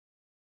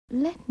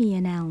Let me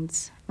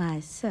announce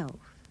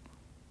myself.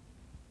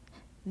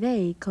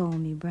 They call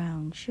me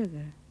brown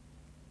sugar.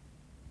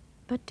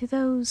 But to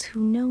those who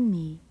know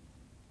me,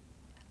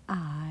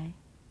 I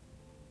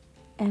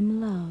am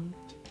love.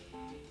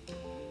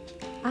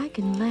 I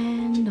can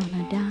land on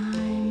a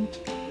dime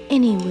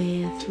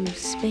anywhere through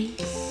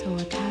space or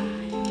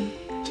time.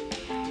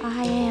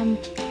 I am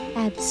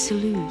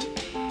absolute.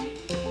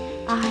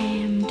 I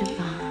am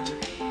divine.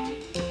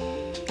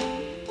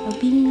 A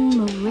beam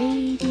of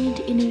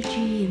radiant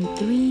energy in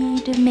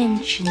 3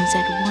 dimensions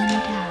at one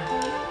time.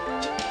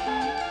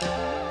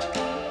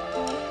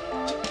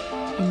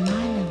 In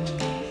my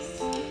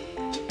loneliness,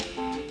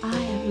 I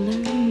have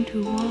learned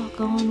to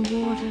walk on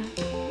water,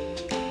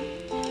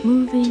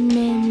 moving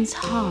men's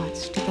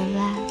hearts to the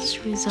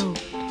last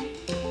result.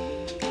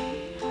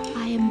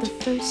 I am the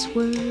first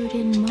word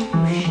in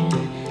motion.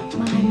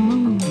 My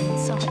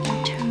moments are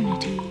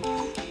eternities.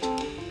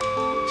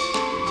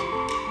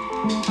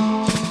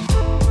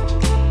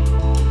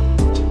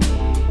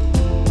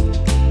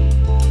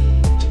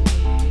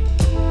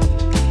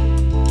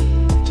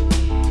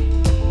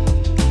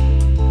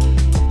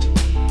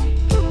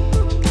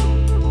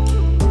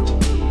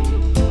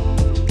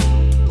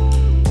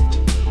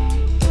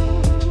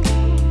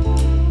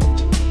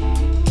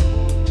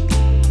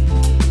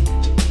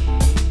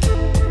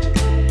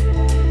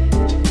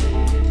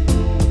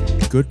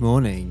 Good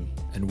morning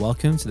and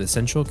welcome to the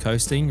Central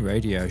Coasting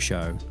Radio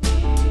Show.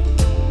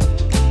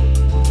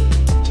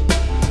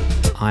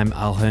 I'm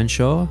Al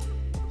Hearnshaw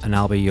and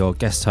I'll be your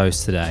guest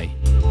host today.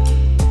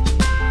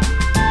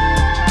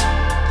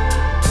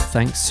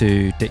 Thanks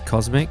to Dick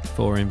Cosmic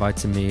for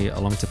inviting me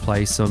along to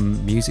play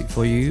some music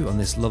for you on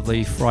this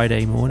lovely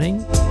Friday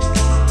morning.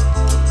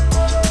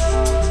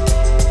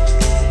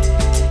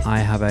 I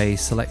have a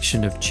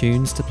selection of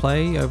tunes to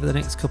play over the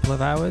next couple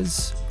of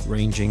hours,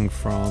 ranging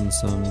from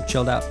some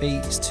chilled out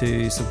beats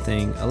to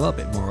something a little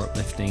bit more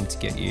uplifting to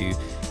get you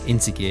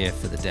into gear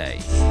for the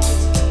day.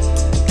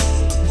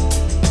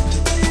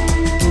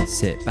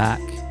 Sit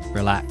back,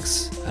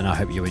 relax, and I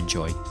hope you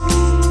enjoy.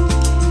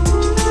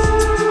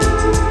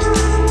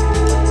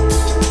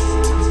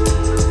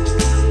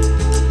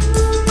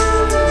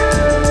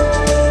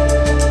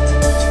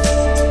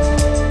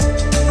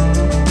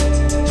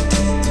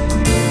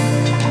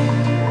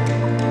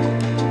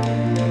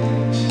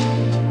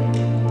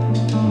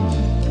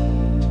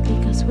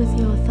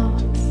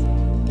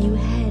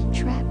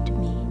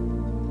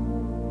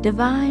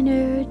 Divine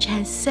urge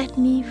has set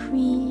me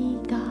free.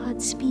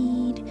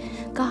 Godspeed,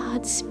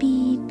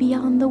 Godspeed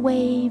beyond the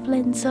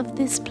wavelengths of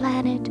this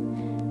planet.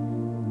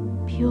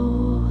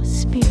 Pure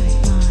spirit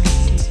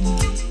mind is me.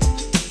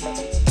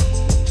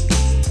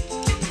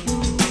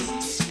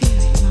 Pure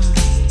spirit mind.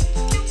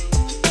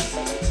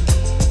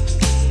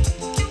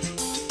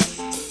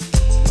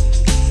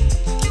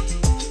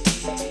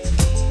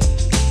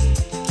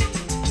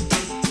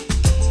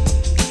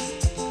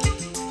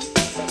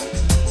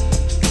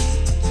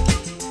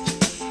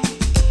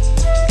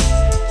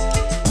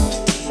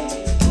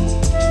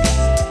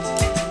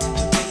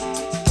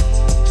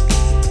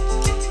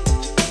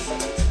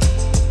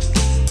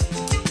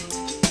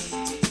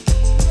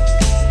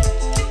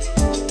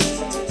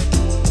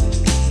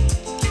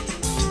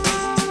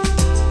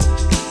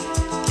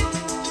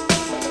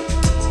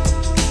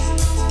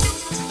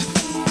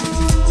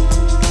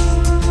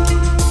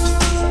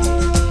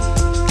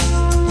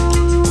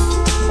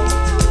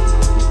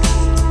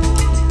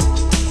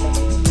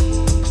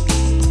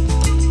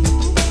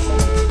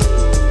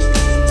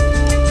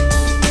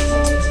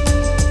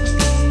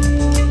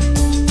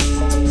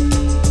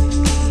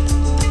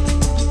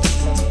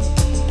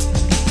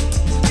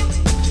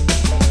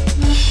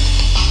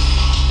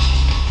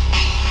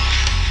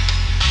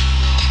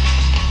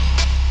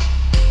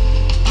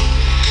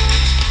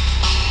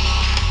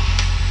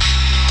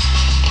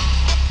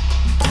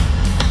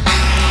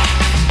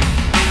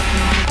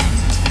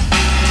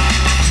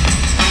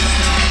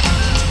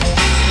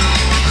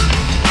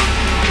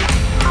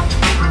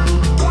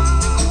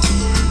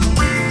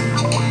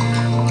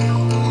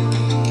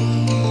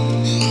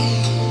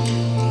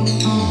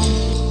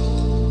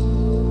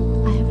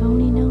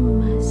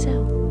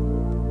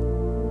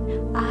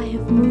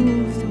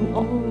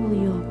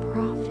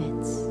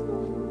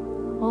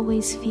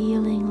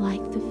 Feeling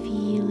like the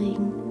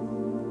feeling,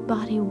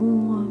 body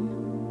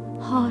warm,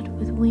 heart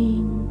with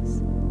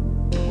wings.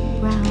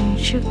 Brown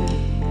sugar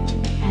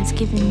has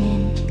given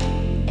men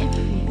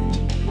everything.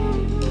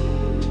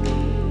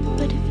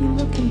 But if you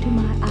look into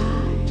my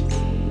eyes,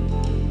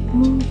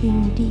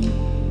 moving deep,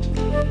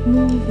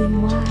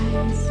 moving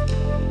wise,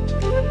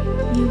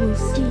 you will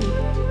see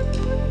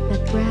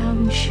that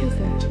brown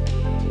sugar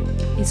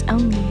is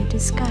only a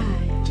disguise.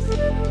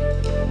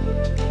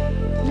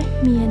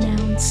 Let me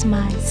announce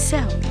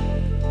myself.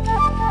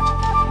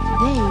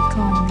 They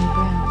call me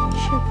brown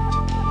sugar.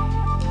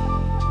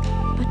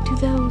 But to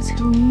those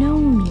who know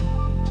me,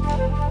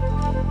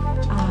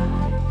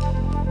 I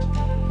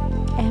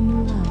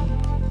am love.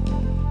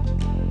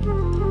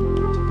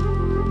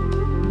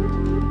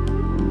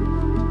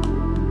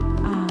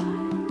 I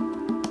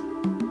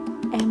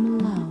am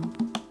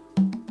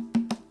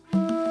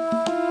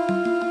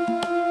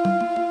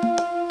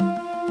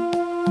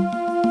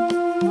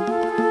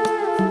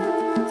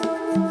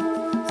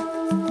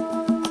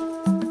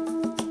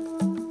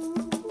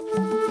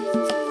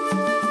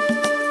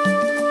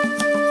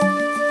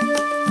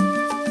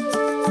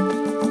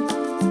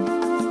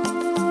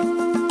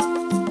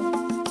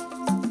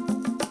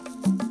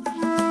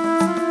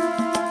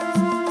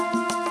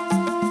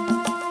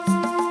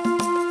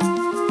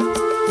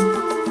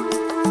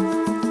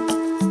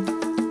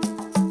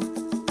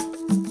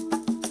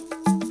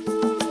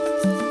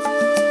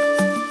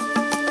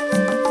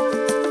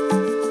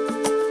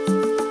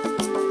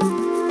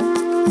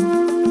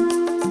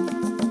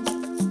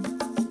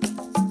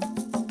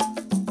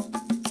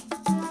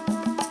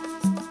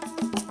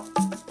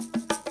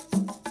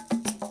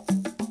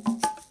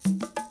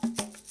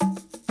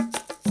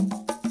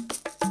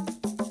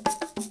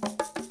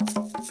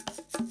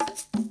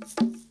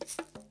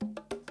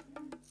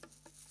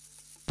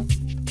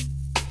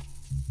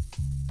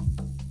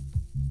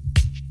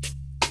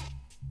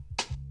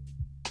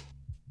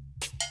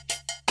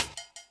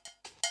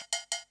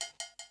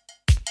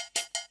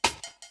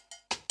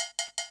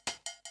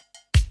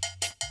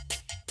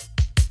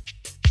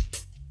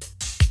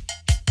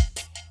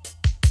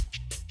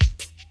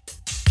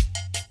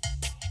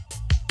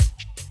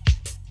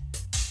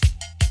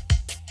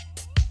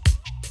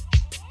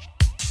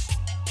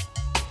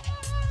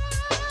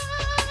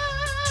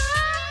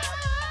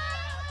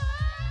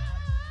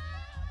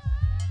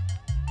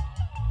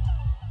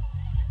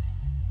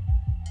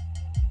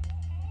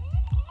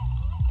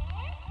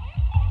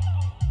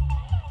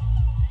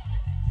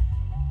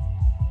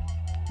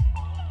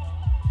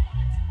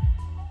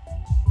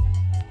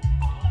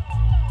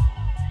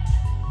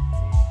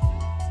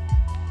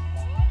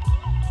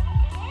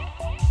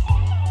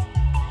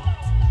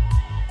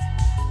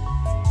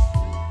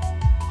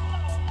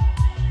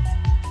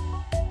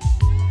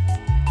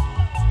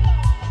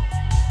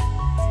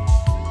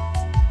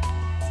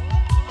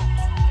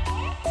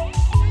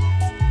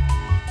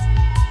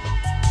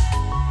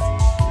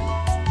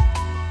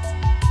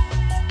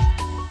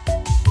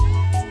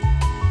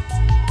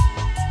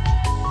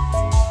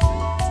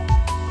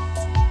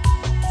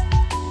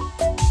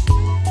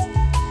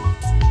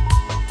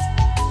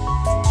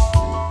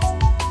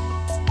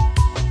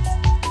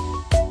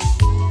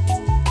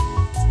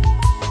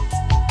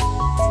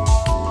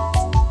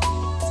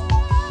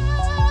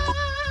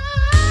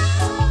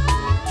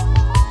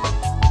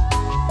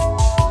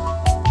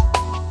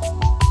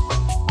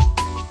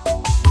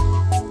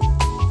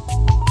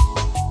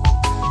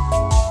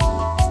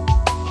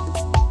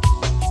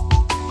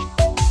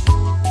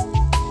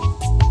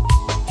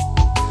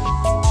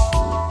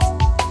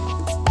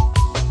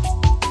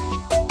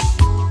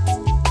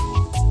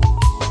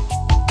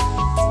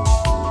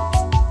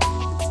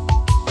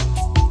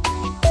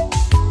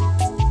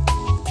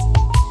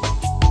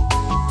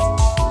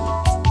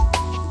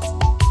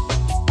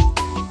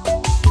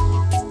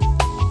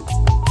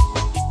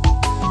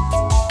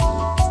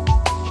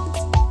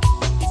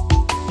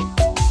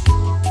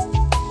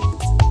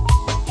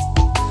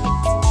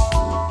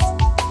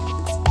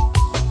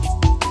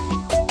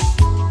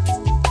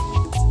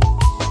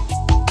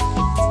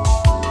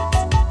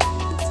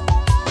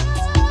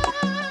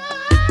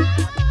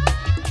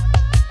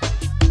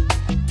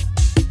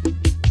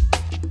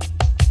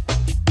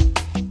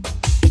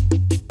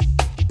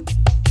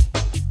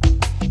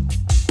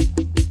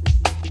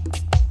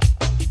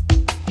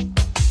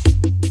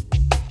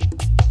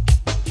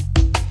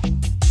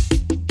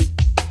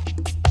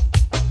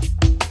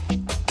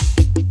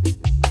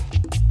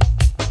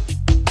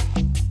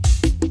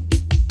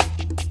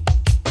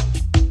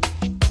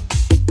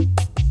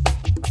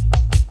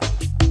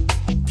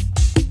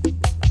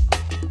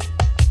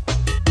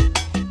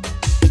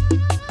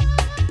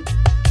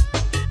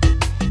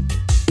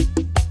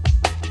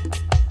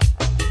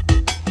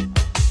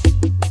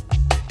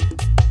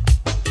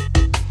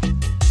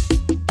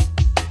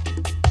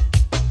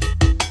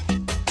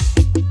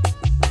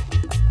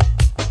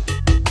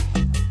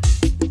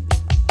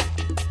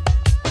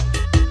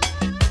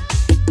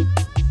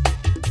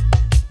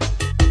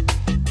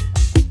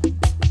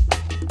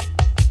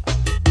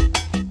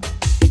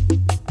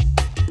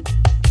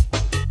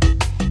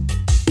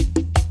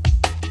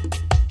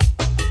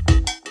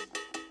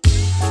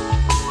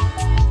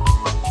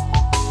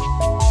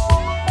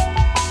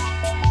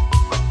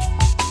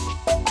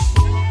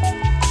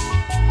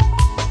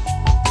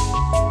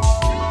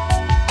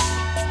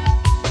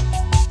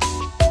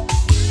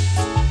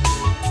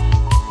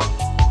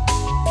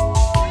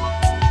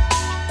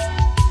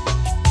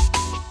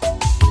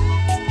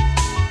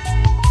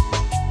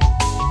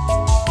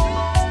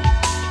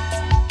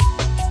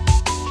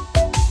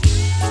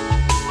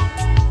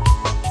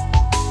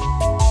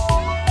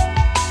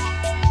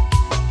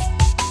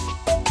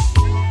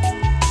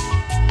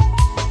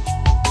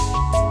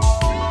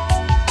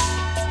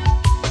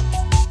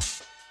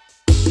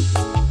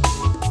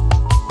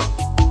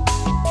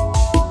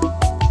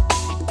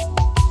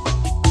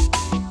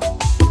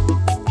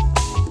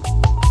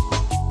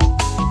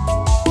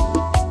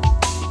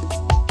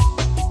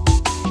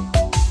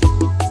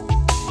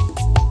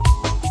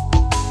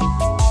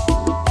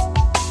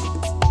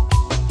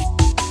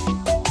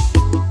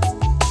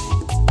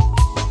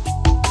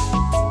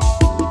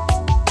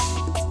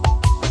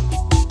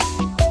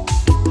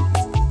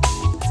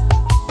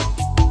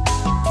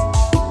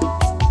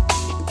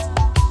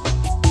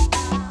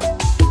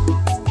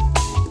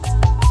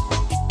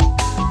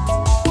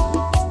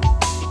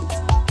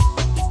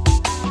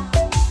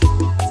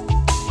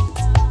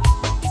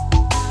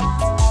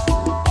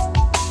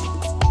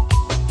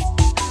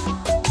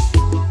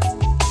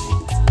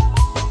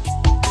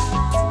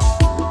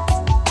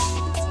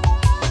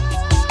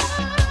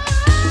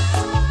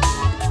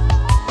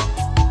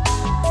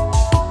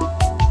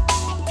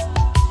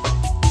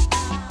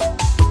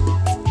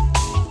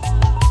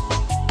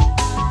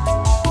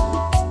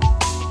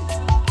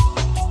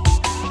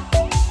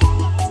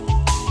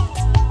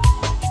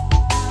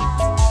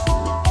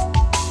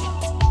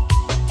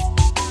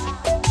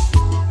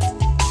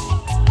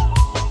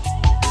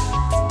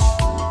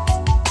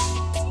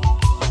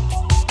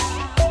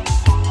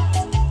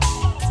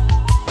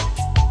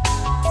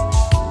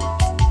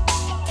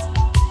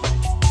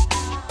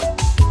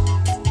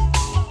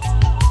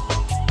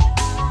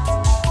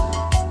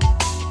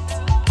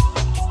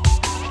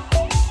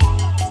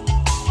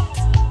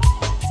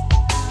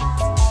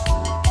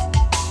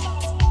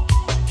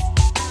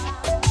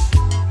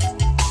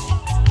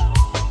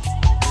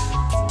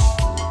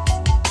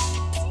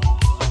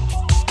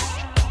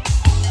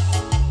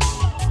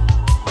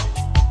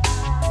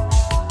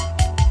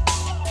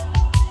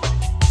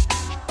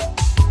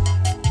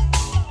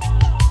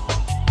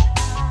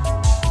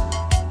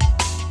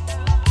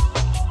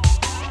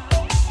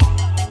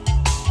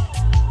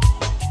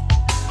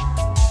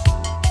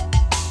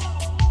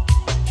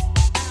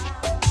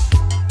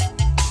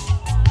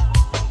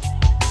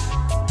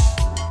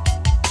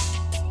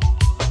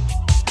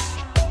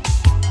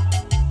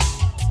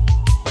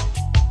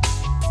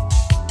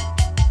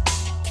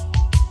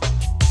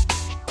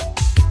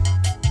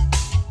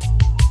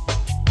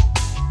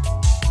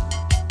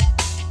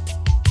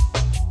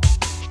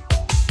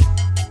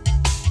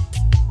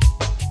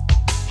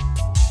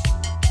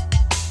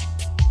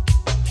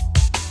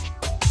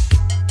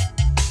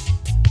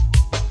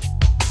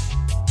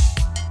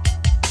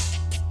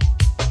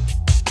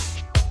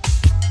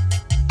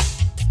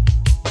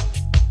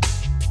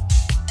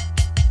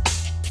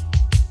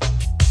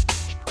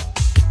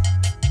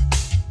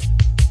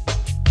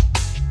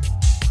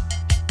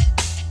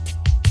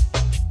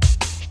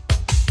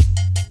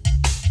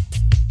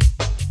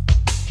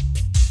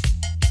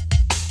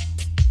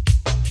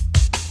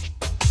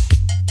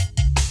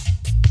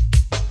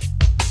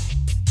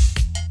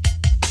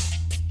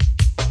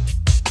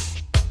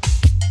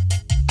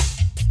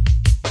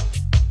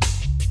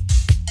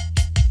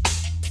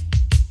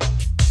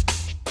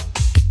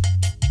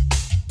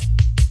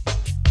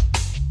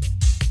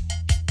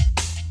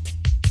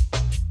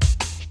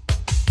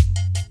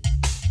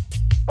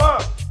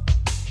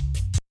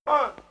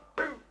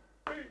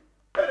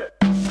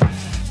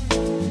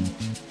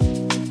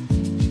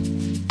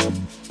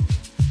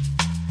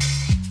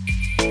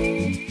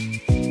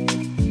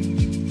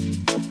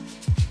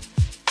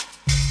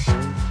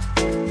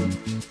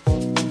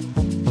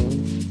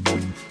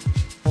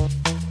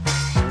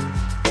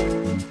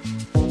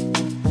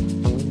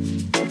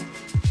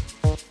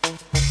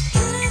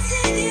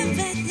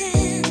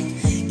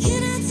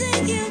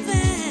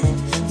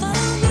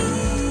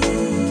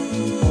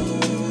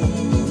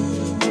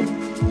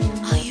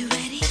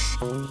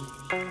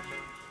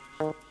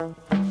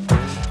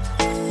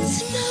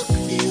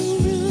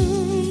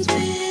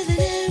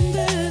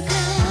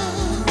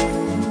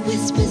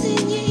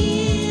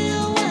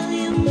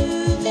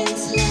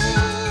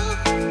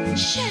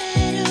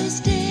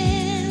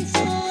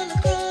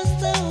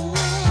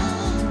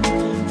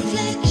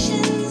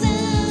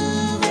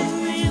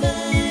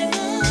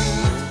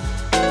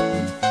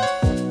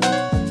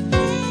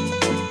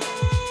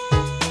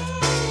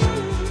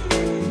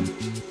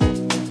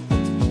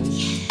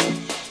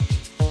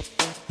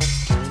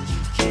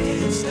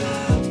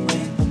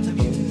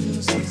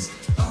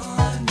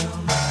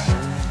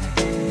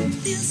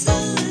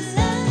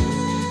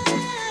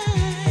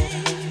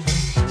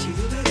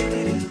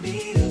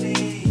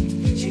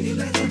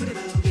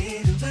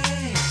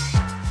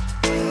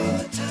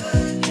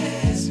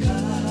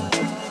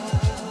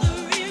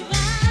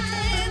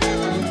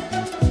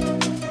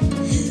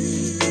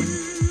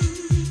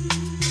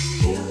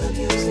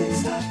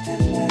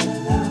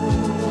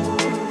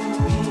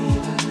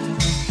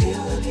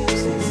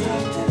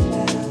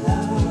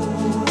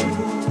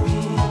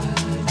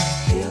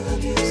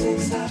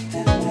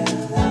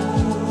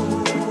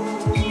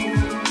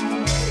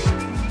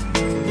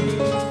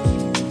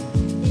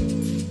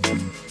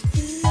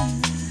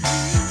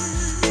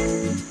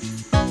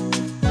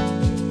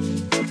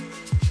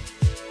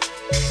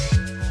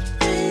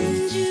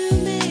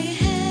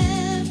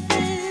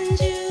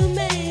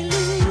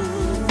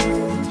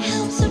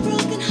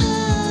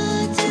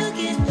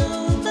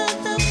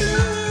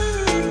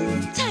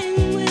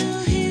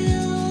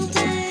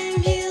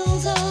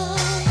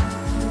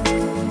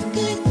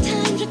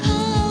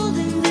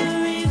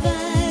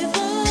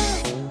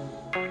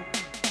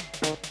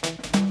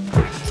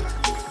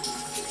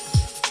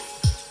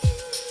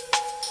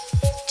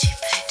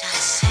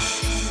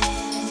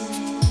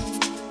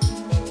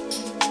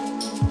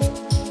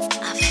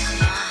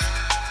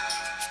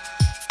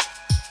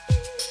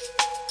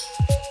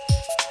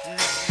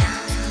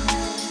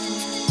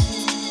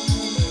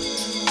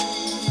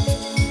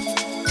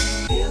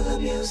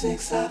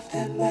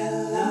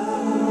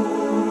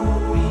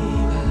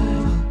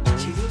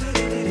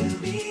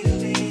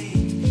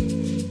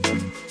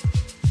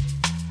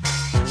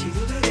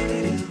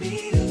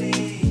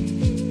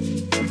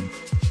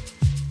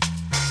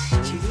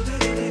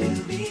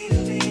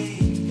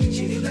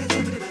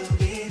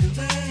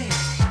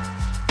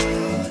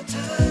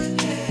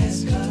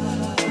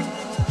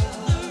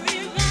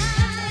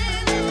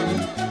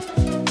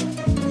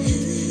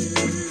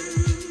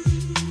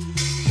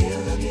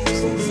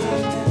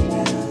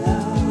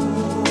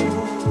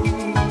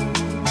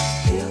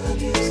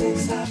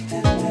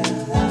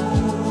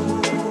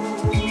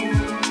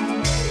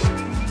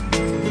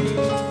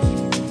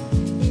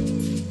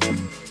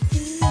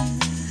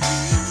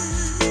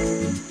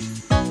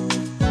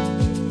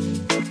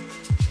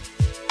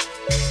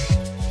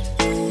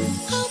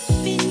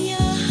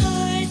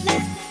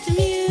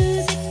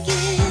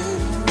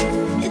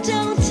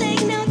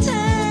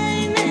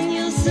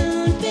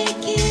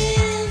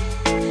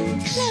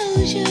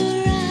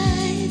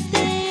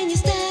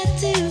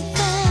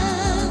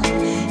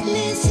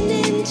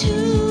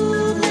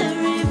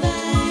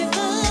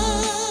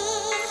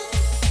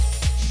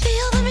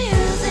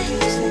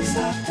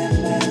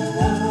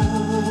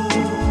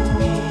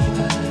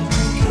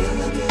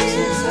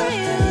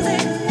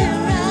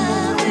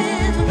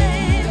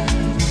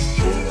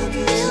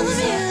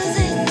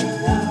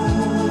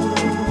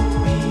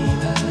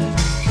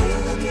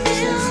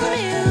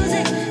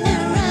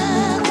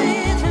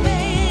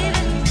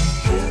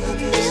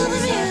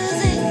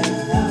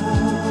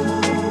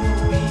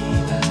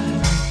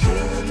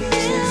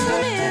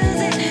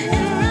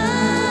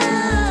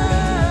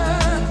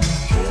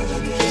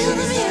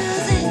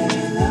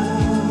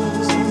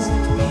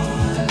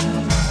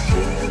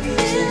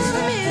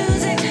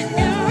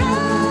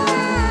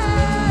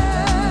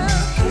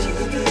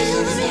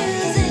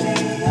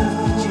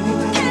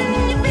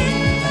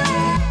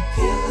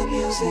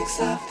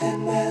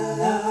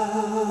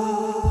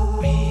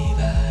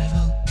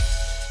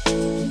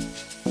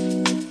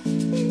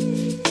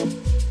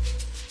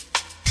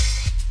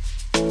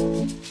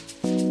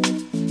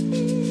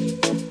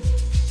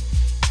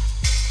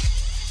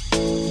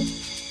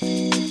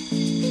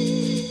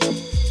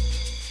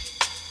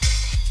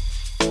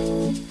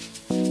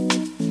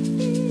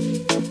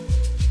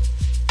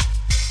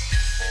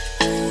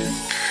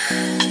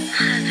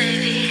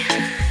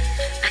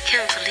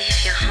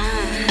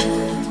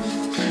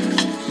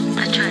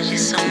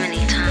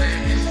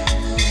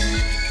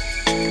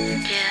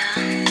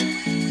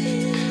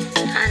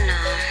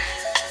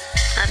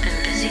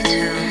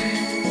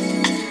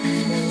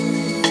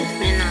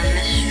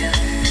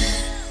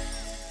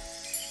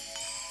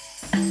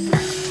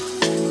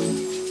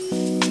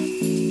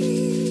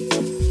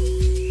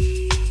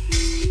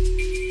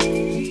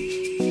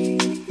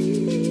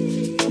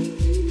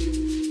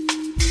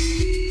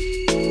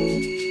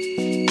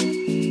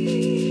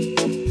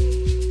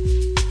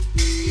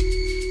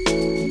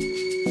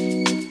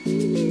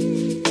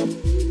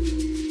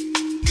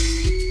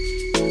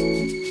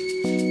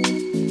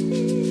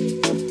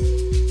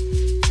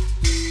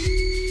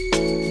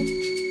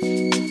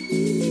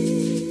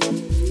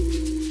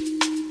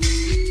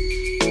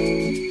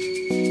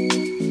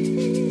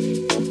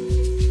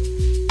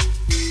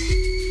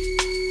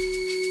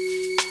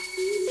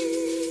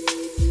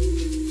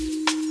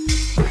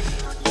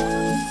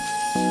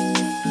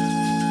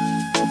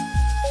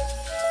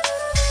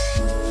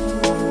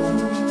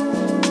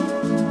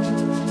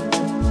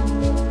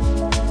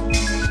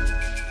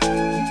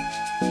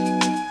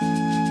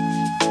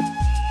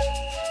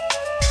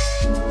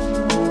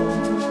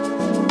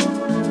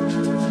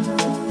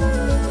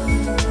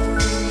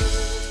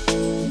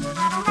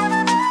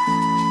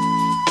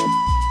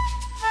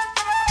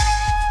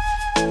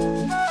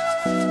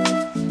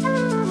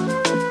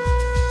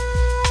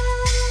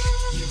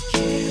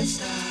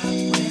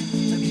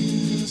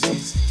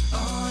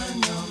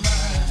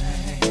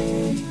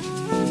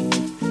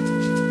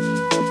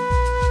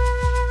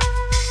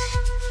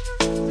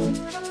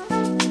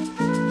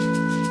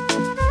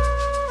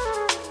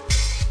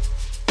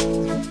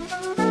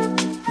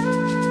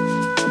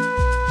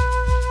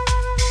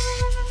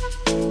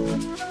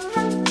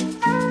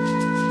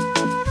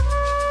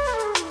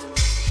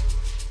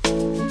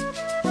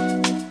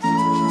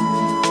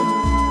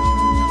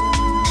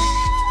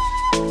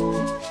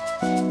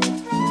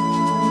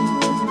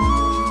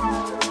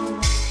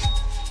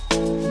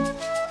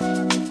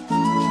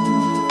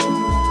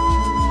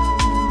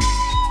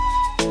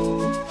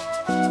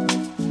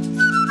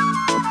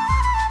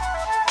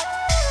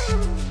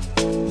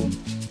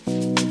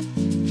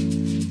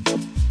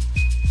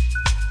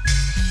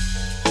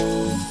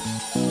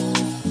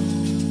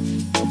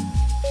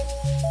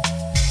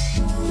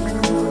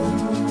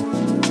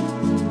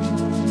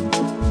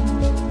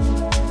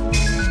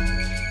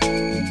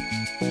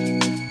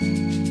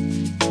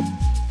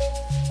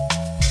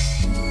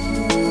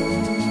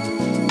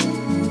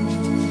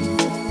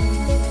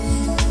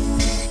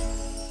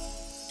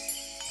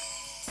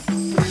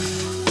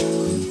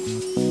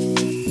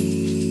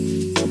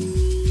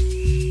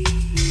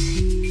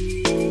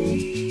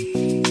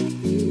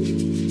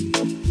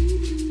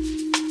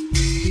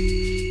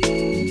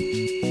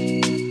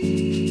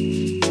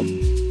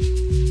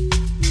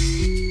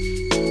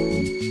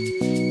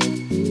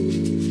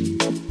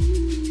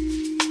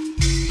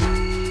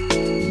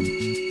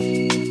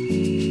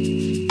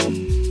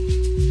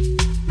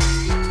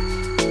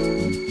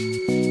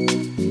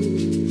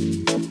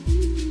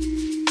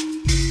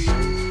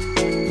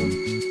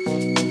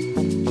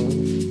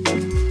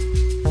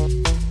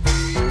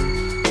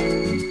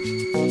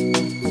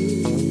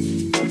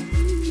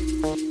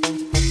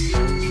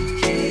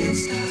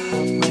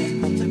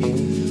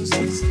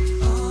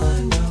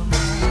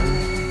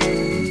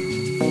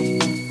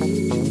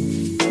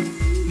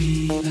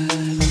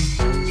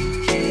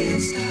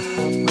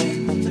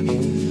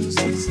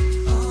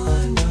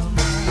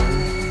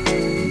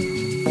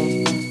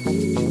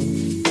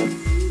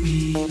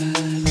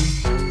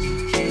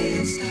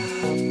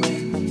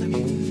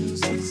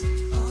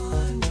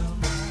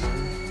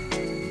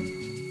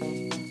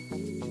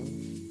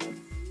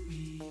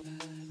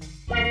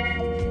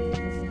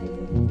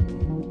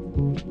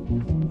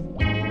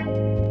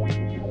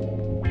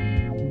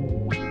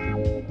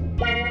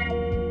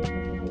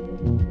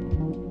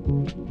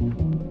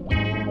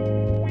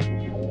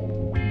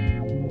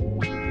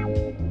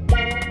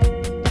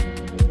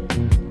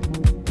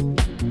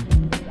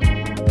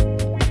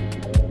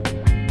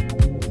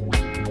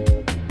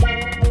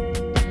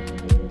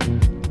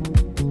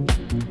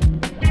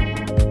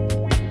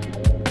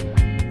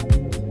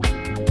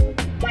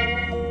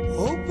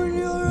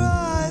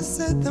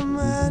the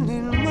man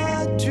in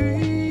my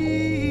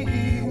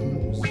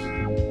dreams.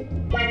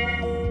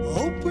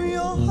 Open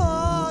your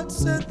heart,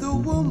 said the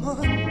woman.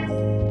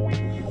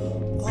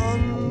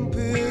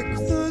 Unpick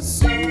the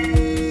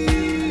seed.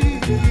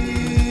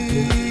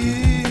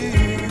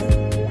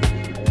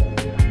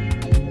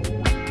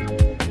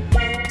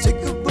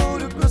 Take a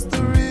boat across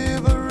the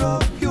river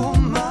of your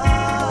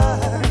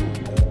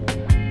mind.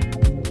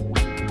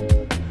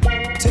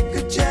 Take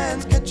a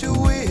chance, catch a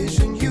wish,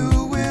 and you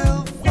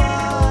will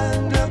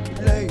find a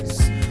place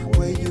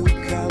where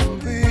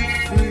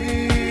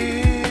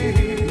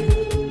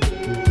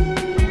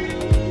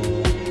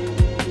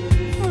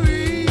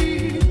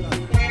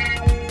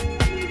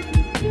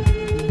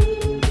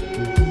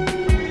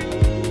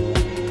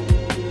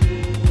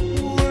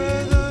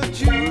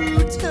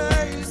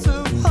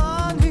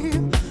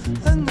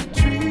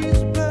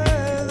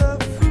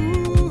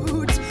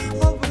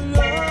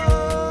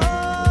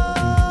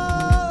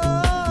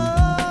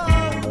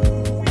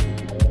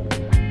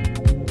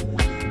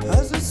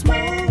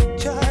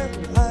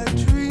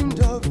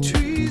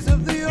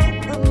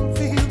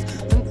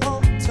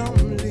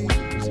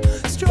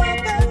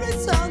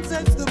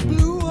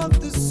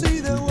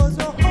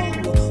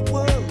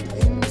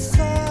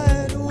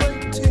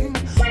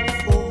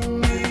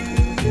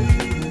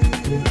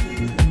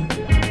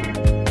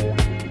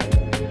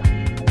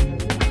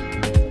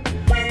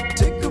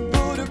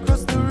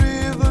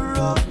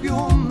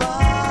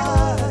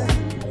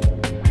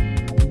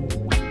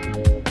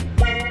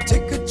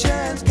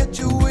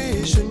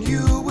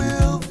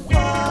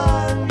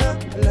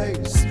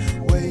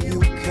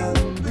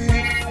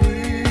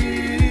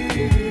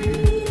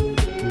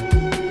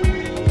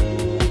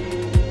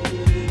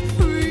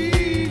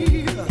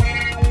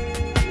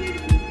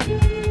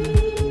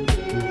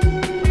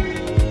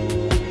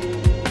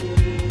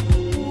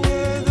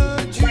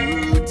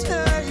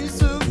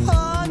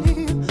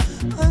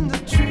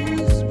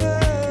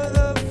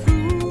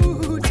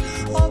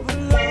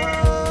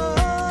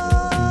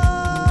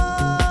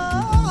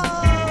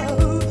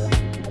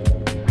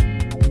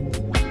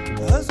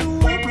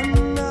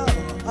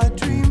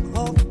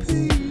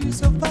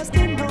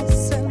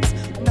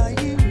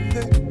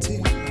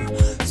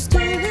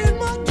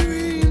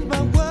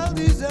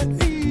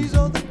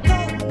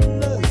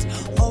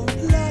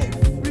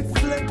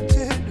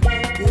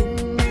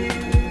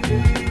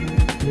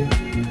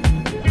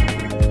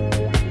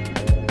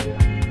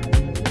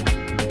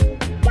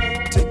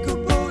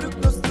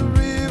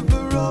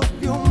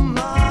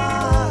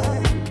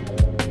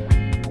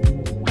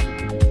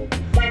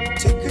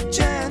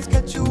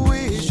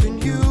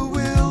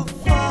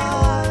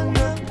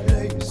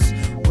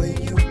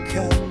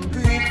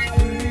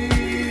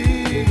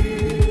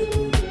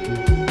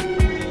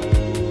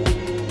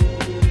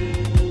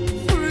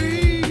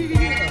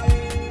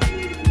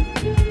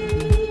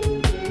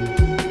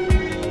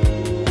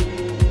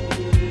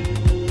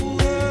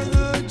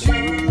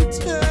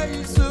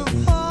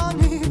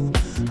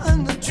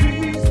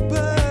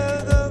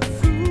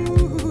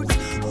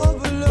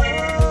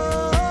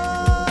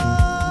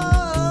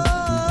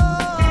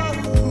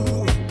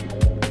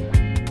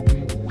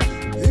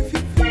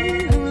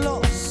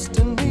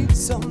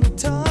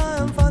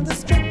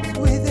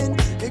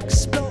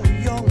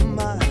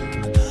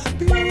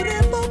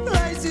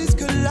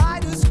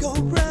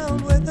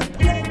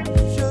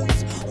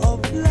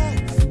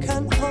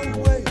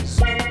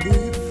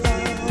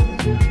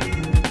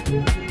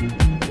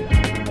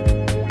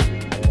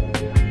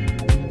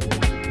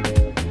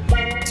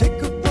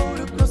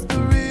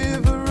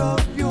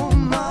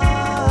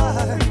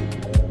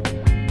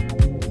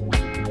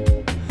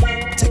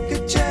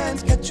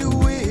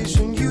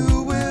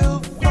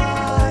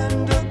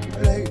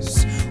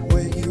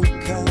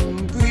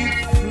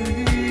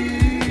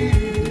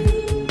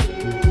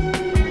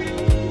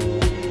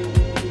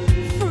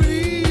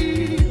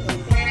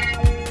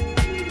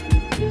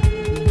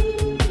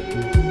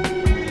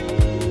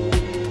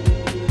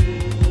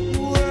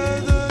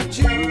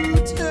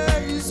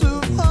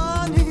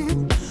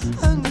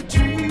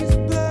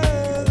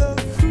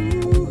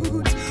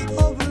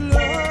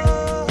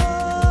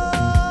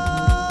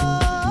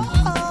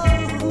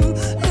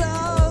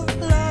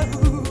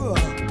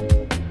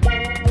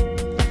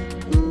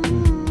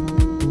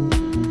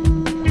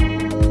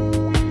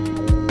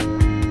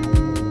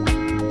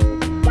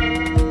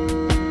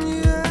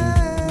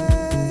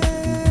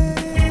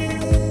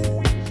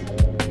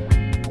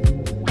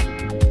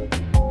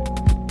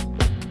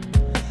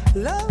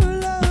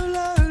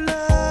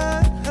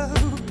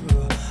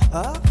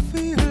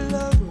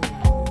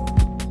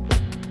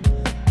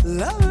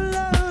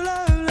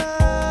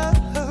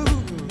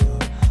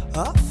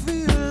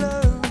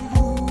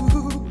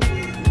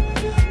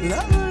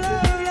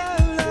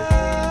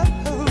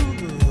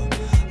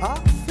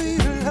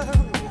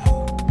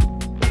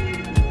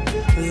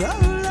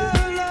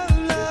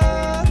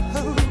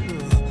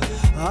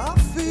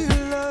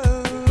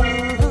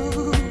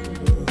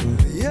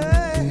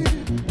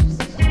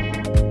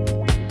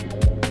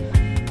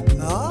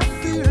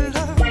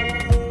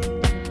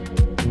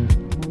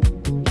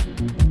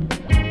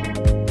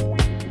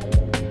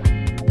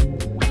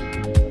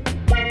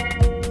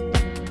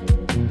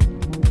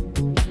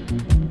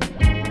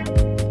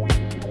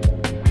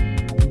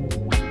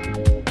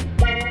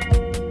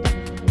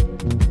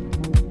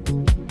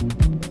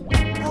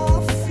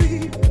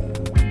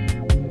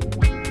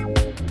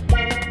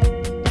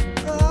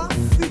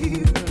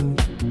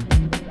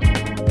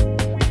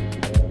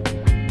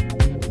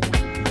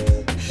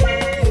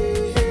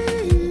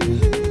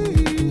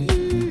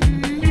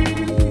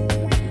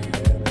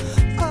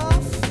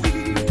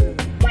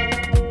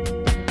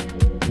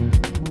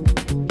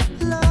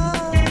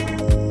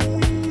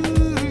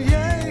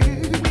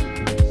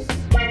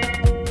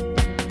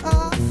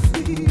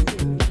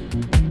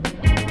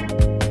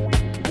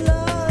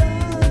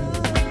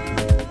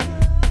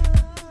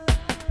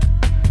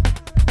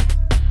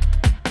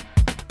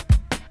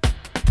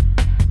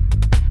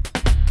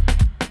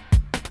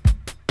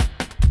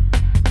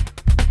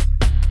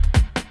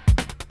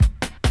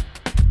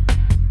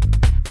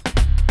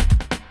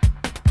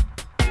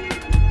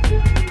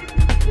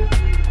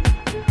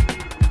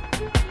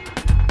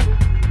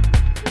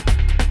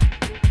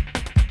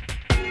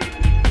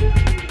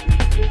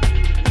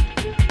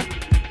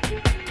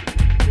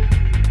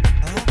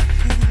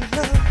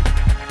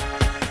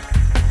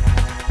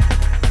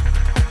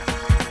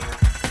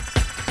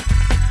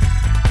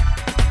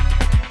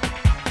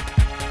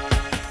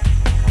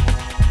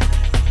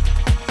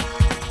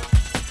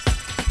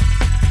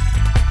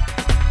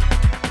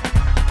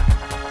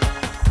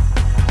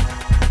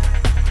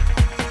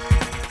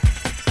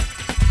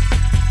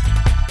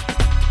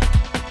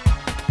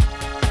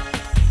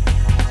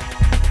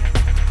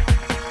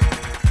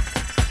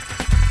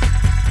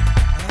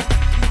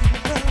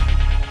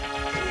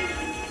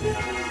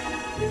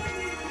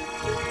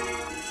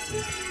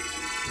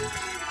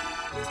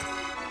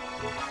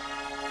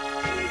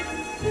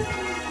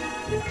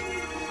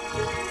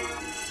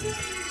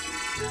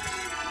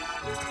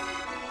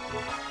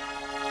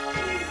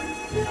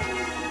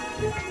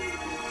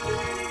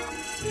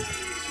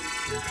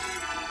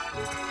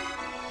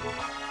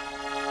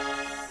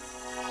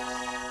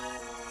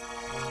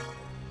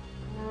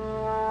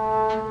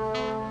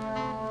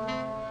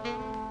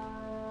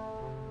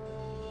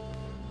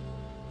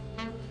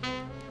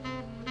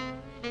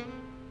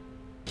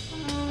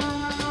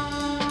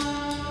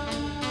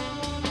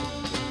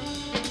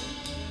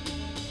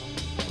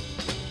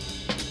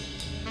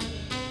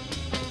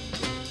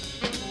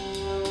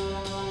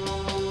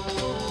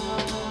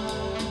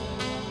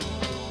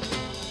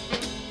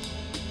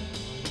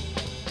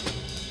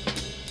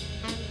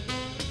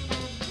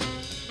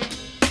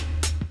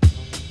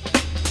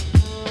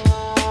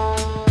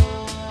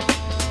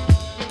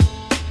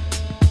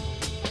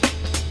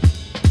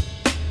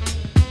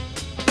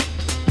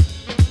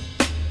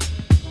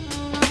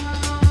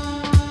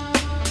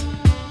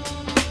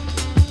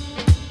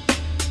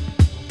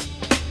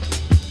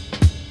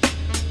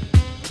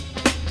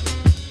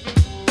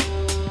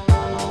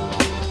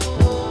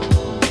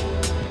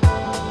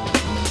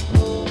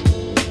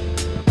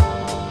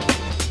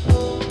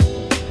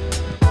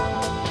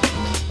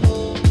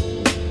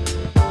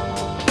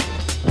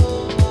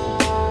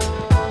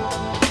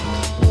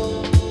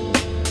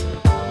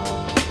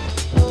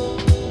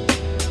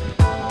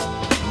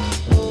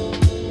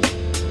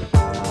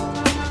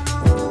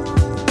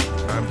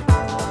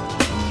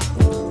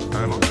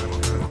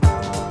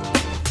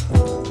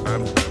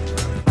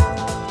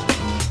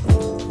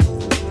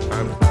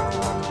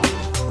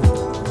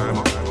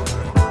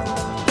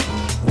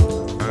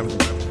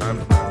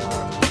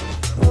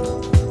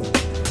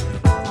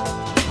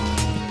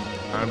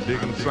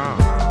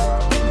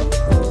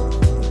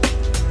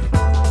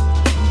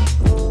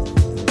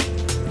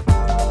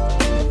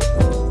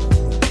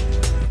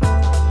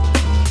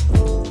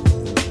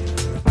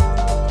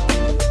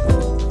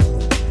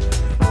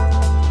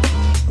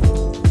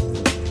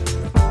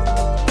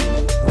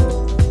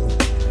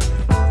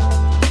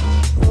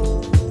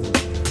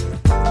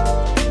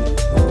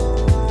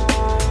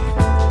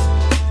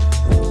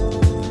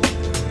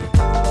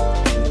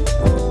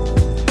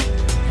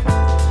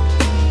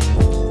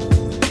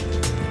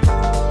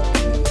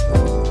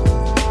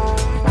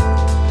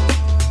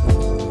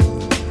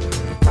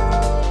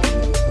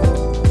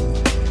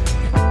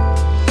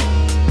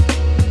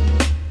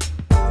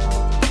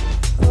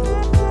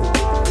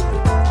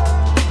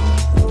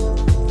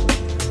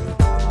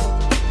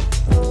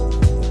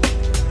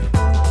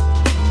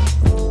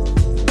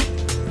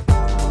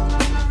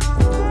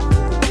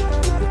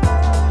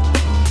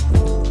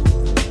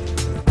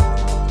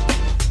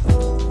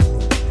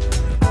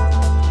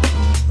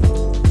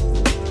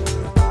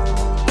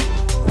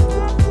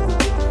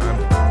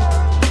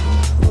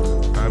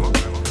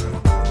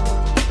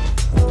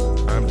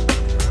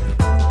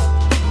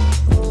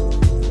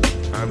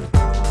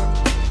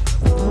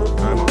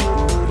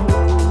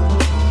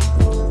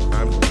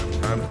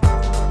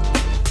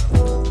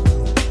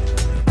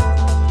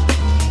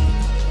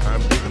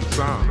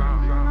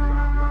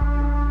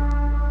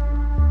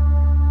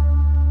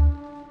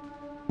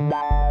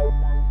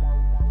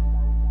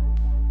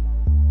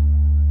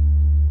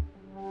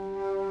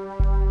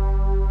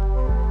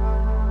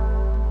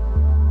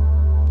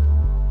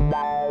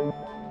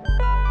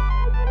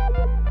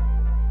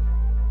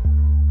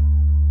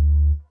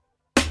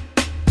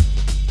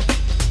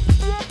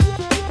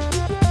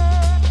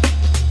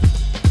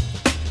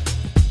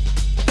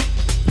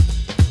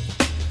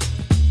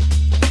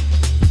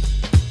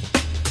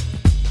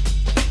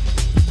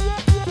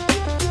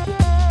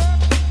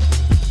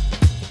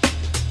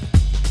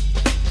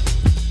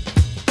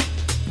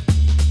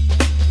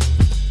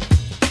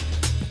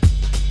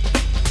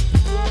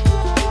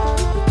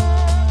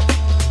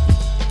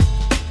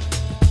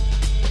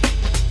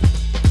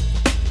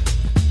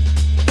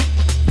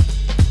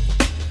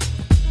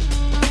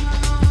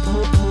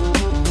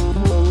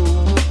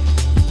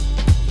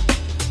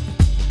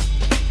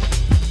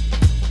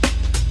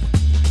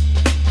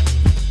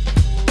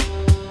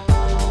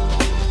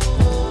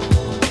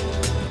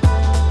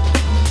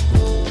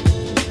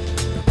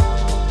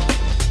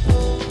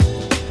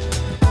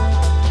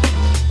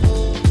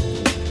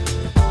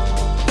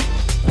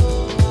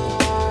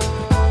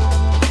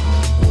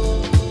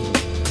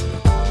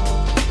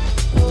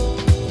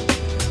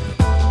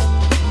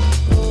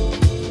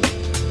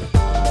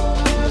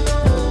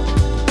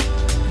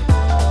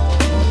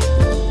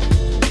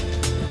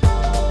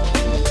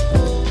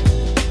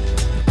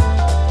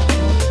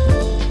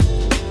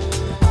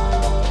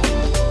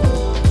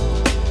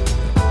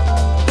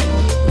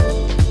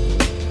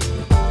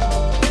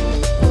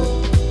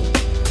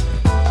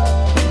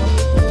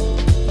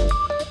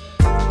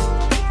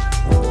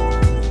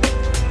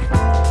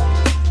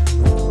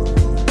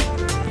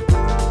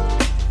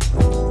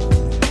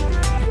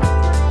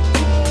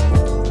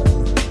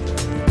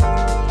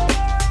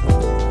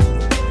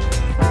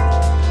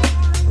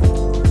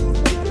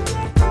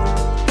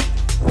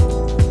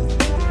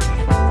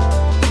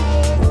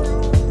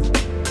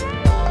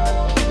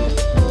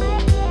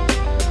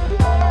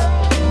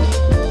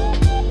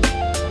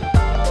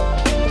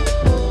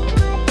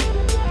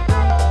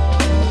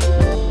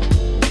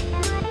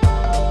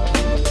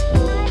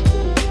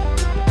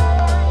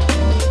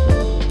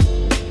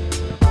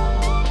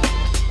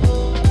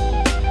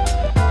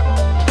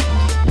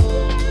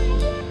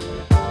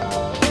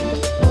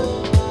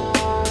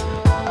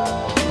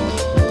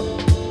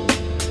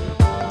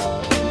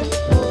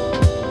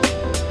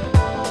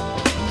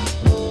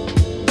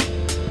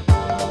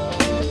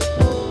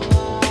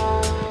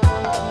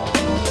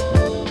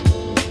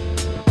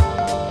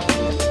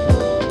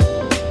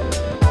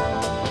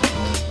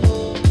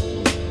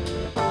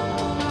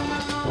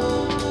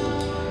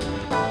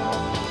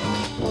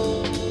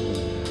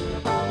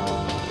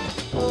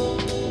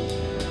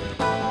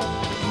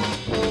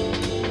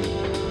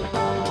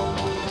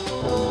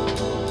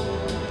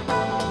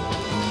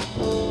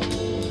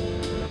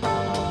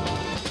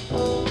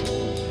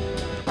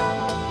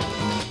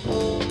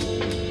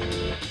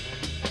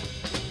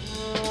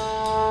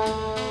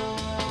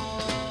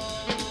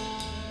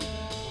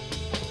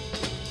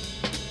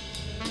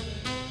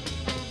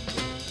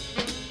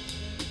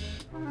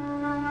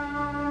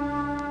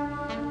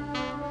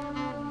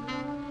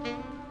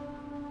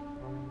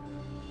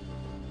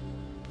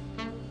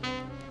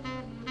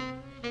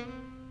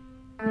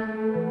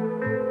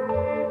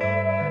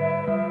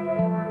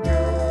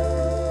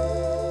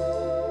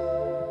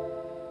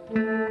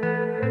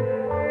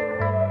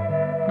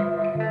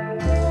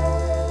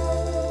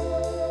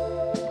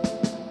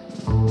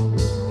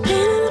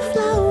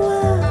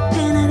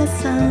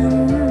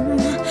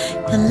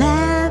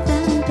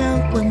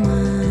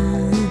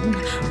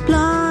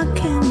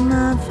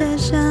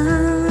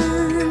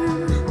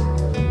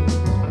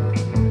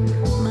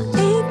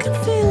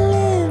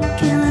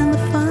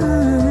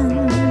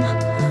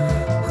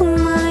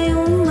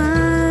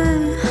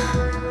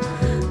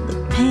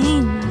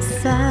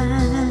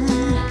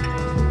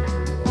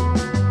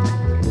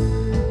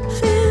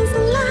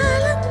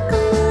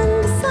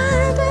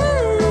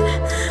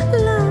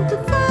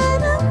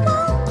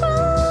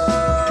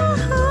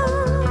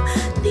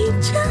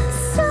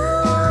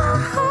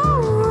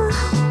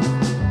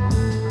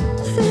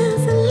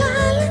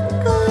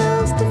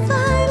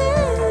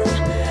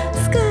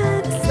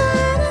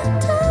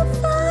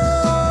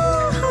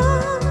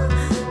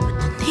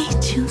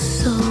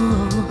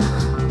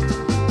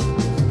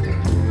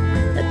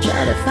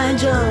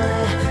joy,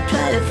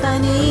 try to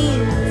find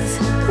ease.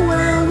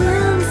 While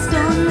when the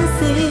stillness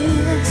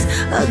is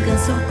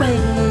against the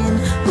rain,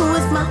 who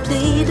is my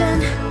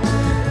pleading?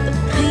 The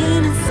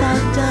pain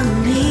inside of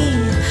me.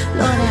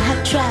 Lord, I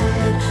have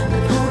tried,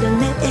 but holding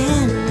it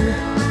in.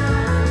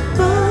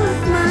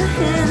 Both my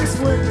hands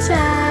were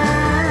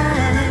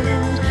tied.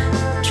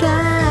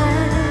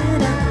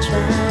 Tried, I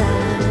tried.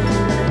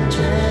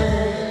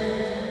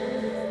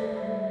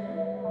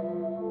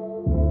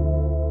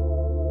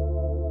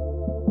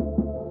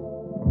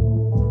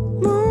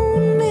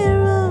 Moon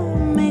mirror,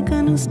 make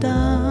a new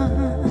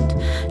start.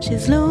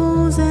 She's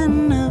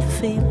losing her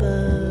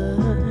fever.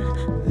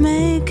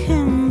 Make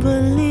him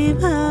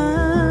believe her.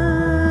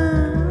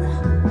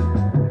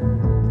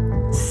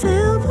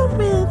 Silver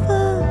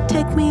river,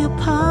 take me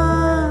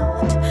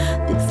apart.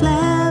 These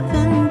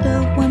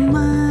lavender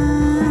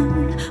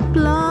women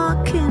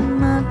blocking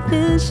my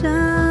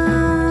vision.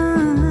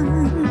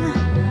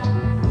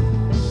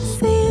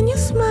 Seeing you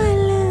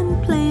smiling,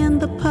 playing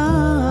the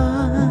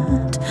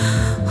part.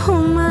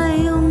 Oh my,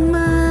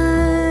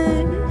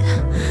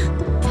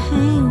 the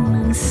pain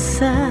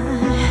inside.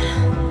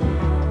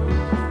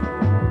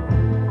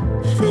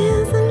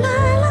 Feels a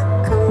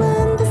lilac, I'm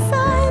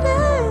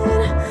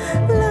undecided.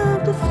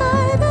 Love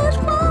divided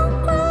won't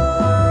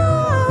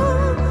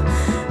grow.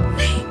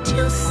 Need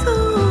you so.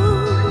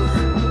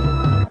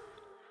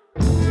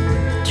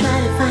 Try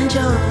to find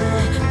joy,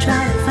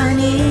 try to find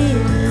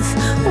ease.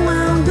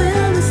 While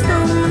when the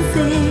storm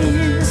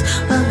fears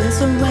against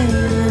the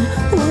rain,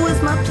 who is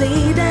my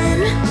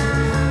pleading?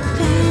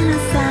 Pain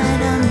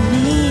inside of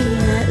me.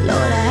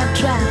 Lord, I have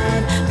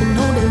tried, been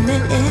holding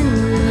it in.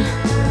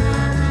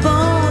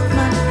 Both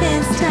my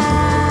hands tied.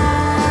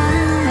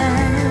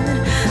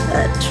 I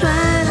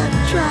tried,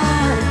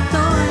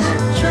 Lord, I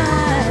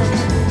tried.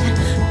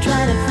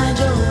 Try to find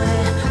joy,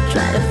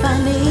 try to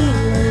find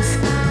ease.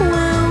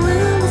 While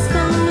when the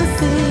storm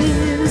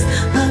fears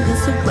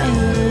against the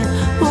rain,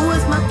 who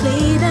is my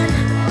pleading?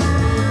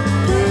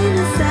 Pain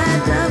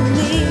inside of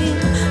me.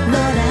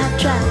 Lord, I have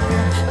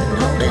tried, been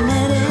holding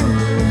it in.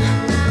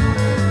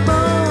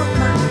 Both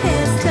my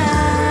hands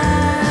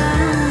tied.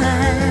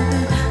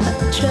 I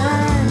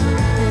tried,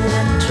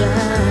 I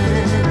tried.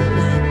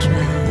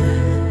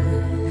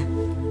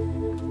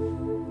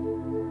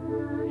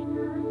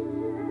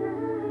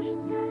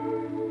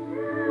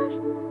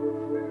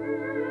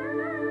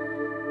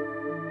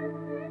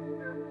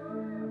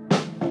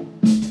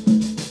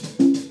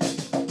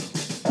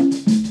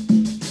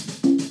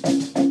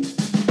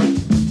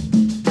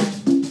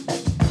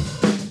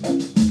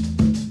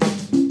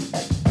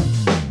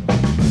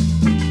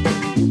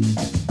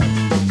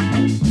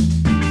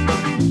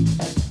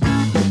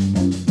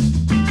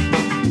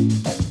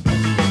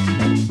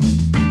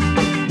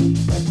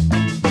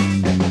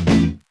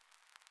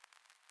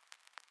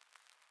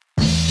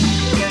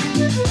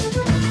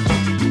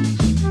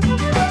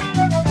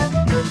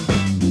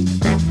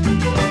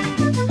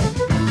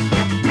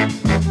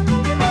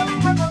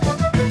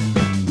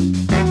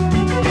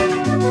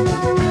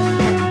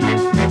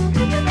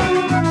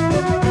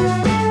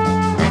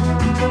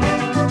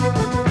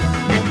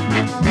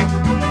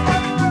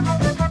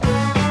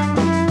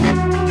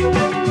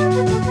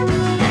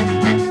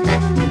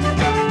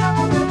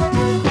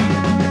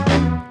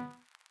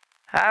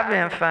 I've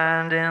been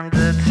finding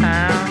the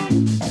time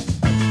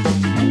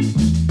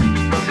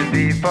to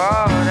be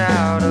bored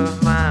out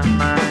of my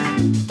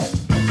mind.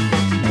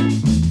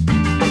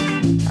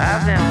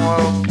 I've been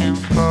walking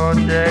for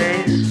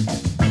days.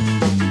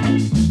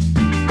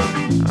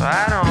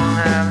 I don't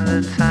have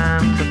the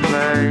time to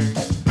play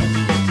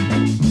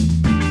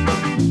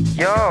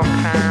your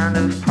kind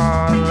of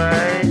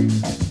parlay.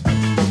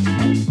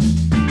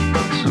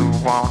 So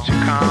won't you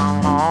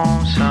come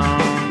home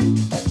soon?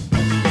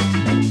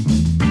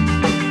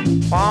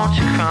 Won't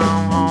you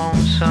come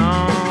home soon?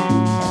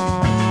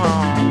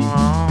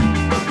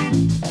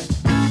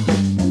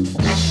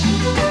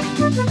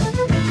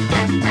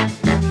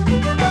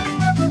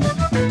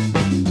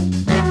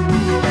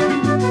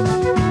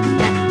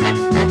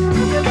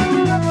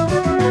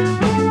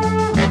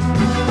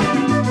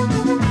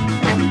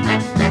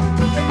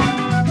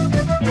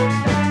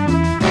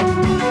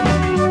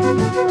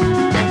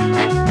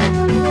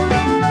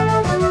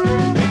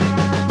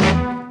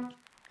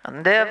 I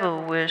never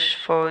wish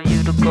for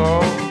you to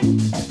go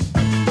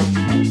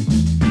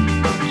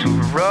to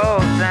roll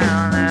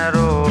down that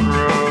old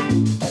road.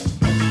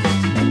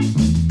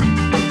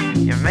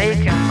 You're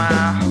making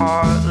my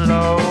heart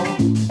low,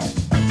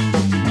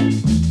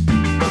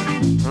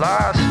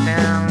 lost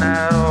in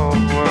that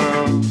old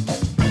world.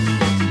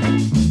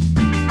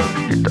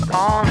 You're the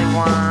only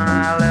one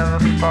I'll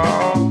ever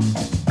fall.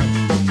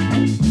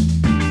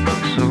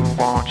 So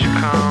won't you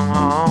come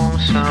home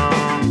soon?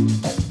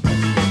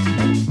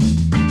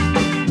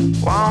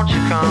 Won't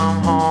you come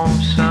home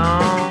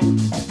soon?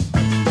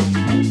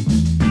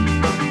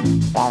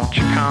 Won't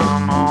you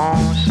come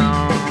home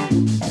soon?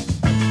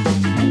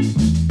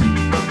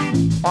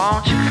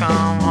 Won't you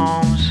come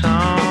home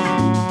soon?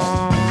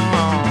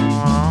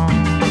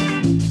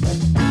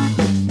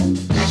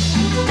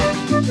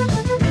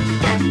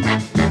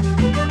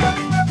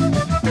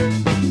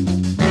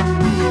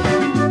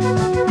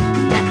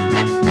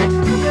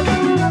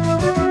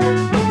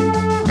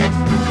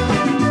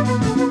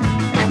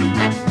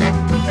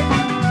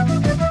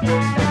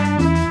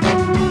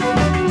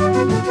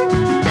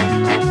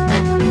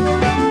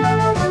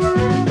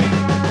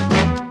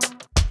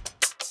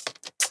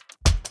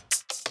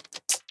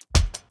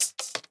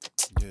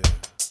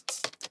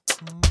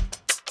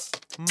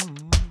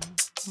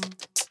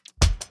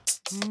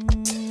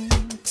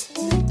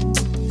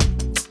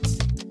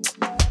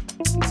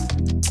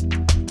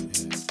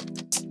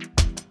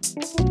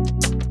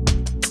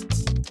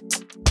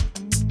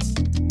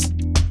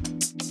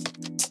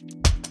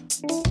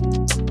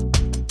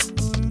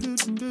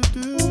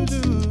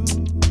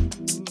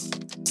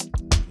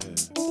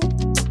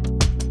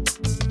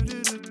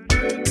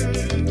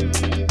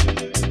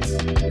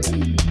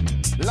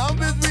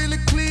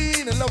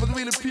 love is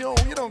really pure,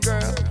 you know,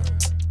 girl.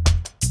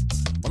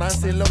 When I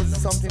say love is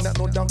something that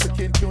no doctor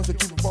can cure, so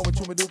keep it forward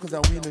to me do, cause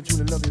I really and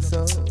truly love you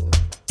so.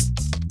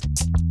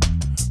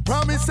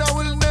 Promise I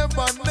will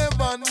never,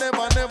 never,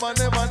 never, never,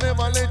 never,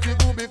 never let you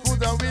go,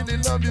 because I really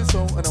love you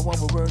so, and I want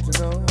my world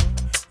to know.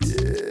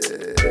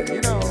 Yeah,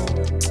 you know.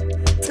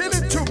 Tell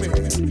it to me.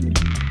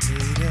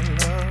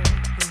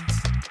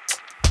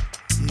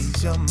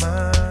 Ease your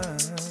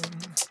mind,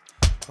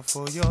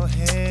 for your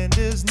hand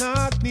is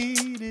not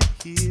needed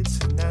here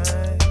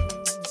tonight.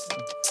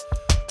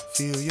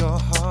 Feel your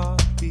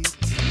heartbeat,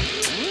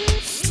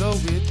 slow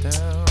it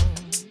down.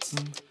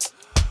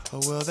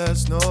 Oh, well,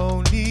 there's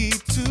no need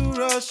to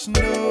rush,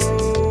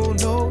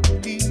 no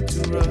need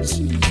to rush.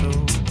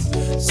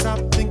 So stop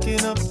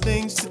thinking of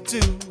things to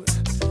do,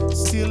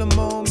 steal a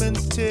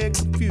moment, take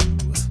a few.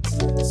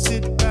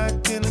 Sit back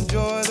and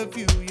enjoy the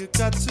view. You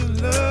got to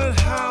learn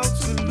how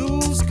to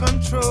lose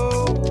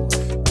control.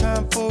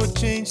 Time for a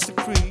change to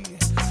free.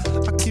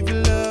 I give you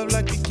love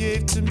like you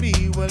gave to me.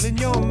 Well, in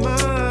your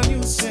mind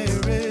you say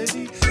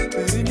ready,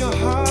 but in your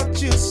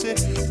heart you say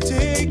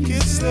take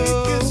it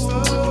slow.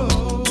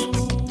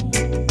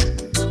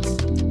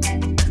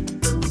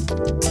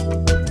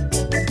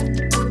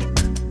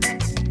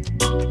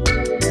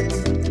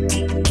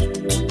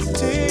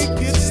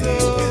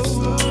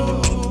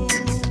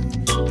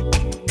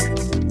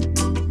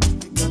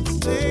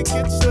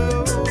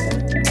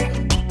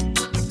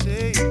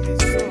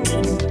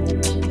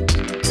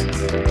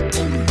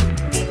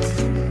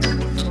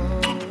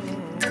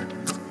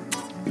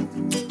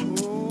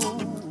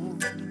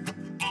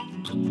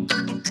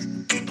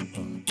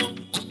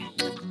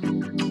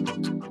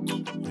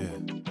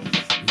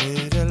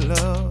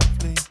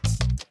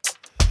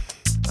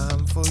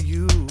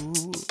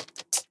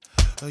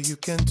 You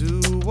can do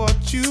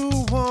what you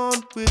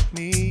want with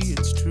me,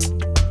 it's true.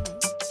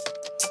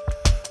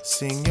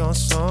 Sing your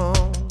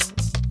song,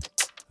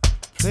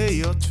 play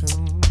your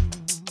tune.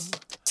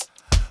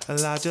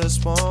 Well, I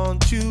just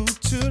want you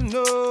to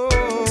know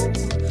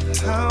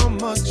how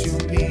much you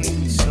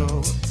mean.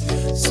 So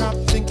stop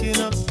thinking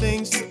of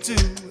things to do,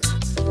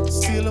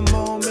 steal a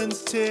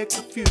moment, take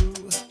a few.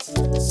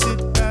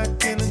 Sit back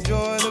and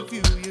enjoy the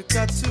view. You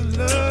got to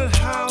learn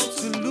how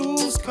to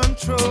lose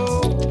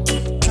control.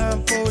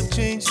 Time for a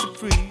change to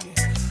free.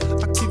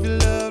 I give you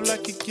love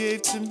like you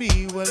gave to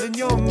me. Well, in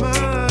your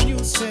mind you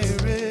say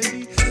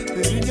ready,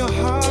 but in your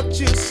heart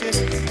you say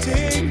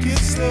take it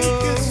slow.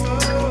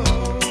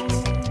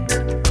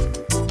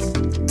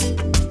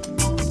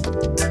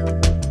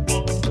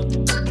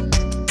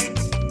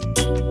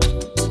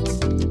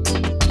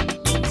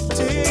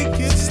 Take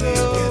it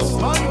slow.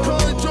 Man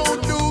called Joe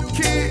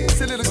Dookie.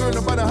 Say little girl,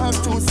 nobody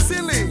have too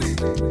silly.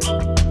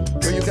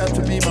 Girl, you got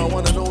to be my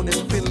one and only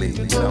Philly,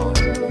 you know.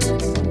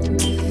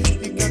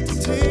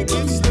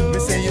 Me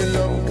say your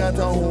love got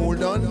a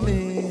hold on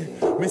me.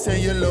 Me say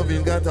your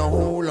loving got a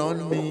hold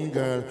on me,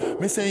 girl.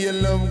 Me say your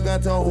love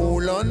got a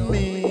hold on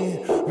me.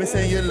 Me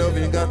say your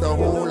loving got a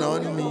hold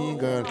on me,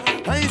 girl.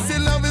 I say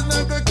love is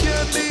like a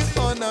candy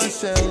on a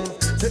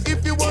shelf. So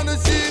if you wanna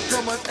see,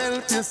 come and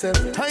help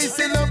yourself. I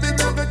say love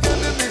is like a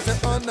candy, me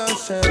say on a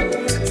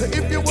shelf. So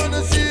if you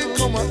wanna see,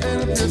 come and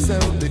help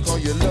yourself,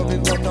 because your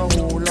loving got a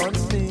hold on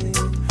me.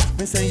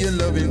 Me say your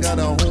loving got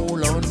a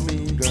hold on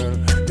me, girl.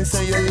 Me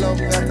say your love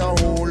got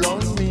a hold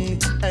on me.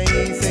 I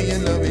say your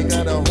loving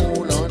got a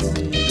hold on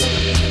me,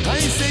 girl. I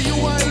say you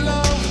I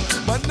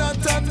love, but not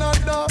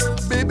another.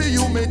 Baby,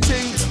 you may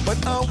change, but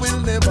I will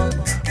never.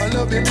 I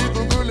love you,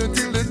 little girl,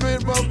 until the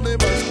great rock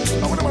never.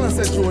 I wanna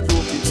say Joe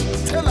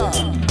Dookie. Tell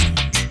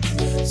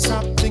her.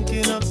 Stop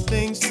thinking of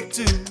things to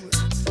do,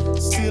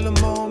 steal a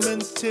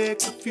moment,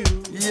 take a few.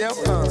 Yep.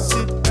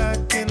 Sit back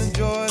and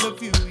enjoy the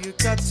view. You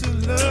got to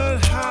learn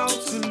how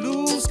to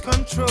lose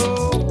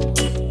control.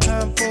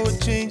 Time for a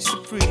change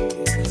to free.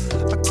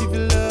 I give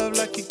you love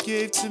like you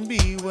gave to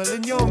me. Well,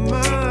 in your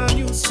mind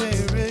you say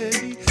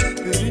ready,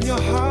 but in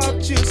your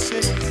heart you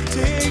say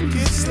take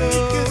it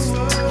slow.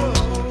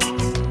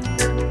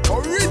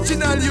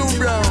 Original U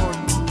Brown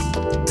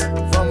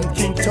from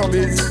King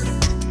Tubby's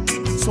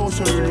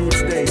Social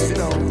Roots Days, you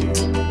know.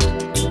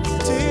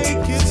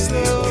 Take it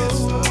slow.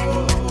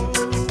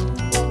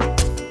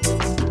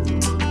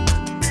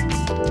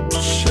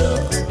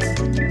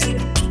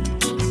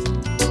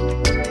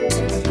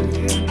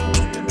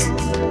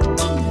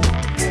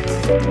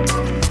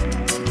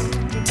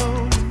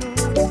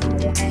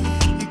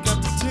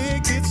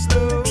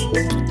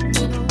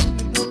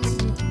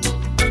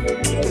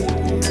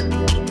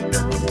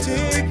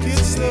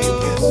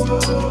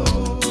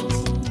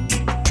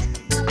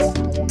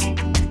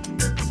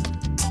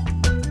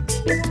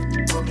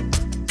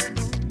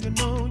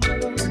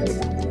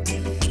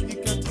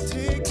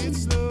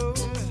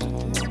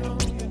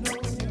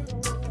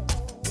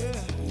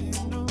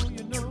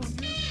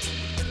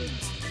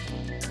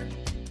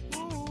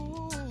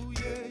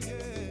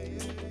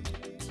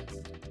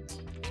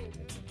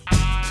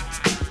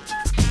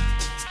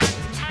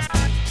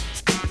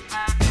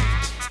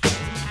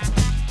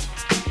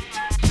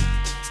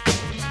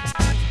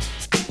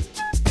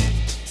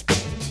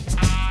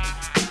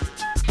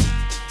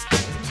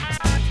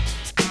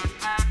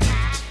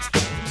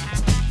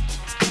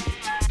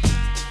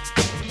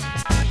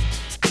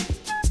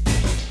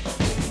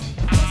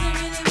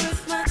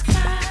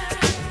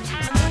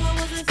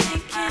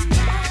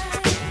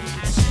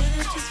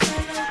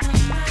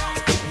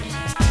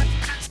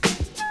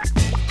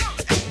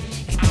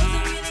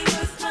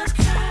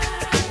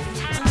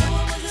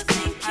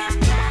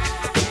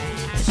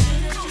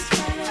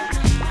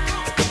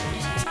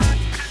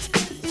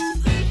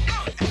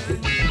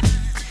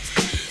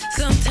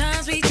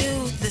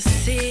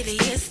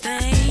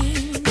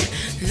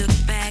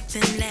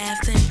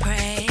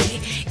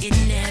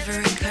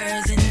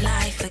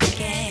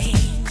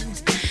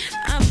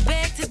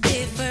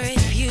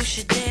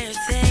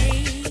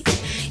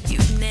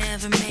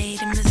 never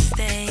made a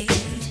mistake.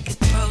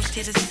 Approached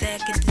it a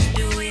second to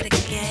do it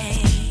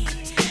again.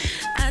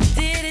 I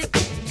did it,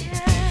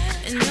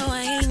 and no,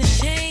 I ain't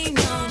ashamed,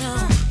 no, no.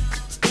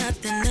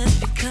 Nothing has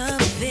become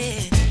of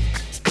it.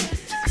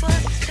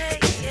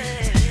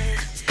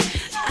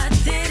 I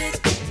did it,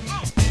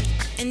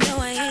 and no,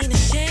 I ain't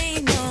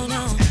ashamed, no,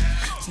 no.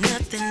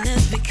 Nothing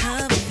has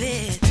become of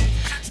it.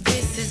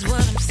 This is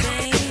what I'm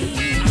saying.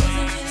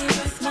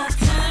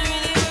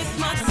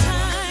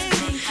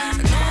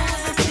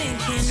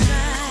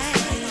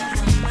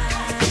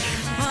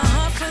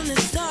 From the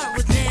start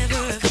would never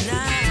have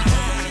lied.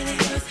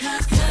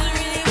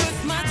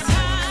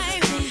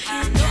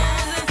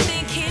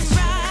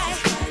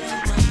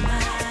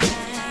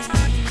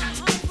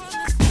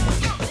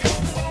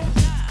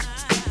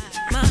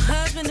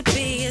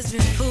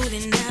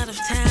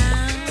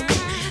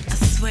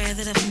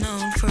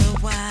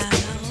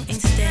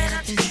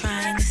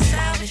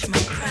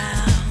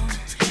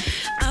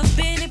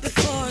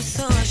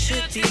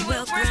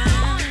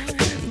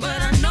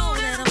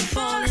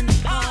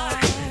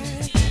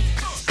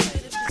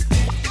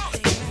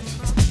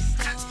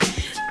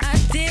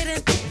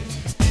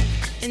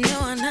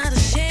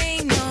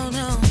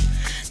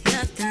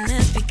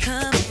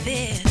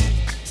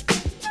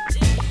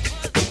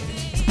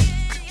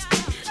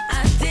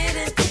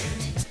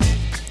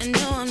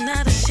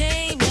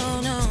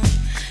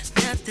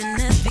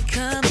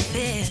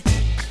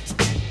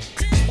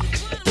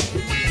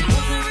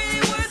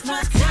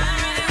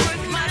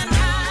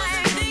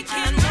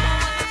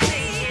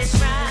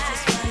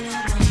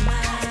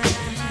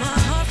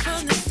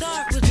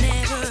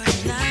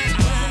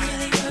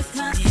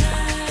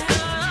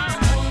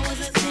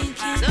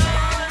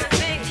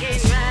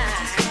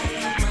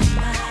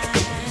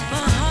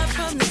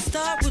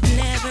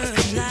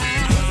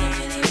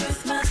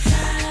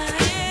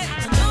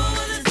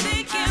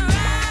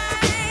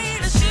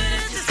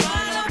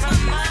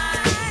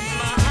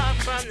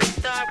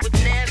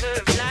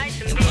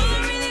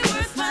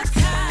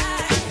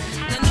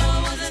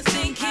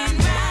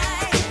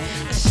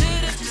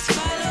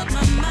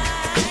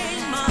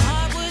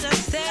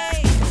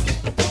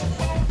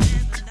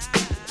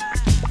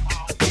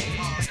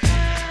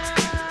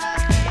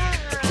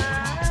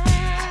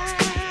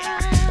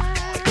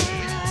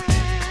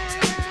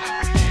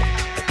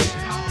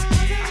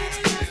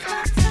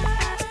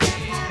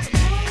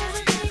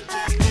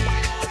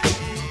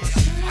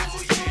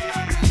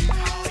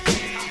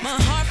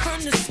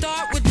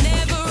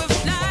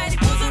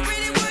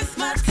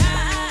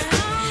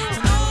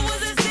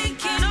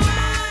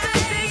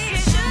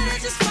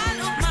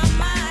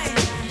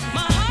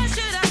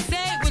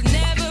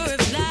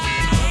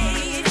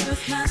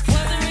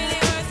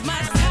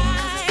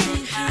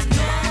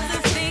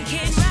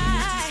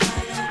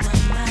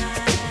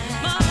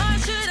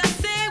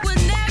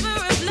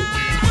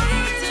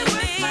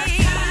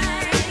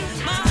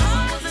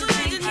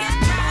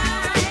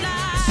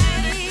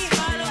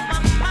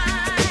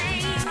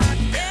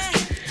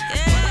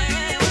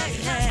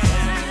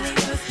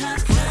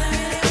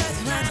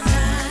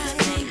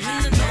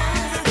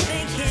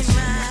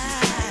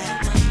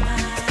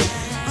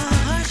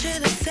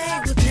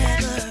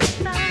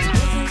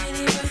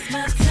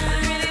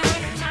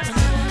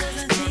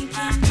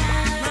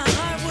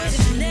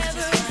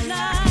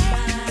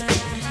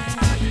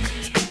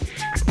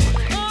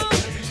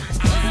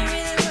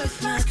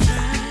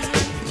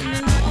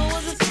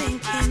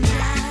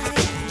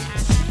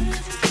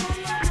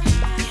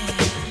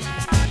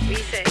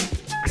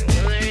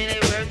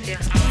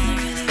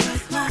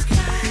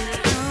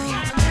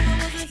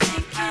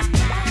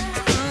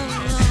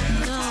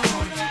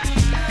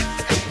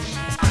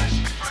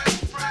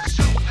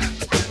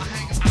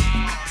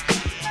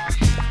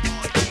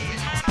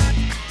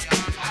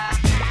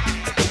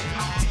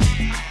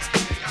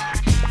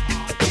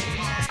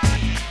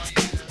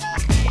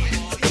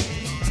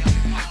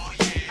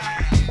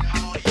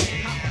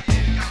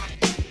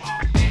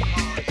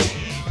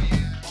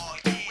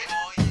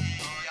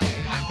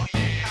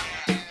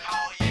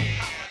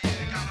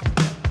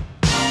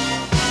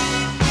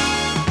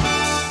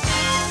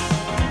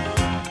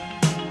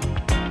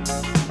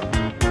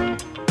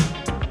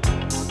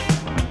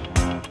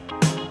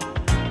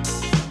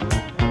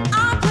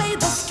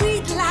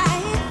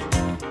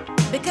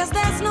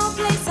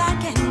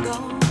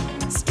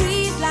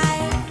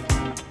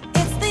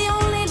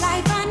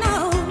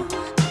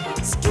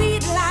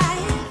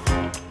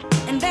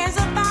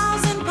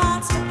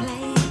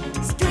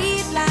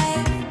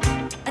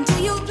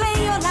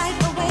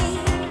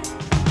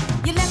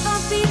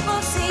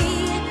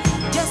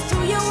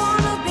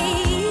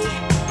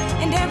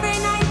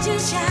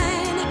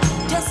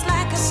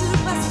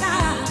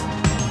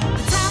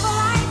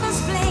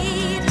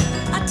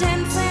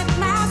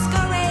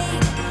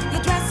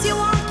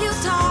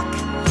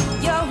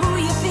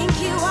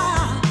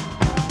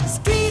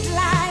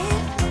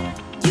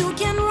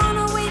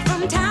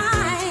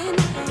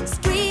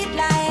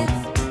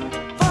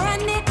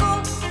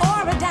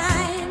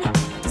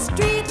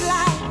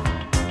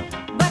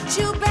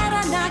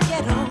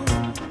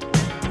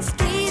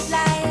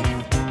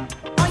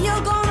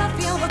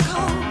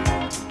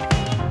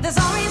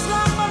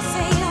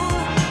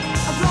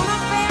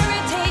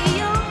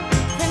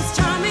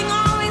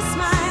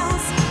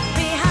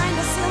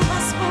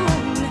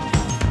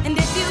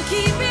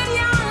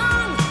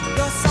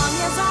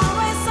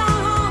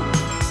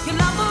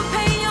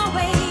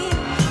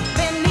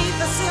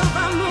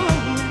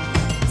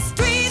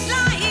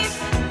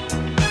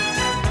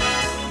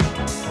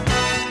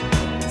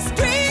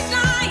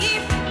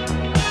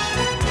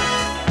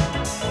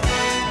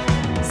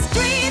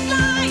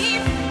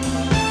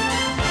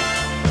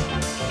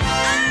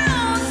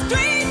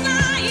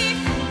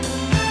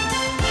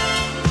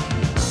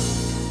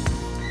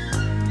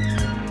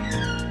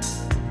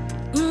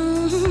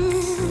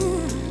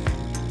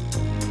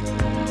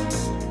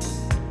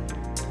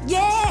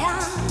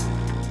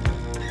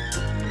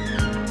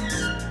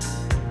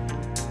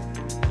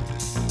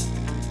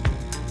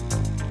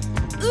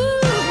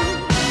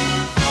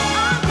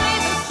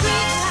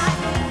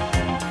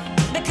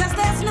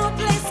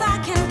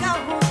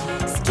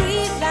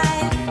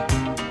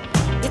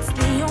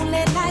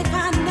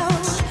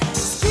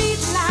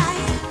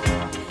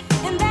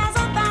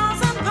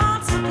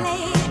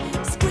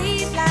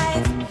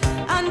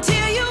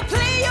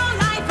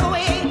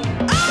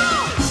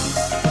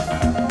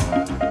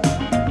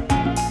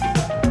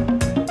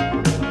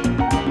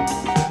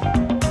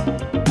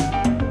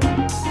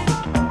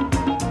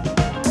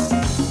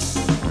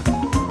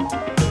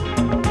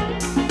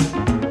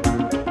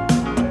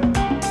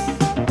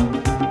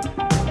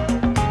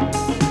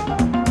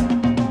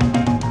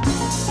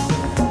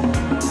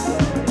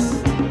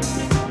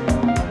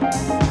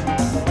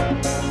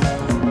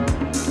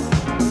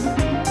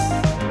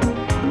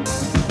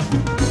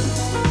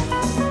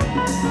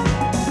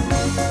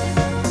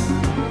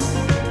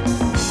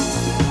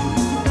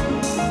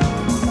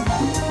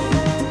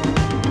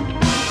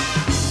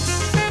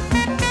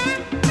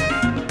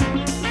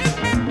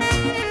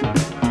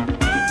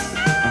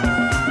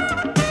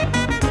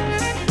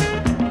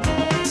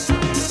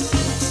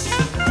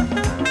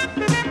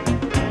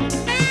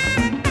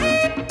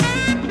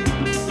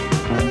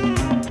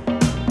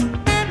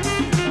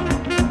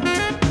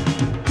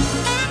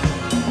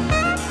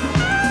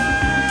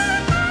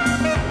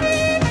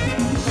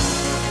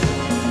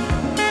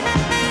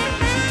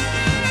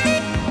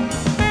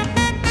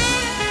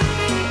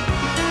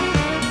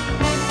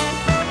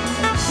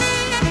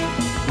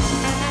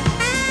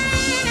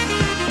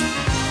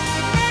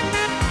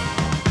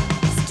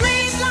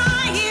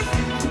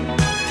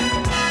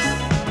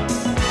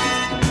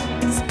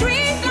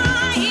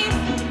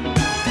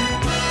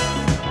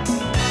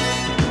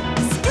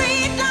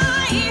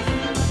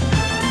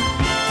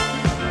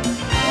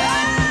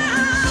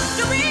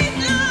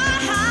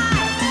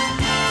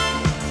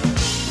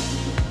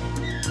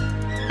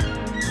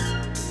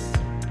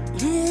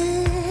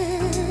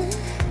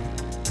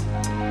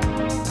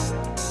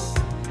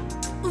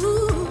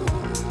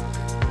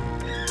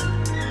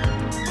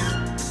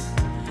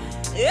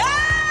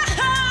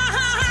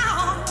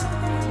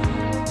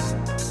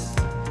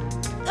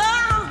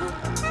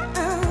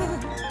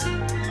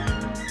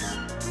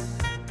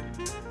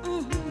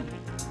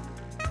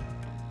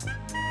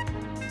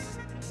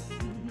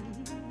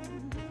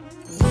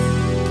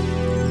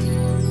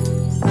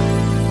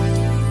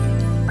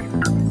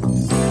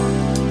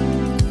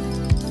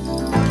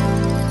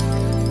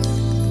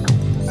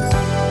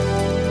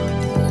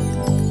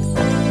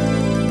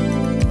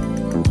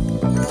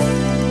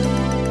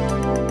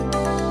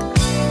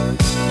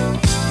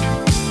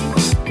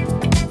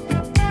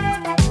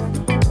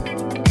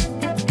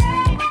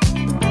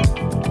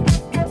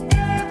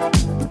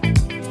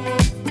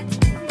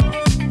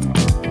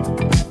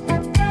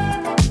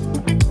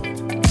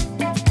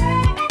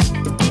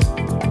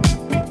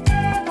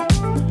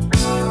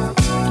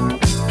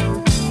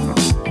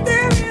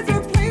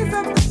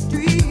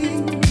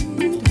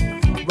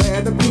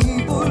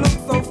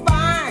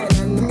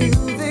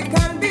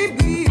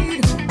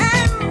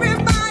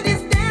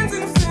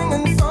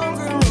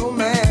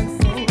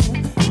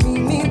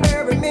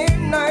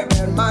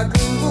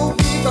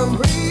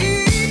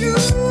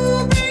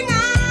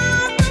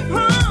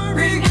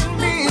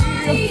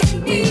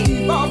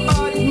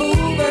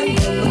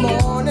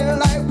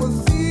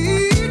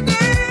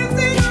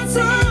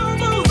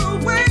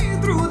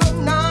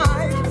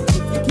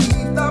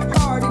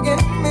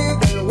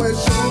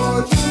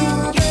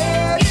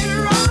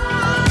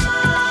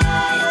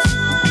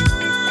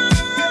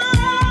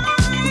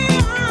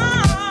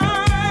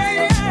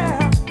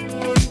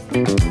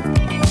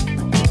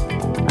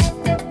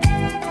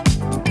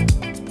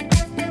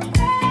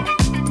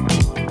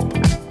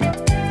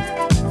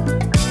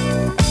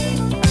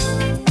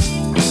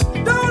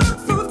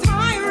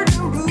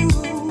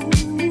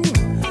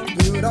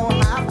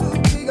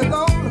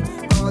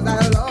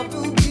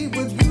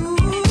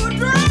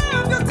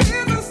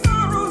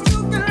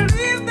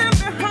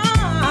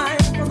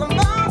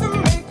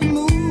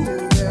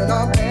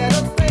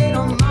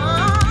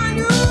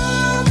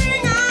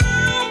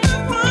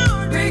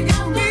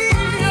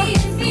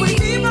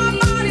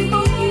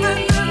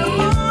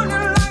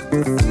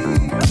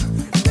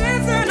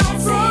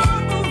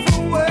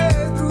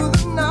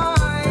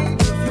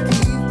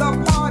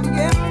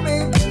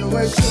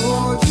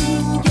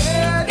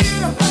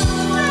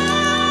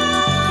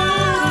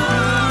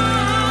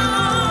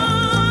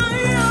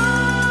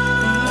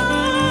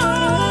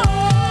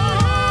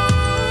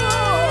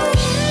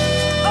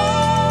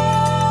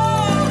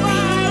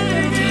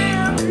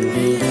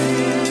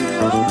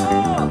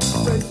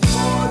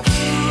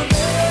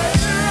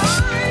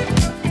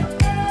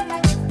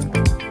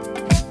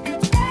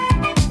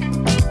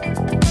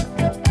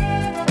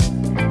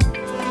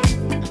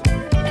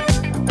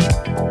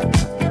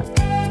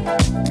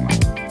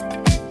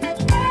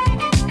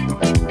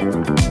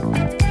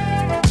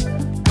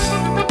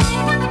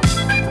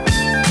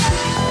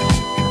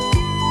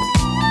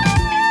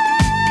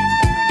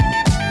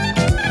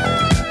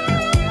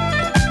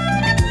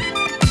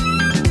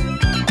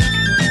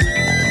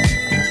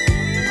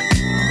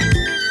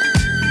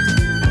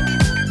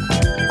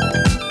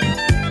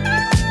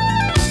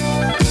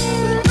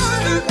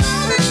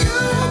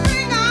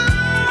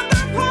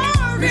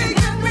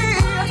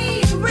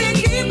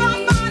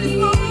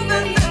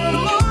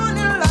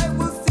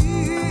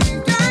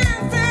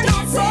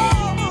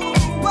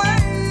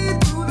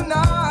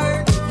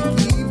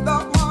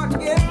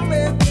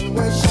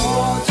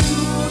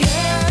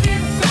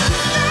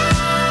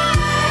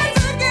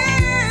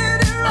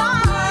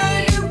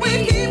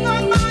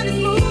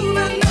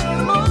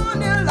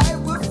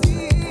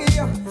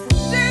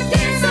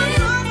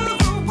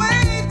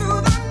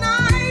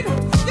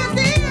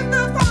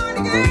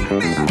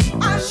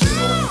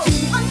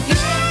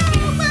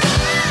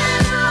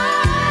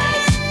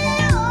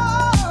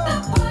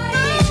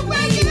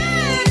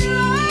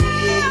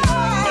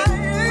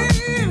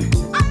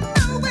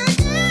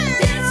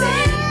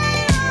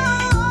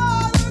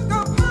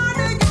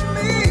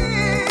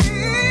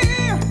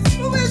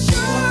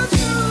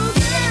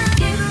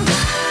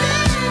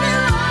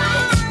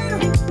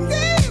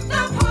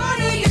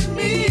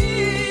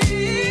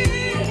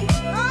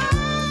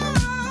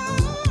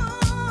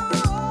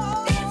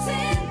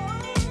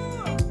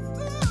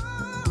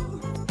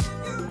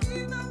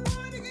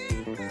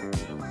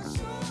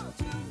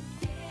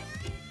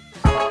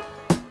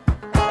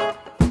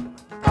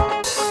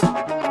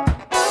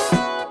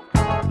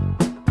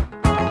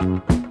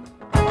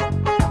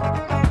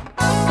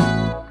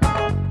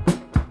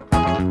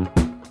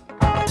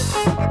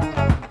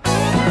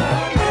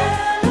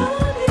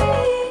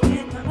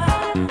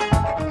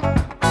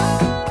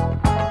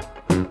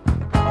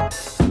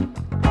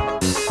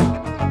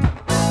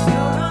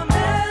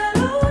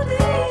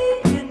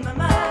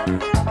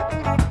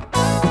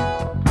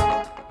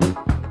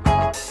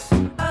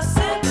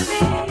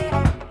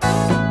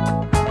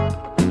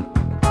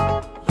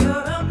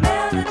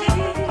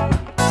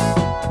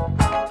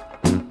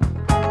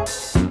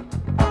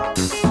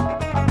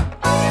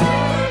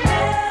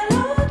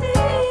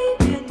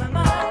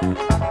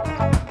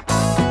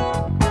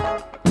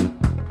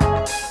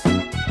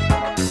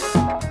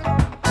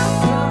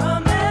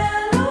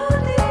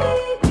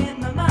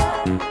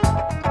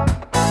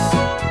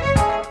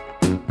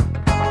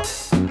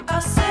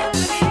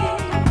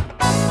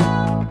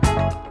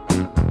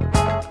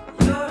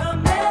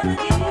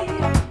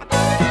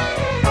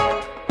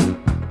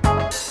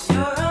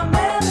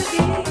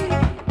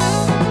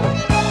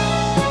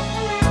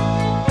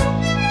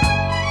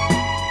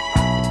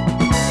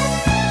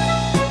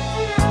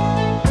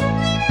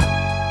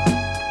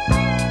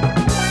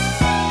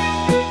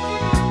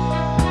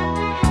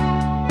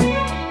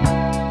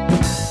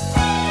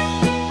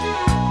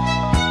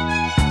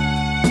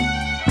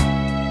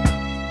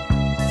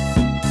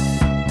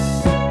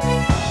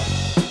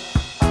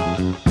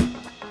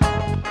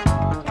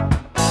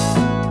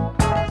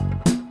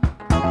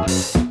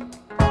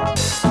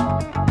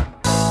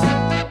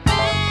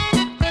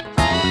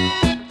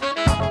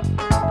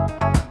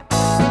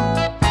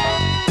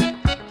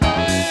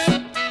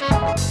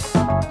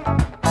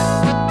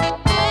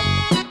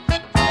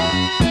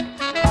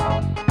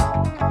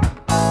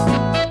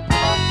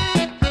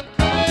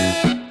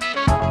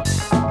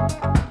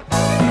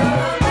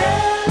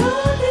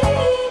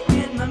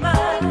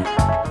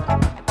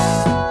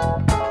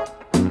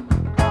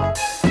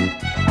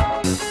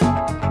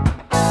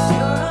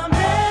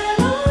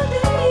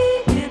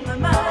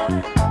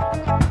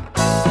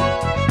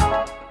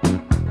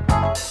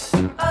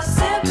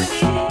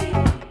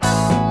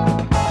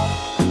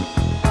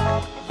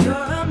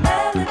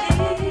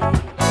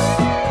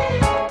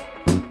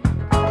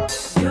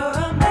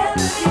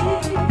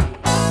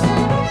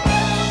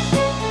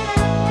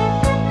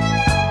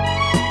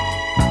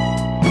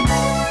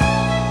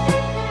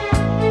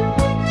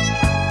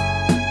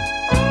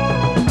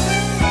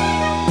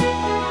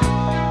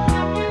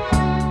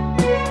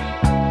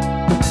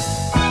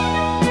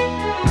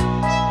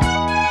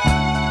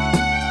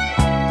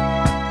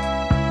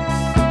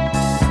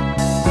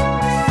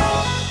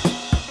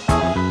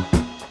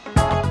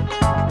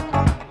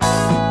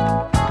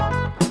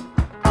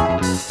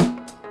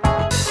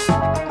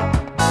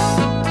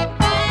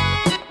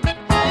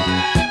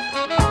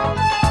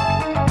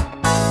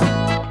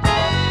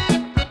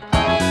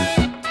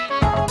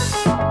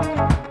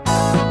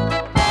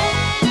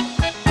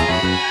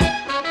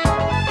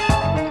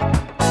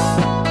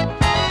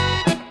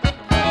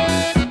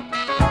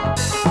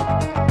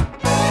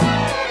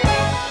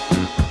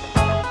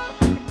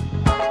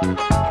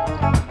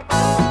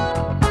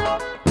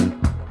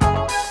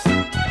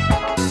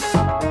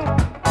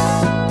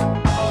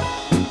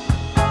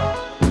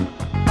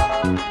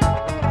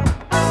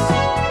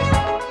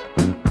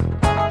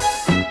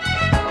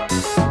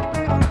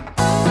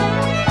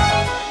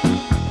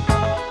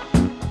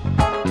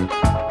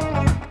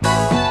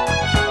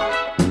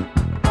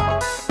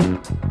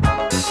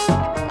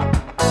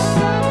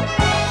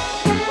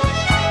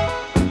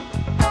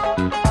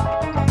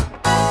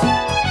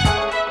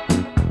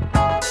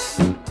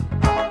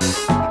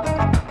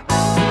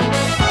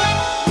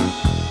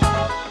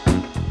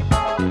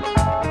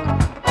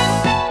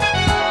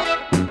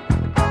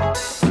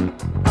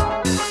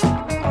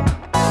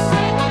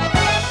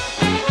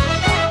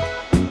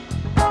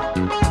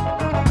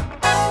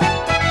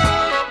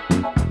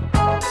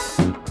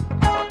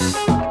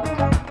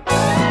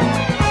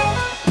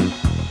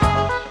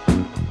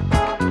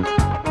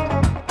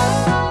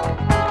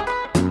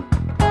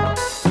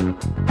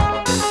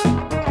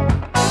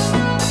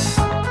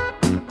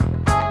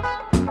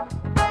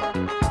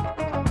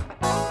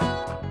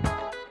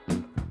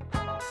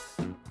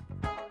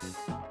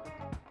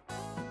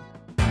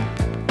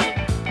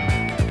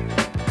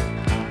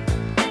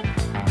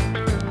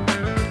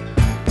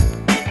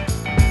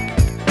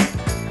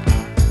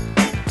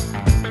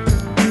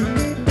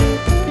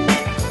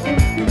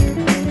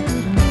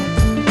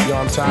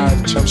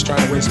 tired, chumps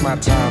trying to waste my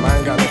time. I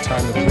ain't got no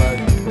time to play.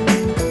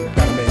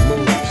 Gotta make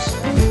moves.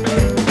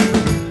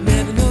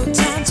 Never no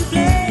time to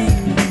play.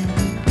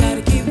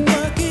 Gotta keep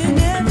working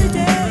every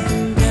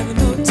day. Never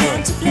no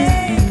time to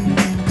play.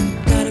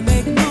 Gotta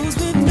make moves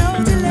with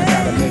no delay.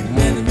 Gotta make moves.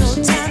 Never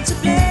no time to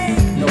play.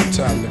 No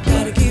time to play.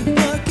 Gotta keep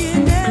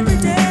working every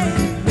day.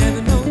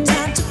 Never no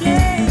time to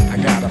play. I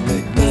gotta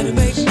make Gotta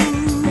make moves.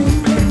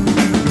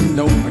 moves.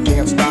 Nope, I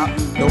can't stop.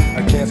 Nope,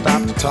 I can't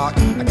stop to talk.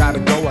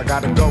 I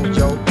gotta go,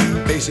 yo.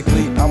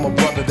 Basically, I'm a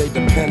brother they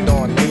depend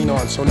on, lean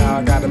on, so now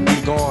I gotta be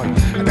gone.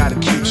 I gotta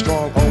keep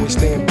strong, always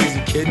staying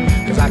busy, kid,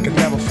 cause I can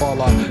never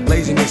fall off.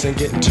 Laziness ain't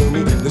getting to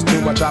me, there's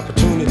too much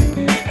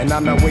opportunity. And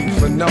I'm not waiting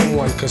for no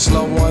one, cause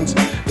slow ones,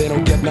 they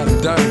don't get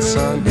nothing done,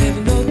 son.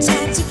 Never no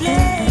time to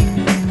play.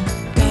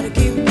 Gotta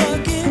keep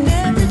working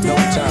every day. No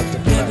time to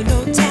play. Never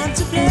no time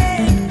to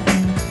play.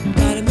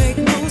 Gotta make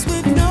moves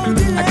with no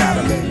delay. I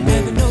gotta make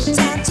Never no moves.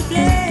 time to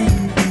play.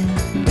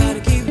 Gotta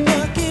keep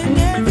working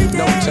every day.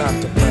 No time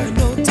to play. Never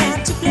no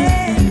time to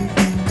play.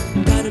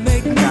 Gotta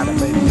make I gotta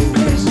make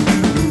moves.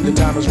 The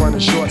time is running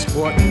short,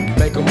 sport.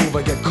 Make a move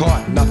or get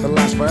caught. Nothing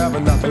lasts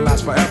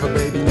forever,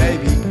 baby,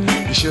 maybe.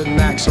 You shouldn't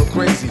act so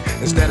crazy.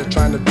 Instead of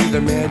trying to be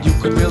the man, you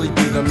could really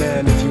be the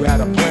man if you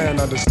had a plan,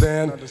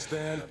 understand?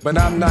 But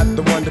I'm not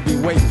the one to be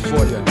waiting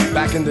for you.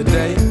 Back in the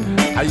day,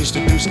 I used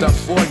to do stuff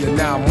for you.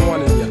 Now I'm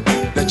warning you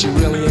that you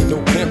really ain't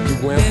no pimp,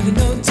 you wimp. Never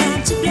no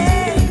time to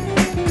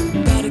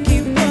play. Gotta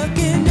keep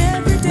working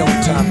every day. No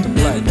time to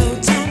play. Never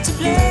no time to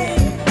play.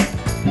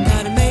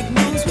 Gotta make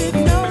moves with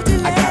no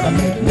delay. I gotta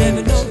make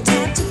Never no moves.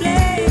 time to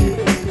play.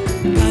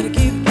 Gotta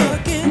keep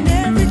working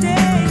every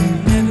day.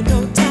 Never no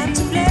time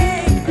to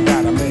play. I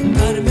gotta make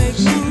Gotta make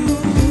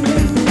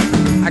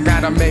moves. I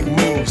gotta make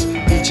moves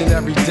each and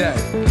every day.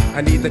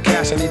 I need the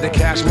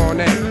cash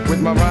money.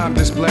 With my rhyme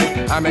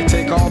display, I may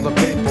take all the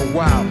paper.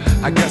 Wow,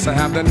 I guess I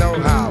have the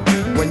know-how.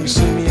 When you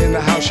see me in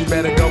the house, you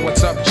better go,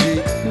 what's up, G?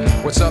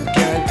 What's up,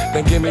 gang?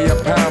 Then give me a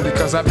pound,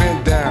 because I've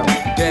been down,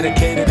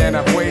 dedicated, and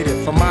I've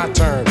waited for my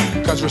turn.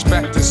 Cause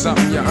respect is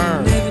something you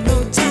earn. Never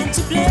no time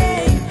to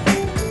play.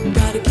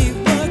 Gotta keep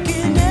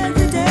working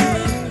every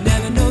day.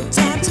 Never no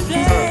time to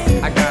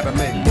play. I gotta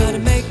make Gotta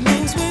make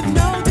moves with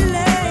no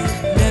delay.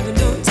 Never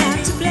no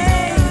time to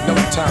play. no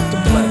time to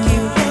Gotta play.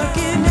 keep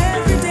working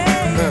every day.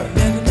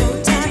 Never no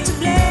time to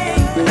play.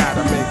 I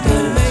gotta make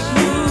Gotta moves. make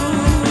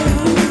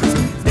moves.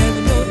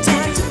 Never no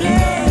time to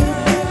play.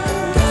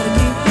 Gotta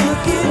keep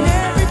working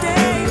every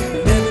day.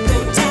 Never no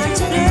time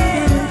to play.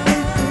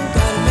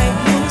 Gotta make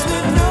moves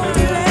with no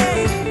delay.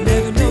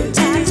 Never no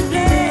time to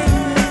play.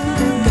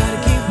 Gotta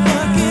keep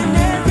working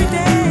every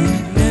day.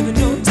 Never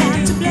no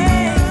time to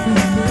play.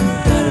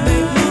 Gotta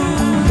make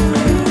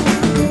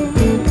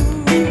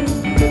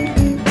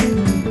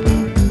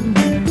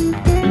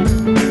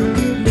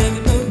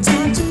Never no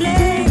time to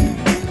play.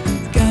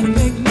 Gotta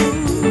make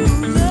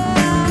moves.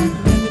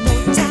 Never no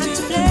time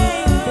to play.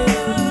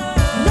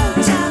 No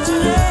time to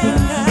play.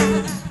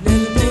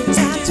 Never no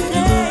time to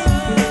play.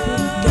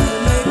 Gotta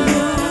make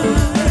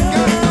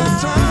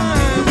moves.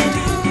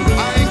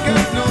 I ain't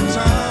got no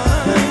time.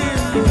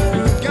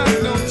 Got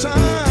no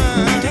time.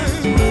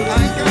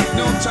 I ain't got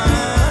no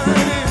time.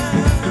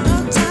 No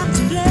time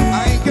to play.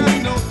 I ain't got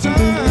no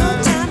time. No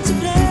time to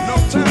play. No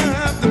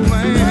time to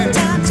play. No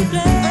time to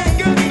play. Ain't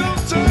got no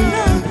time.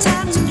 No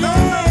time to play.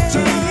 No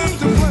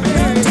time to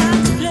play. No time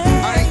to play.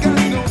 I ain't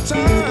got no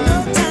time. No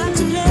time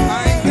to play.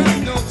 I ain't got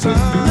no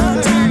time. No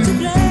time to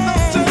play.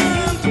 No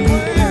time to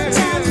play. No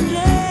time to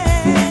play.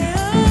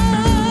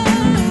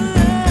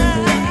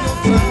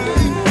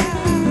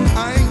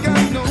 I ain't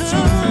got no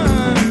time.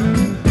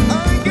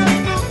 I ain't got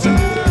no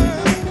time.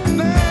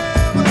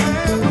 Never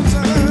had no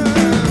time.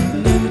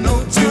 No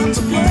time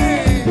to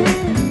play.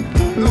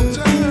 No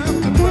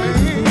time to play.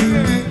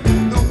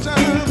 No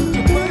time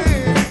to play.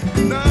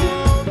 No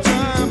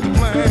time to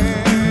play.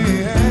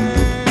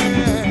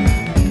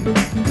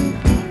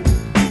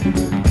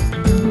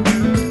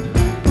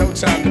 No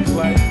time to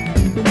play.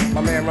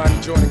 My man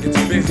Ronnie Jordan gets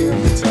busy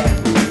on the top.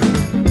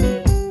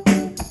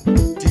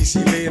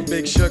 DC Lee and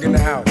Big Sugar in the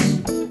house.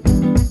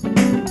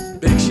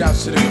 Big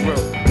shouts to the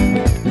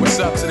crew. What's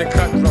up to the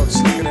cutthroats,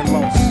 sleeping in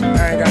most?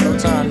 I ain't got no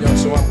time, yo,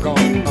 so I'm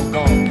gone. I'm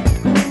gone.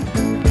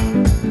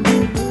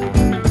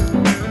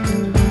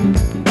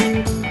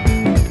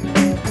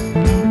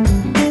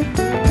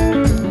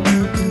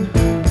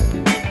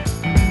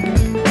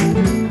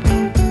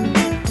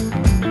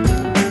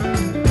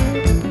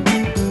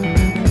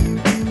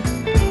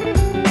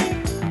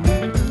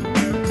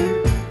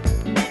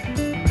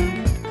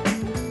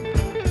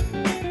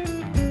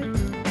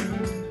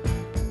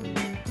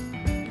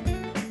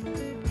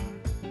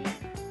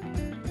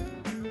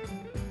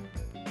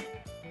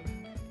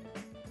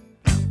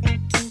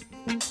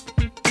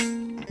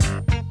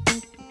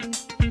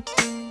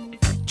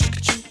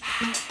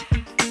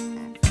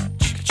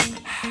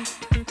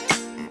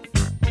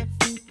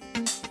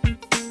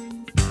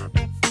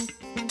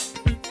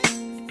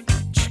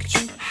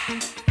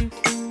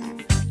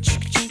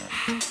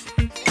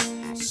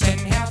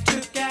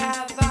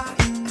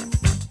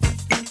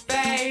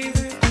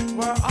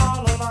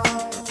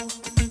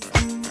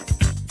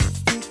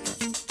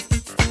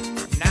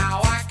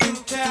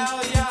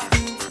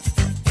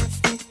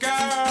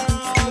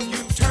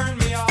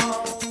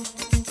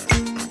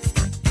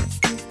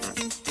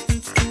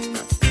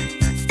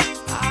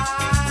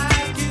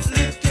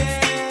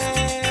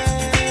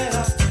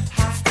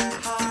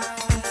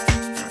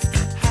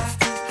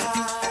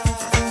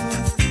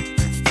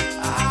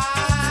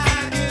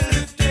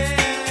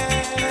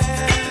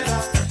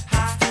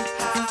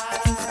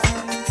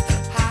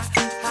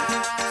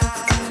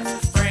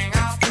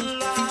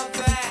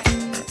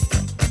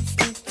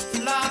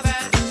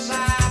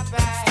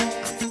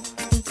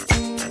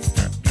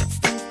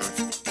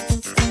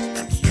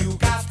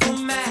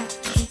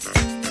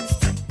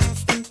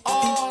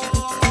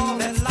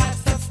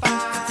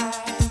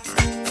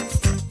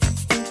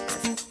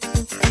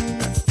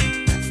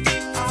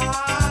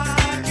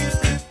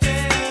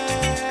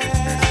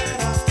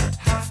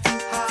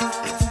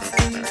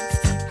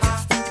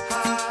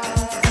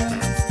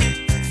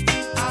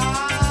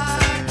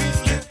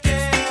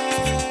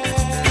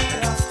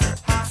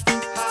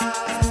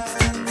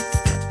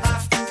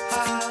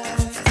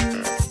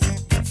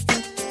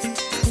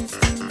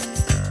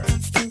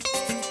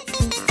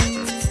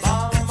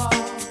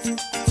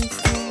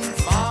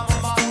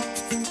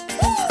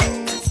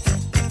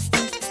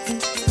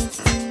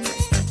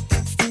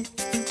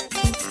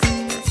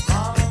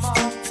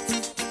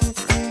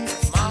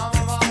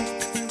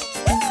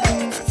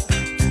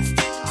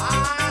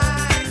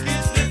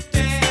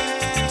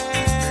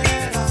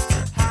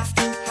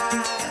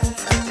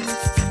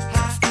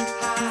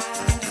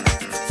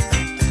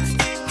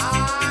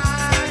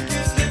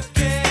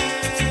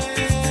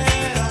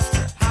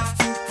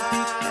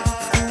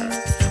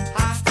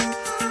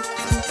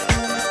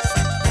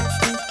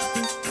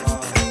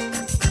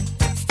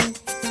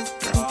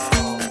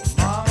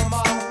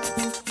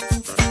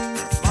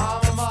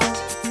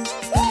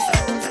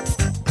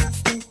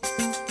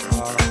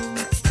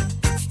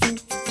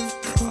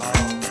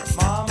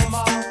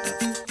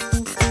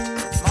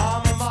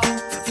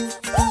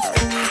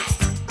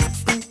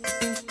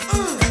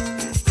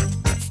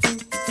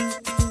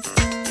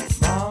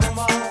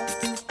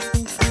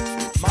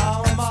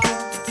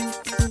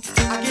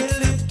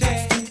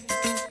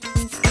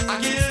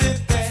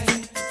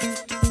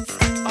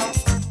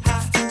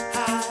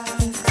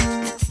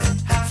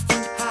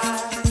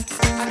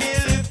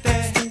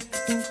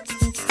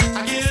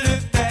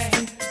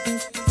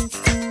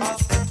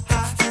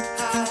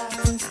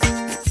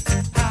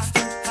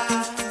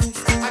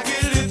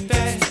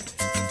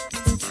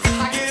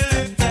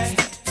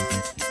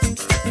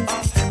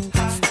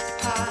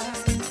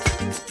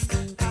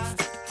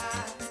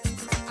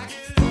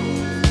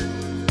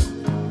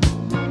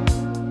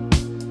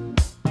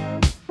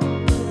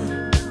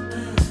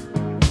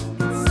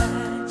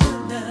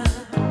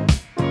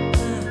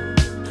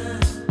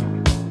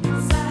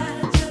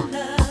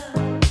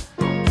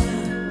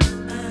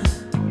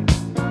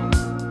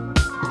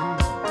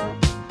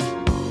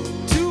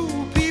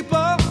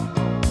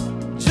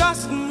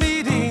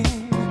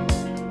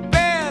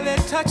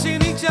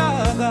 touching each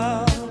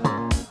other.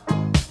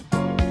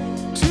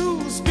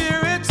 Two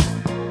spirits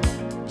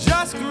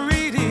just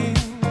greeting,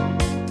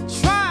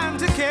 trying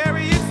to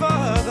carry it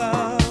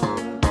further.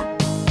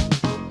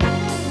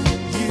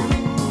 You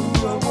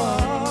are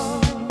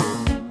one,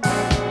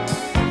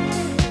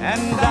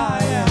 and I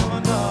am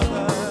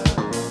another.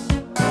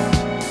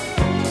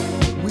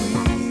 We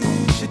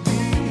should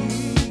be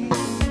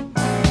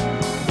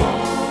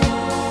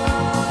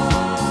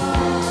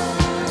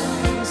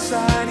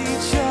inside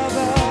each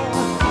other.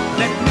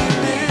 Let me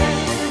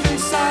live.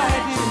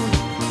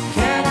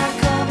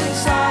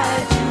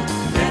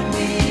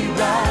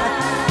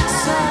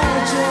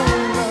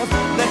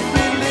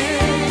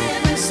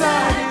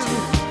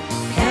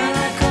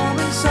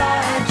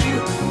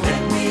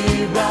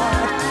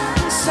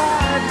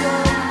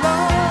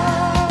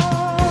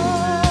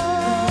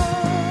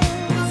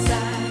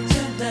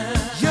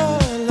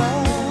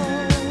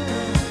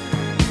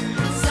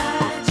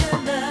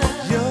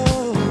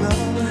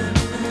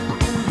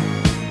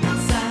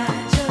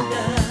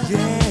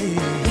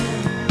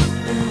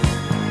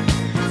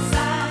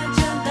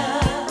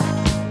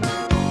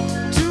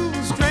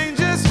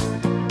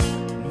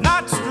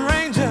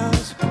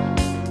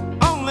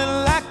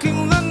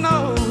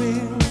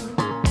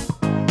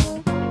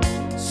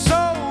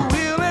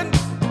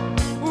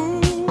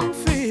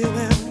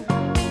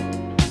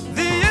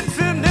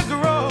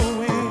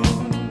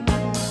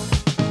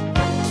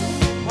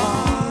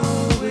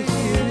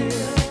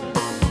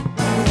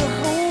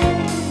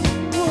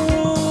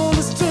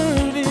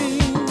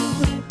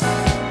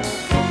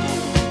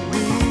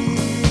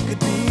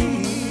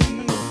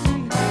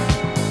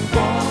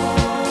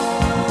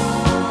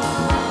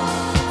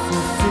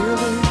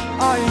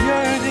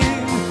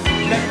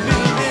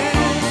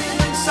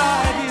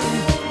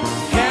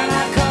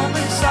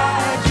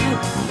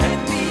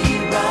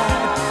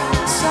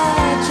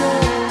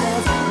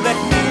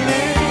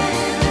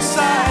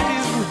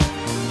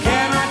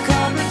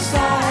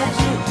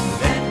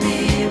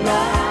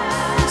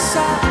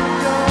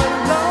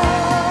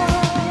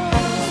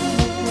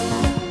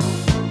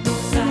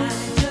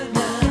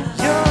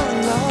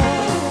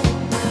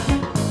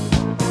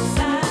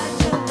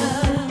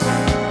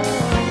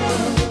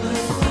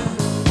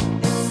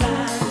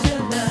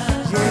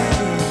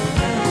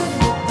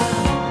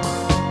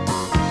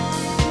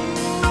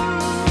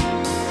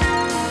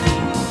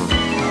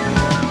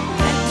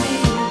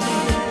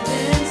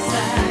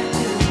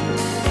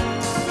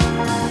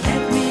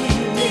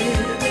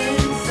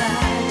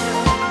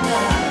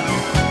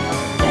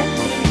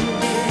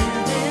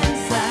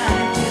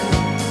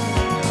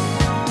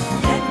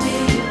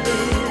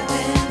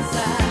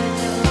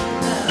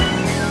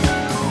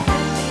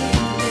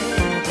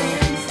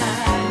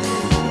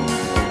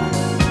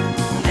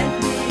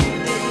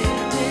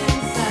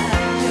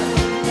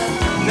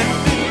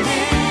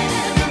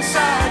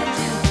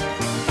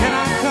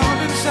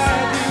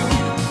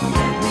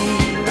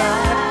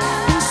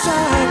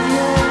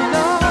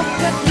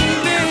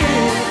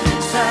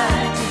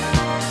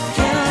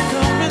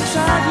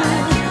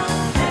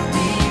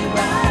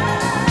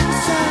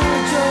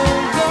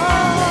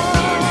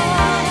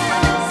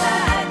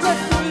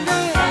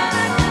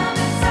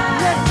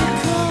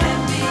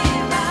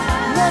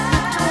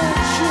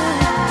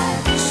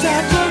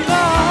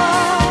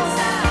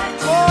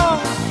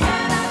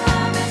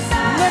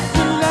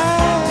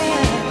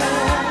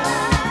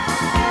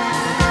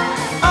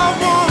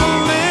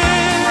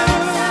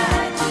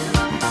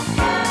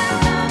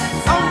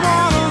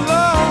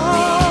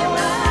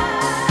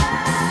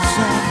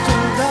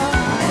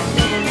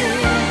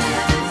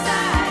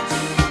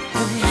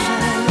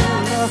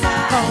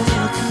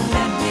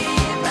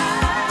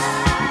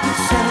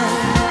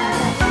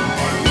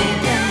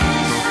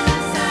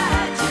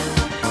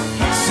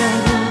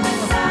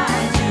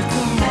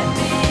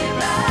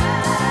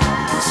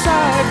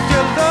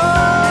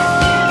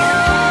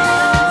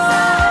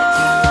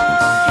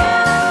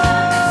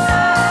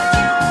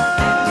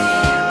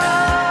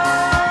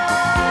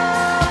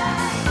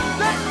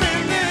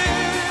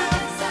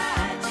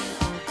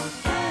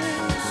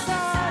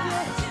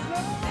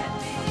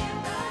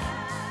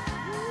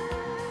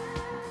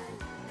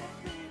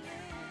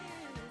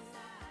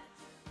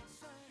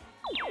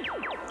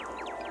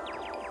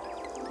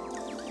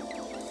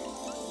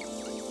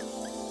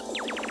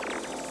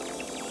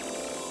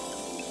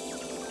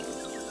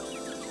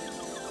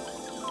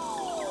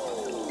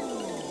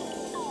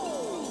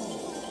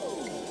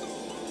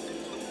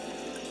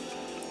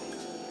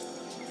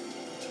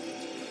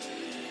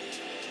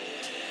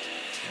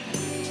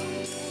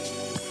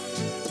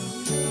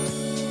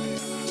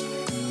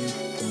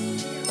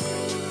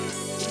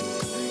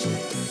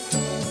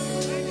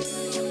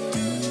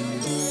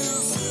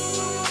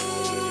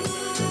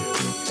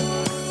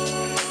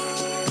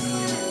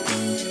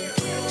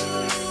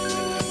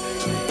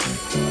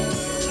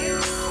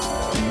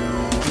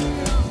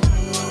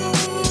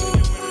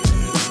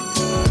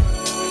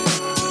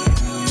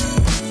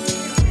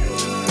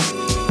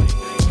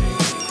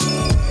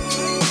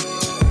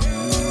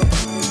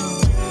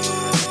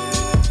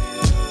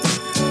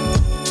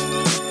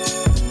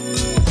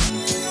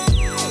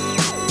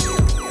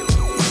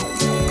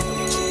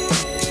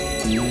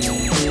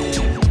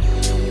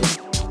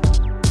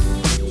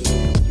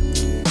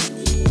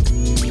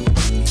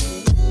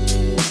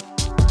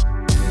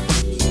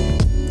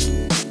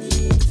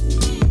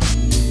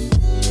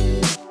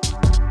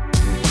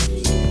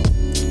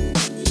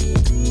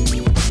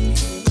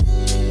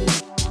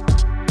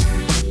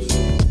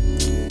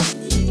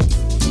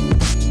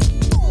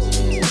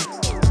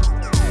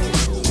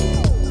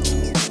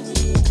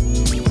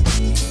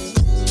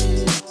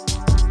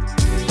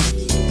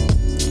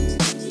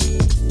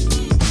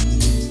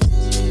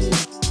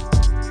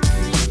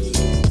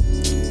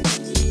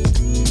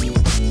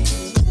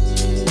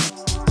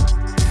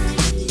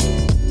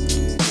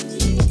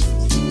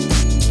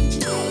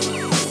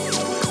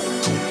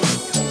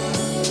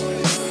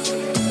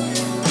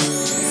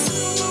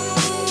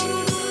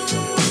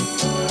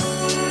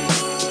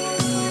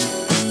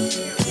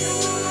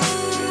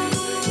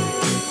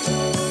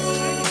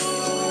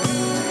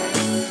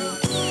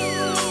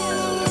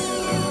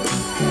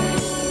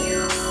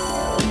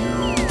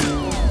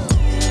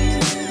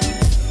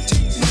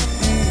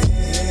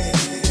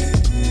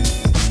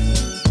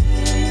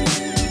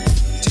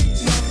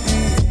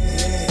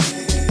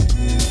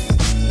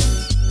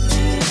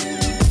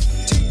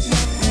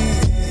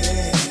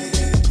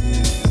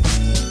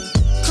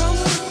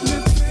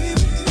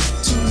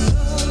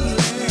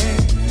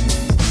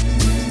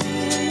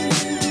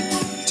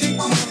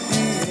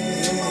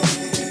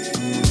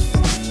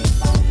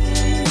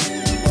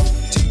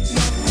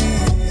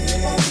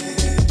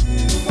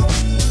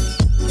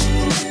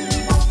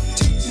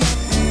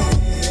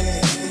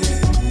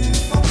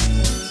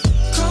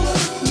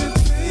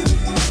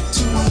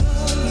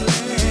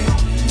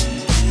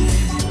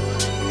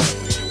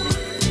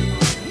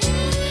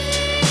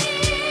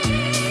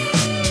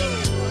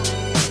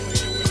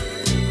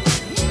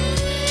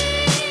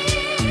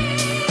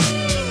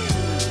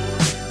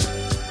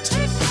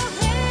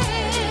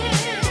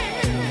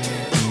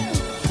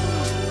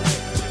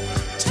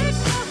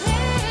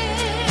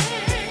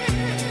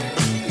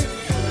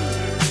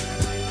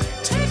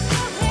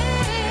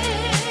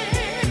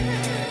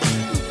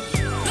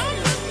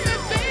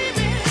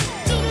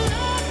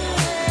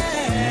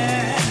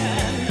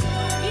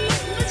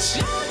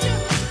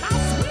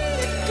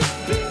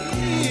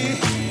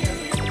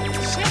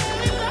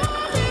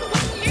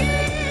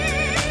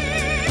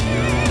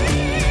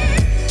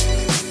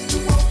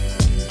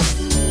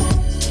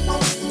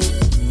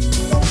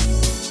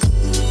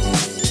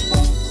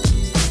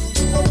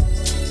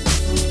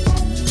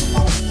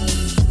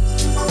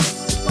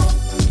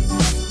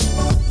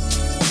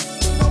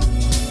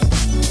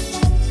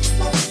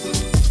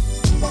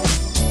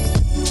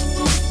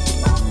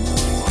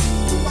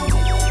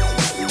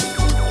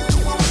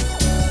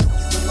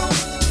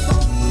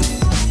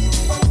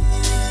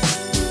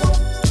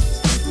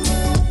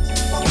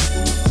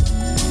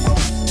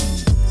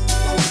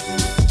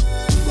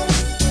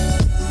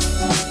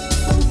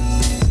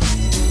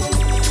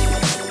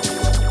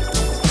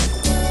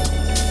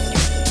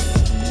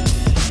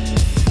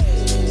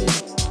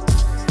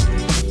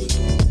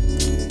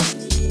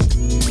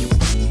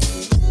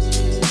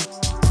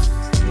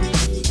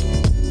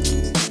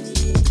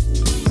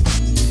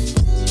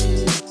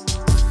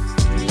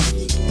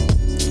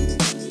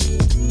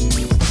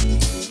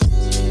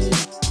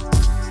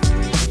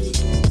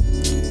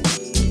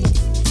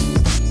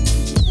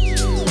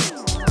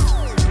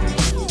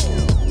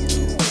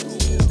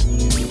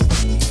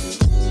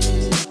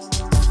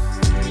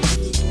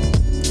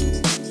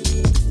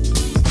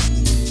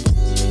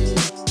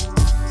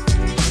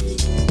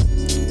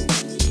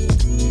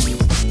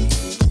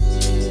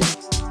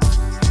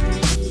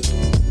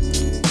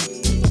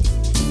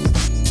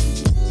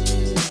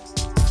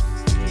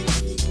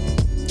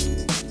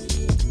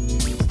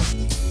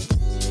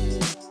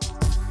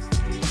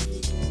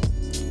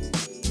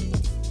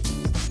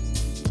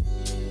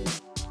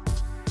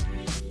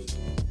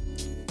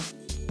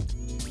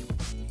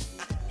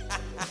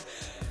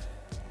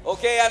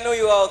 Okay, I know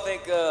you all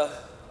think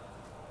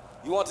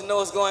you want to know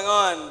what's going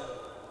on.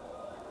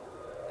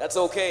 That's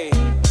okay.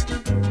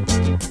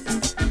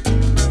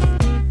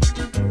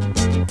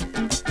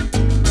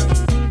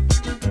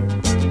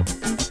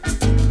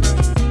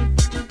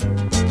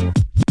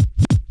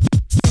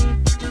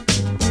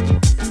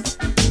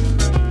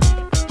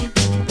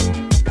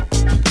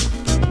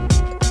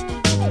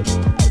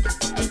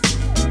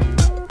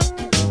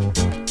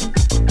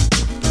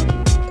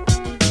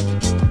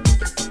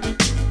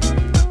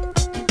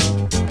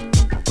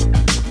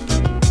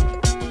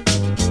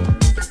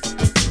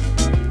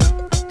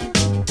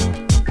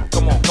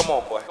 Come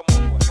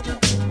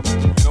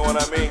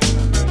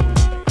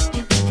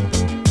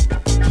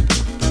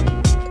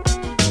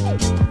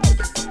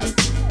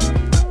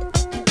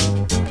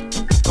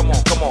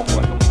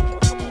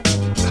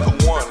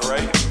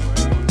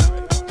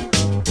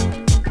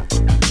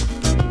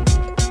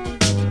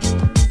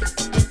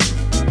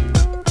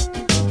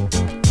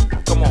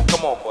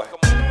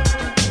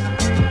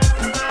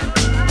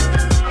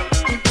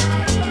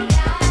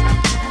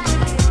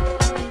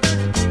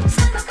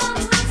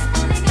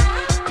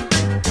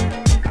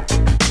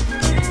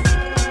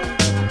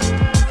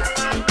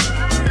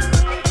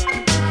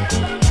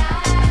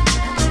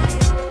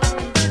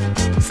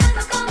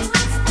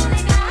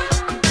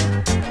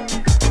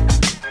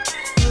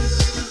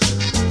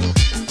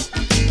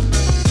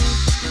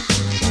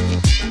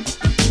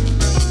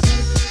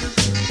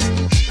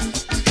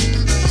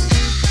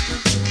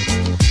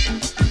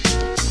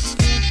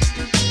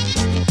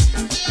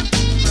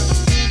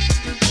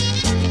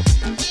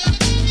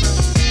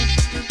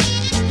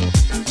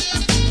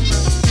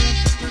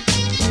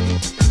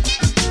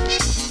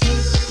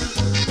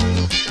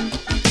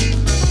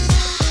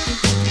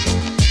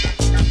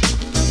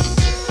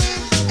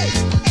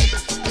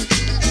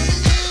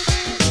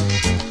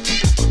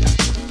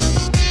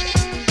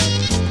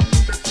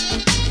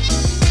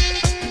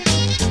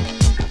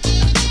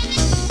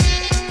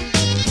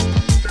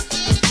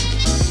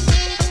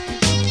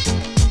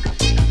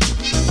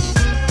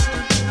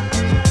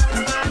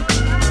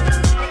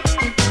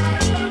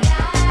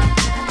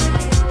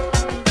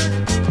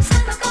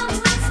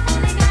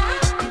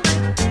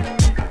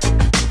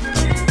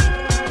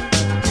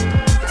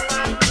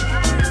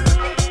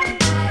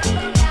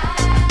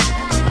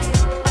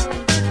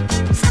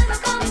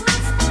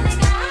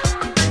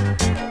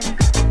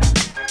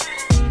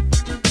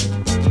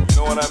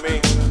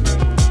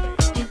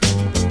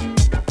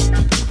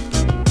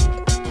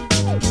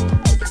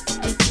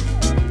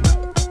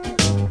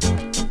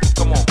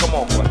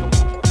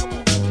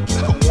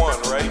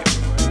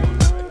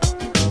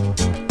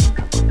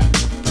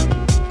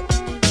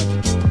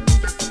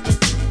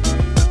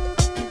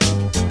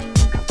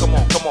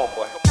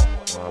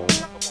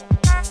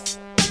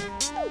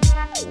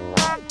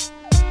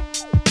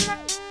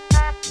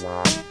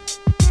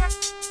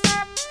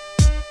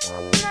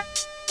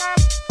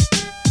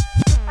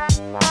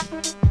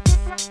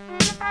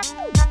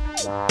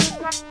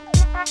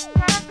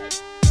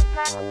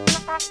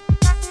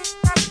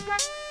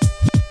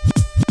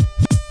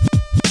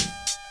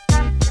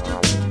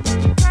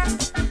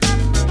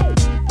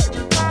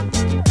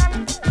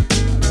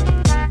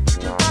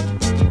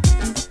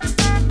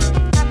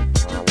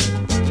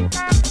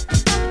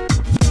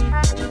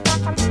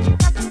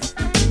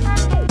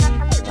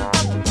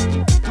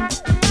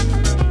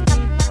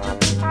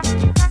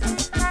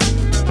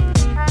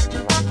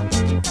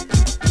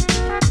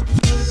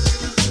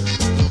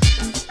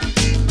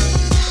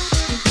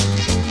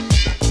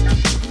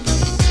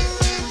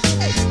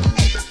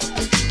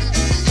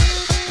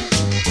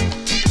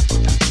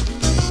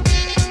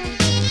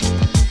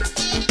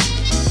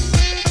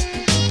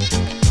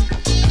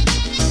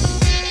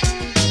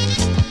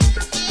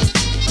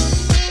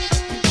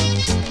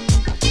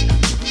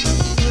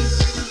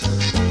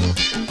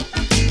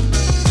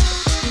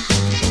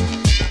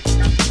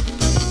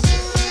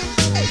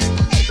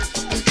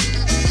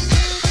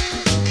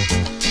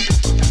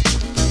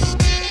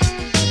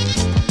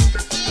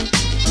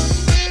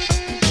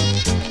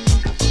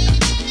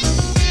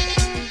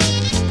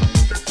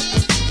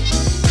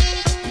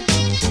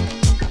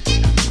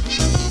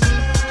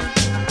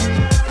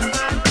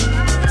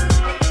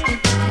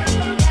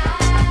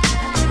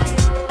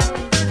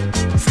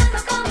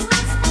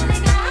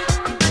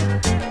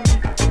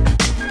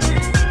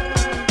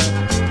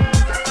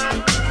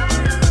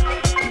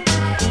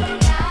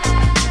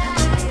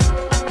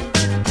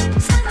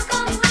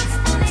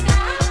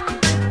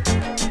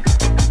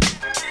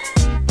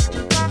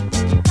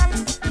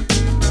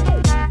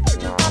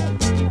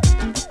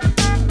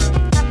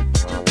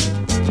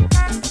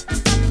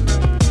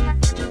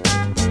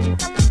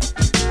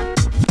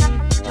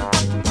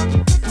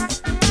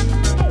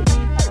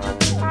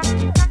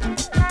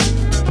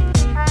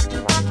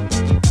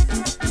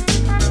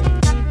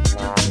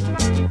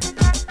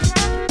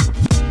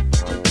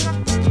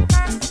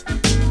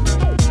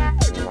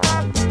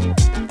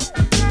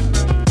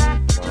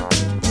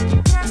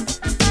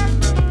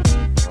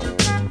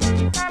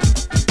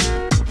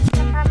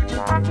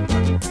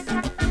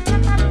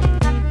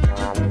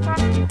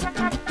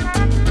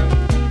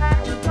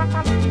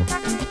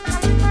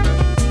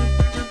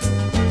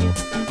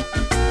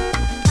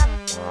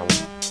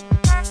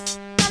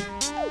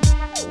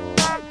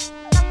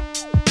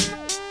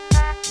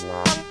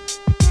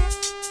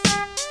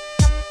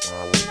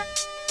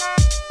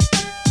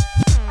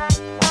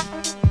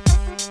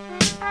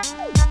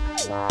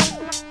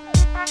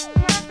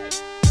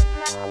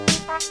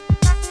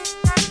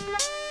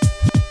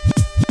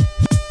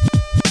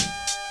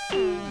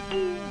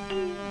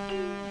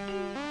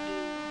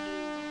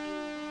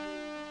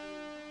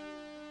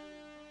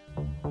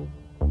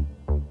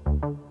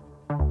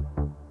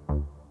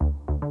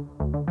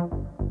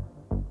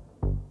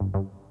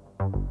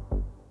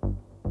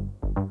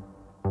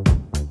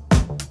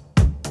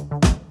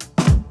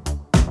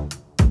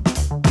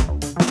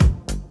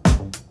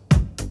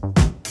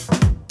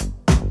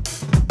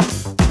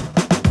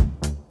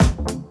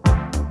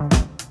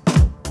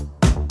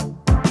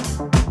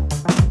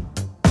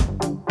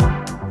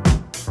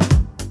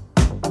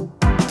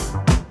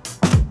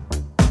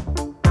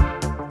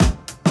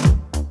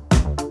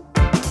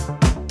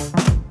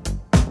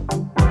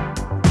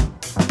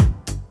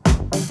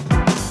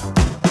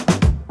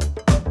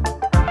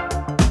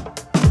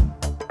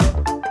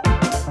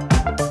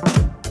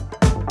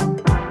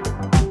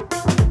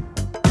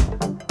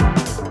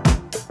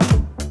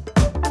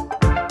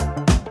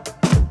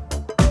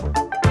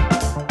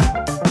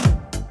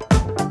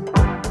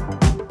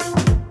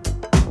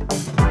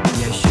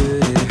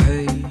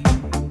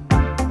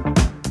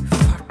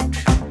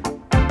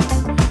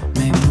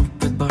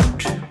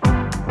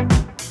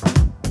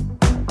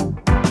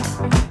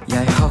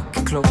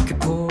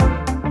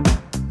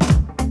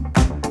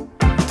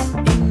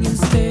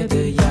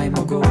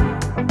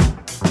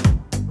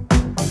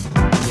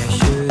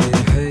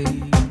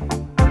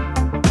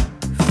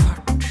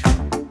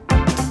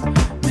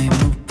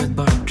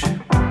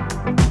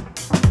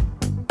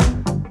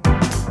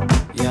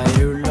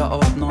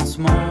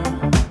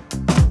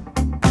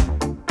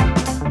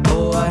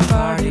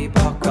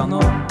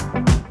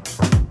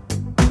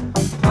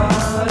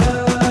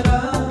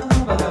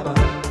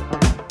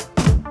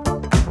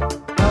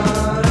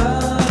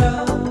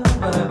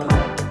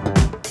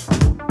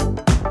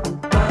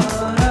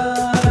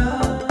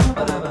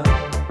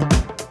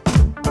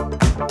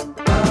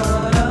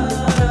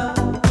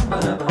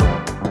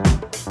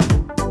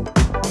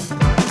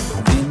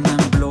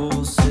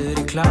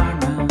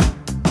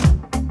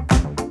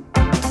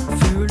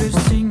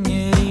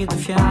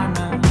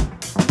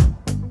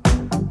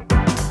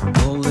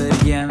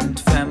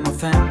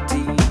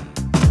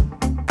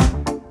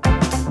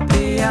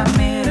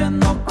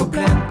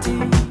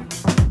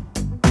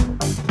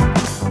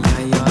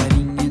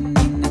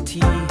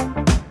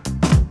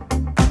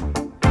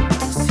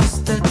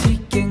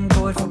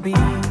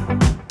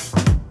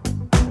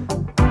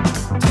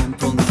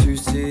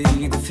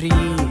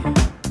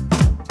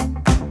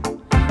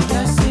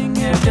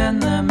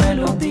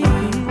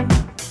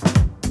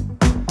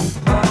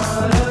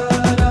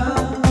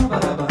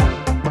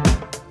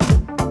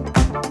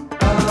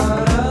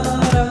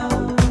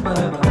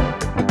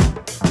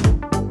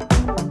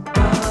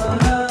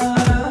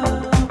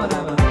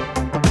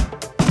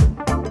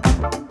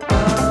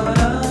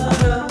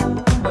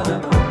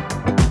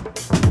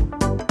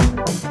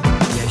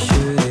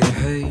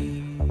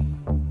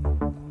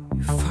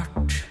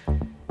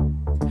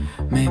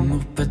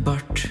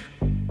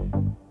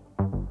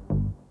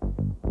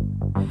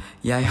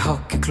Jeg har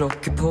ikke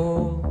klokke på.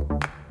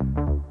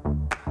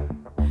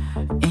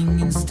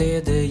 Ingen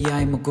steder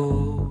jeg må gå.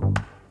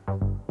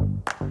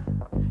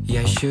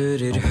 Jeg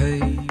kjører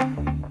høy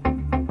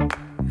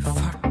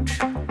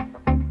fart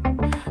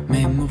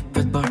med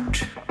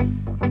mopedbart.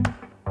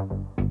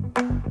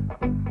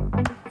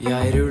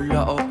 Jeg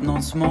ruller opp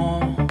noen små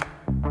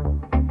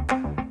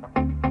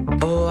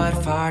og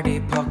er ferdig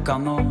pakka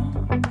nå.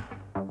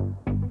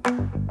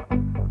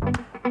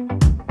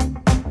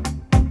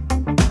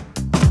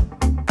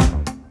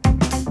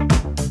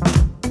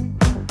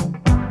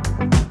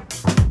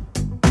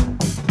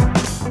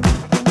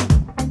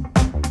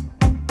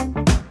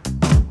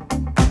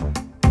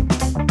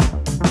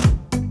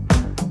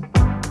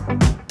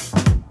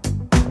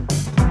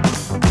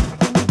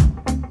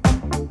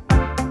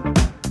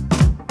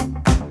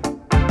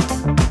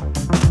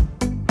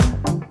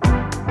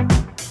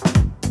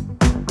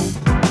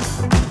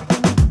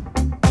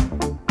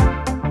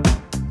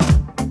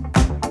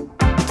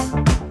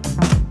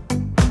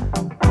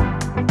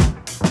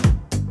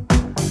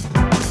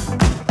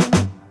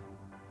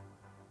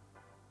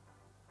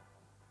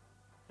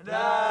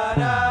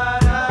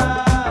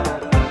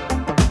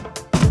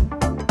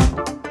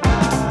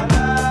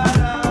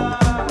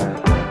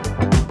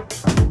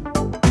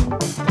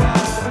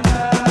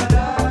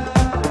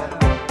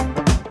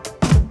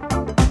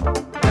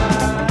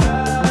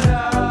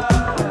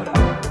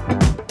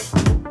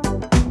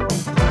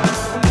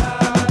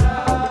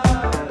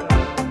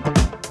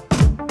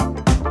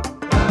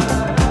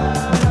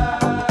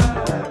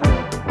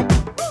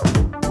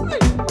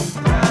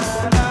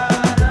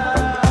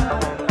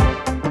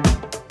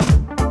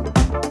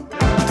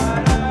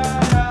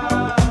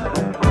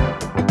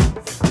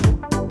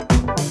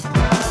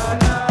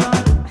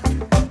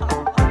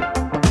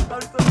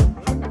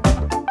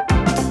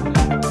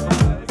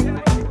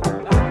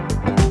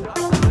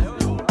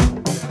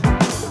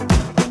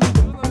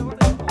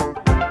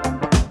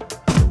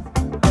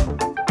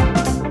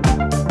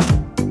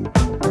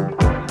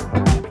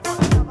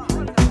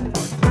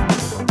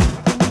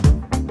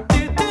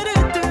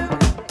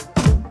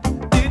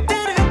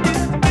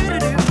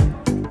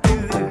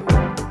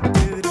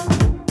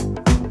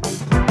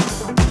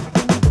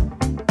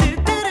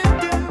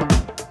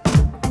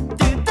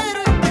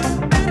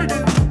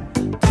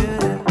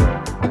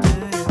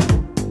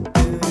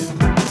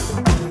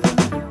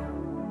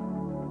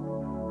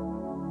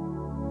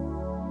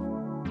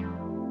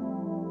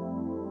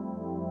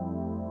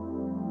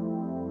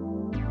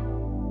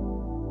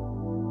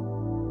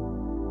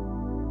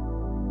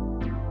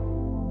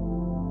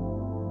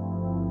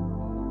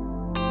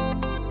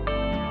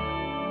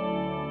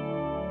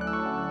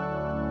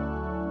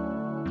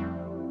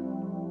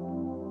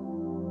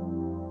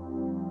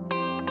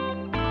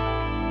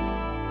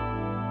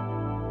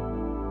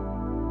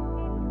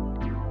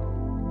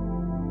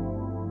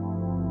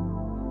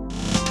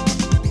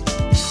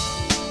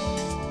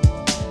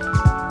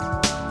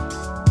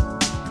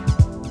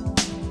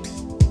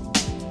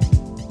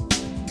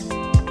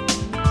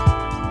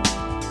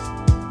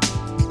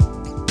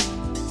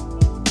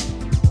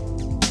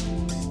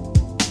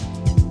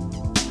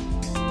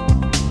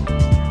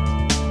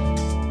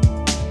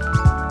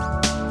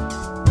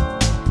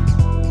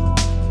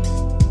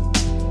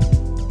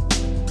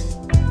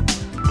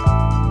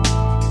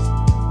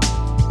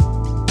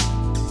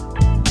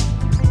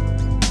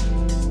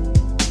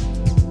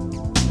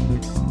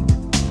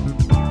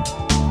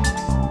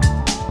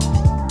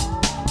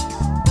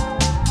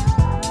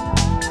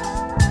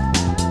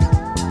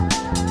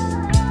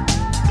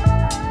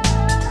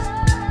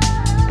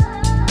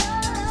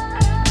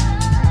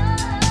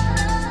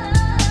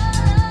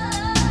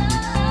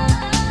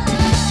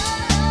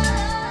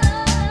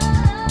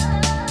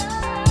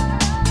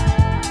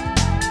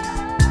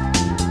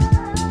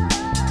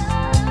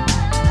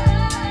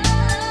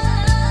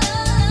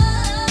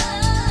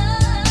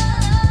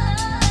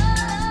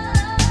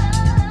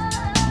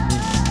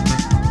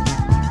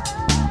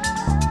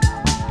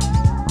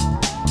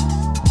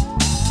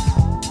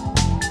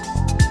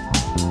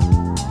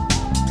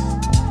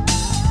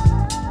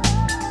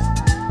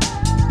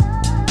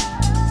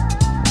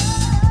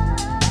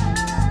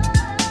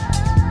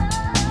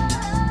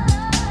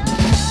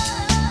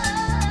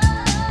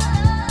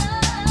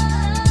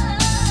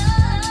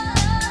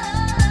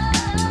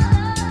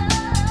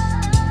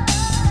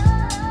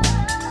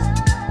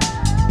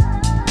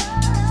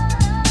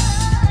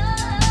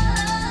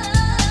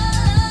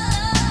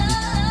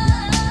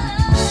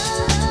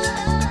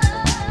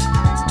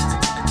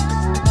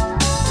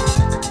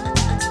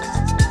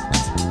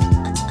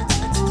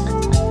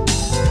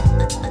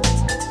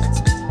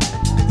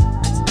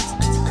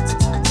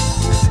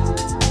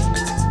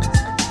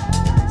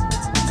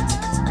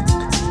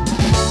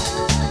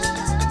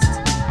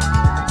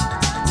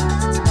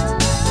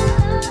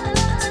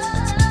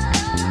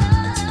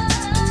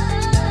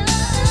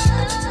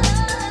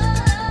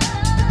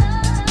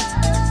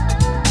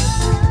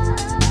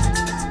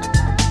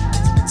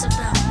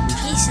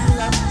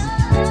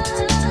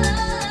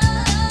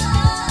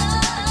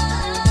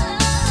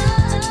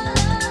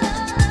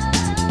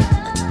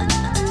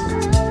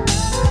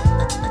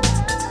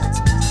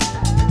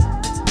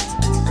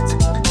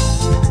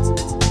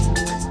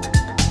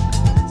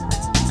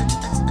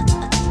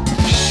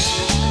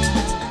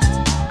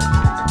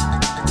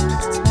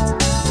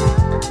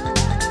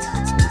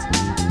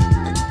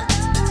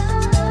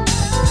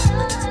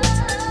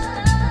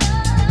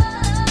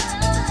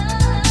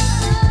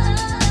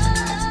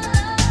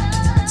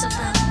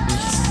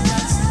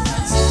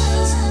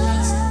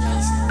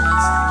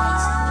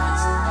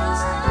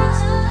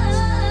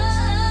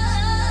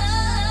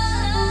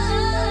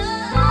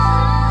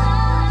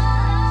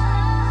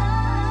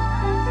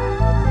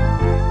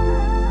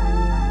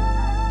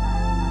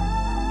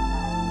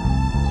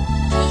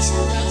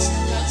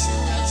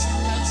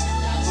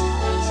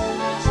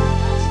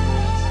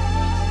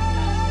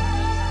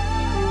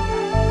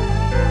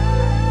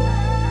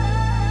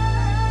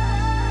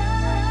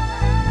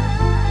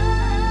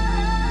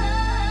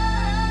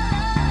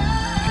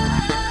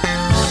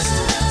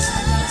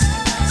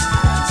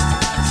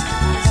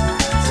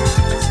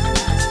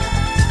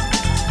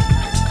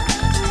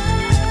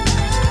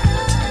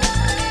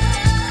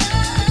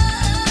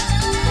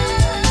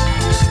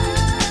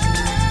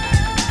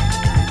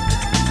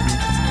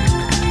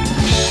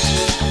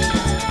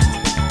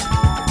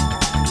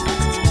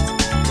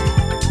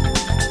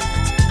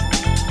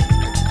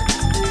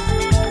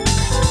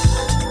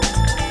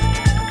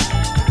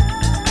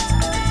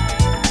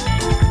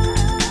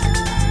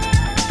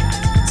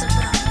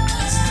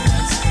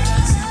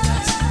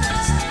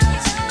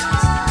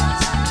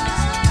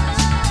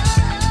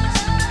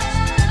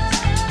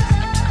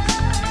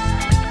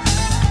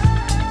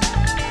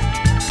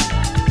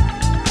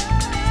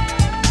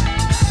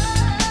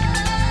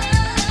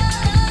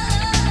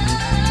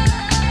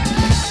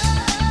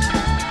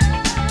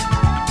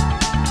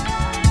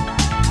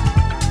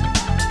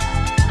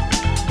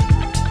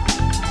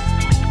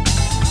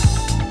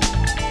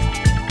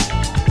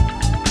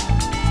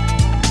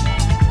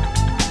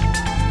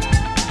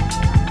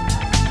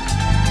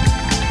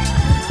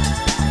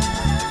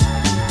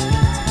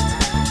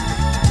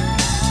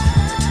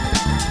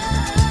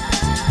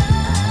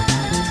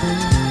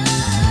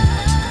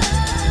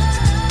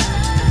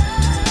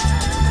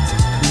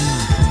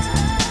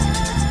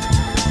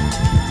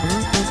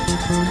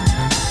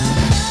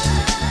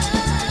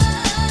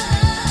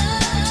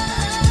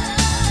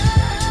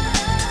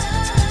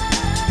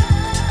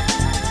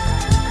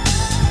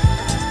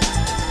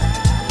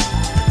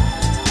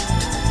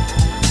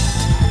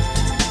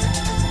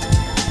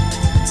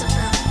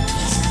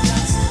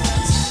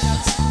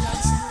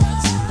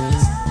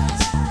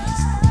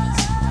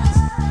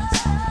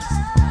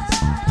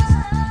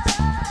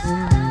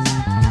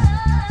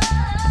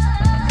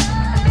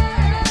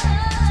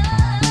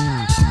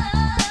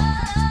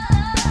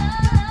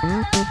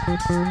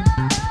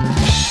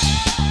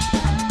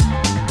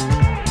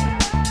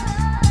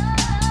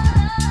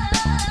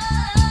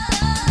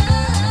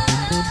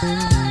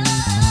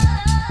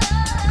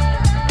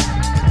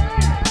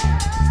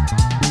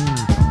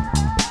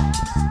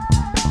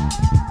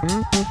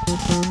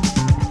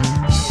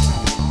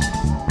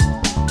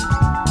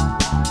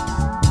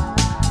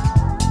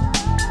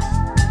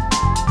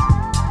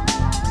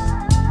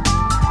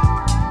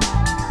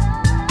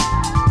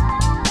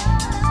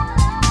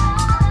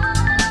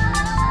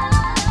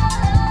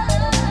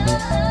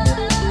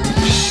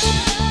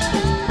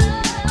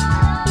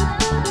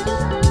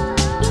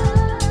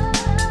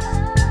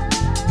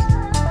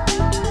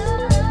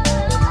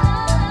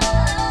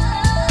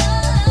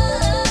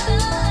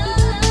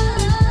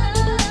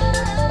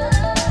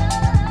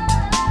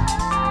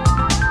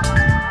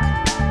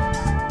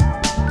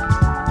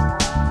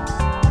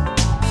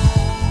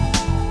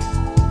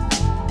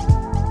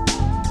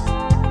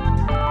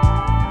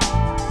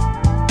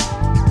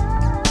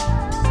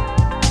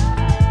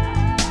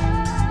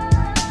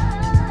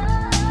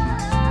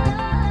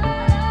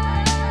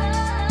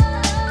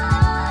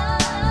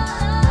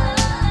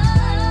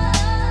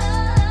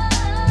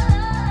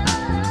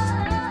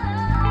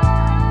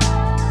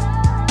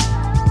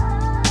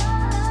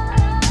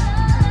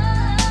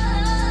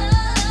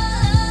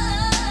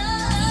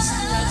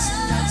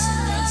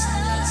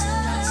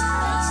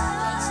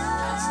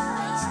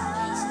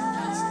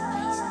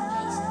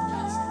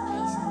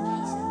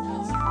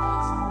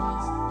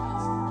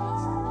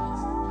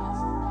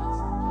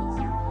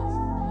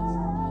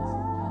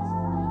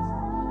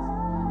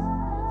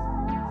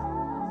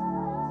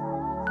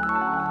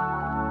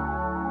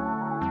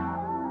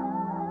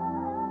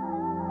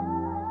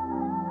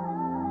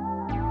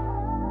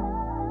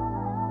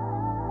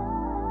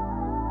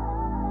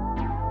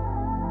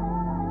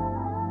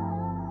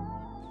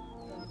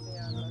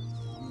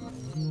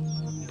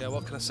 Yeah,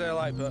 what can I say,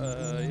 like, but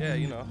yeah,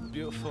 you know,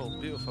 beautiful,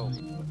 beautiful.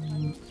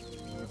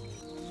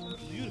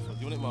 Beautiful,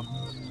 you want it more?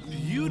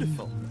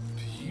 Beautiful,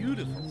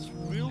 beautiful, it's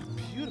real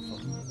beautiful.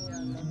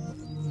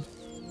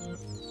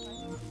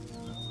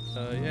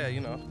 Yeah, you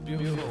know,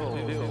 beautiful,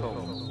 beautiful.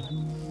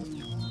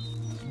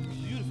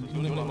 Beautiful,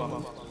 you want it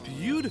more?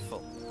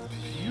 Beautiful,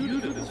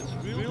 beautiful, it's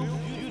real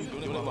beautiful.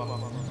 You want it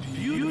more?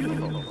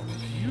 Beautiful,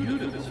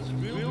 beautiful, it's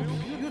real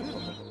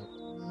beautiful.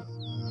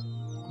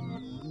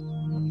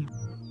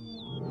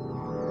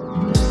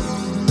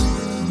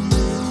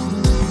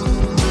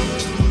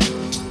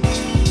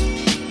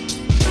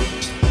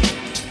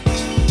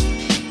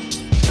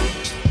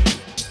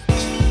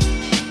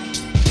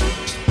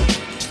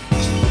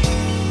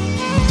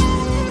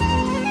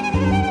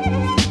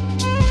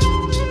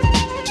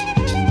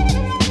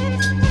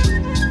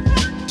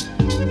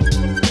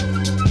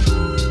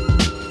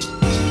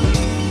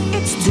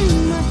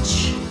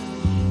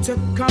 To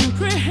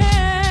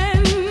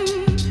comprehend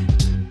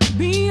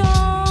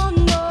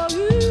beyond all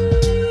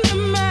you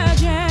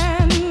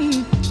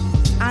imagine.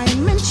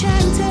 I'm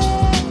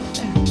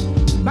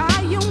enchanted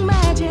by your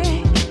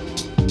magic.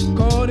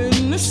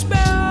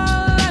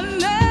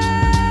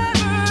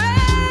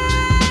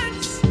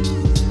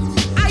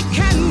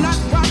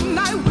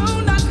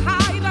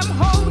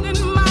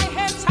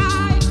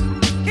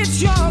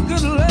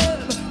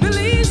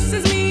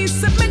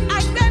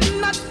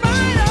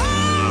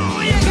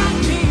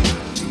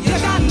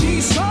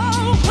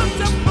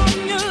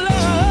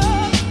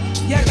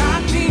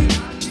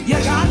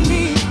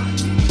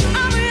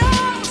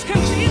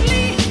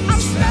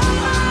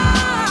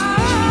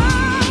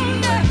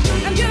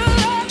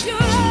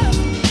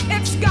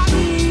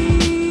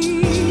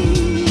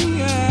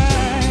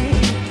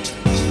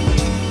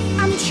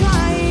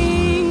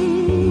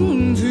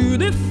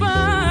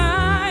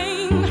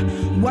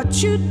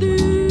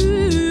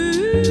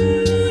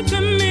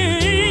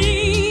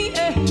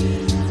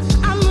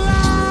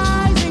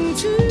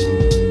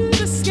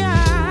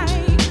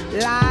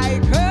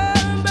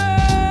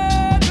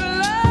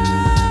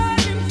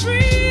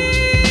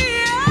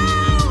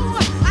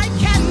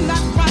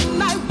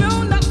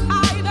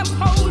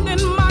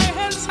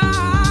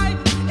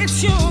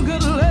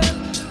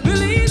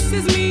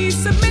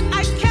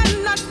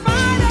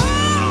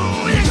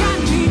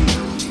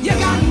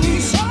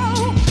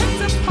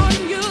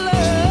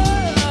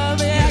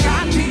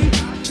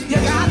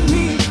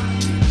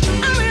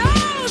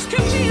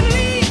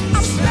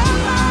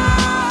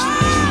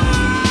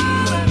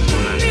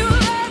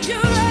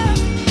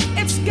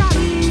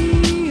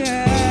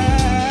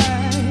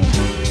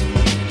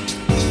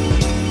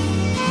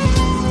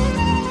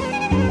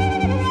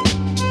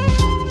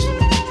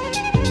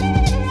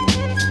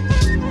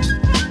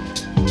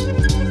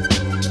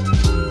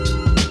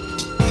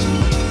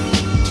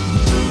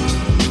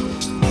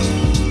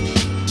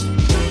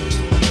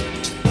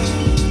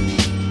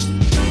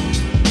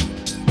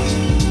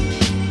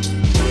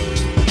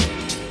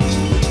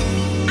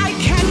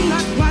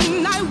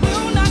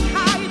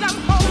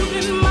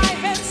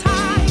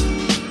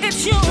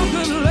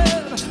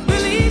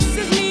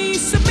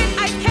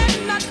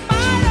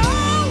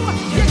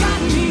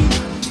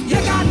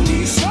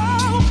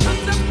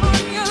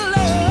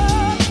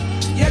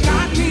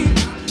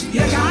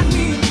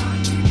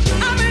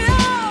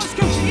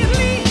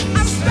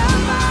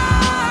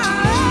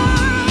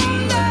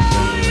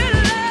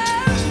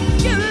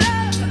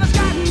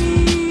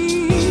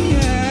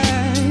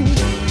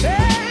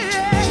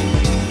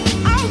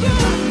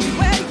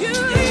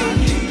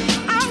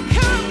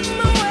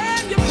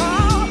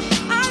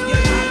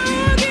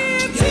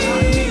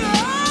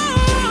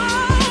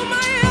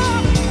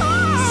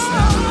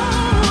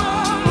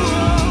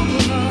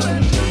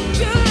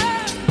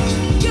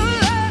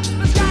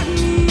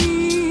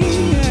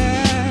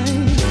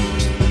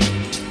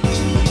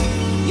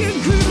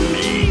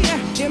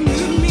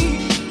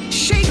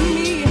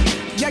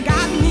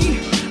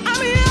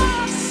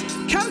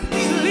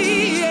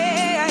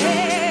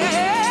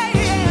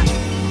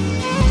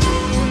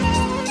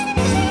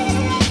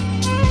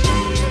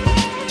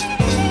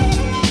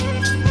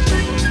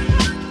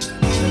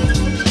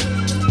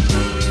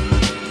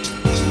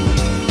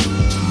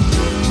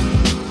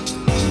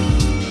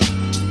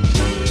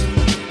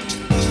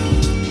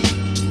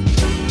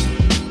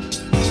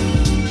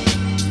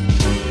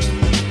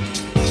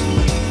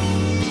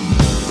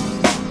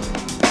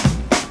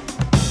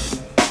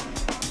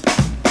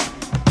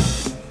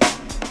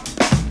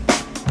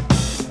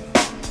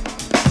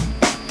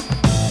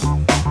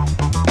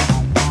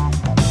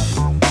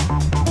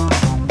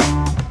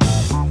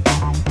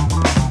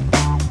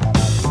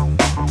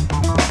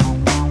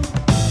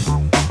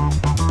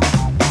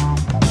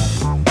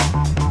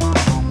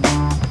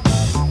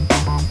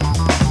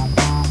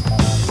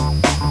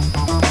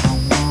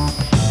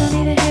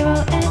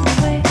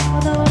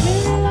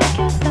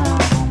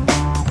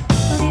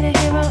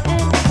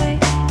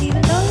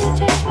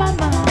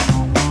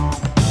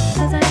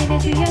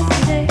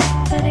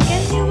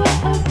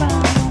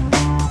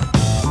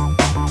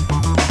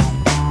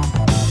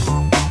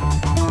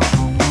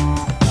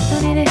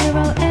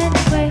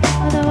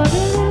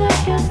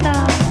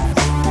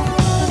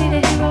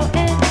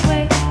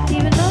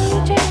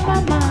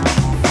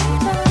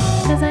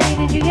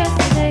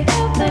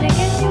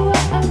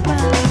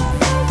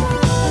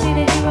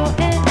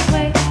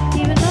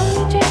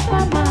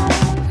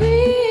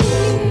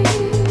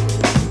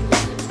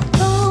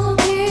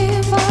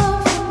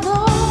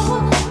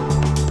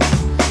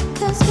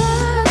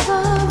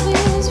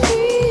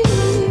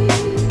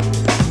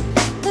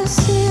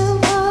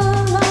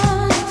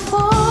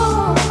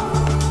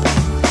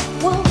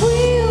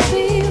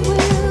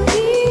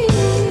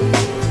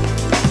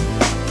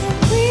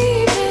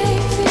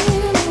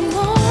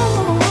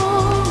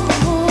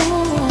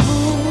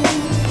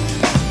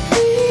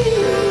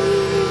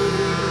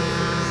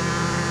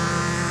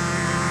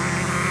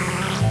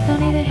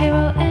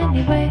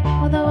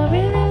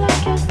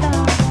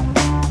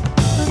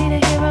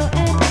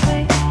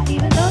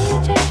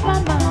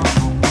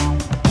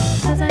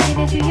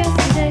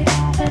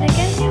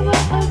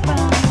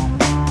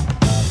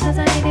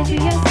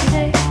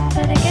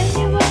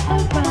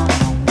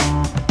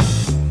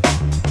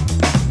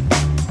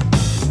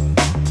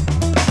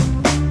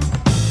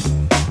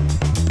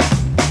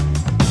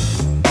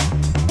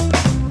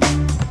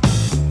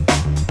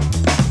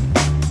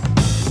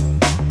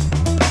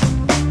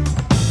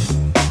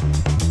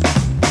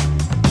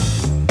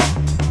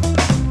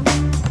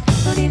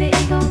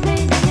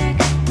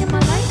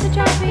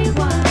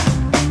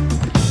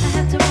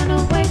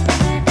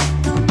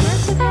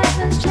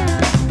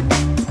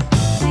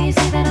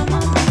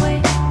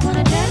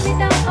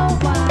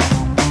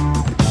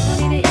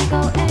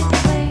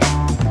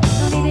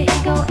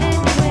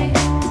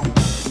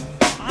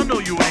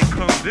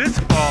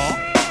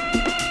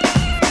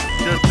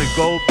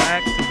 go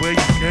back to where you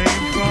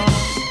came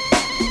from?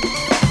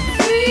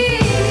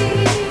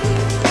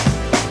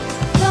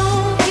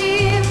 Don't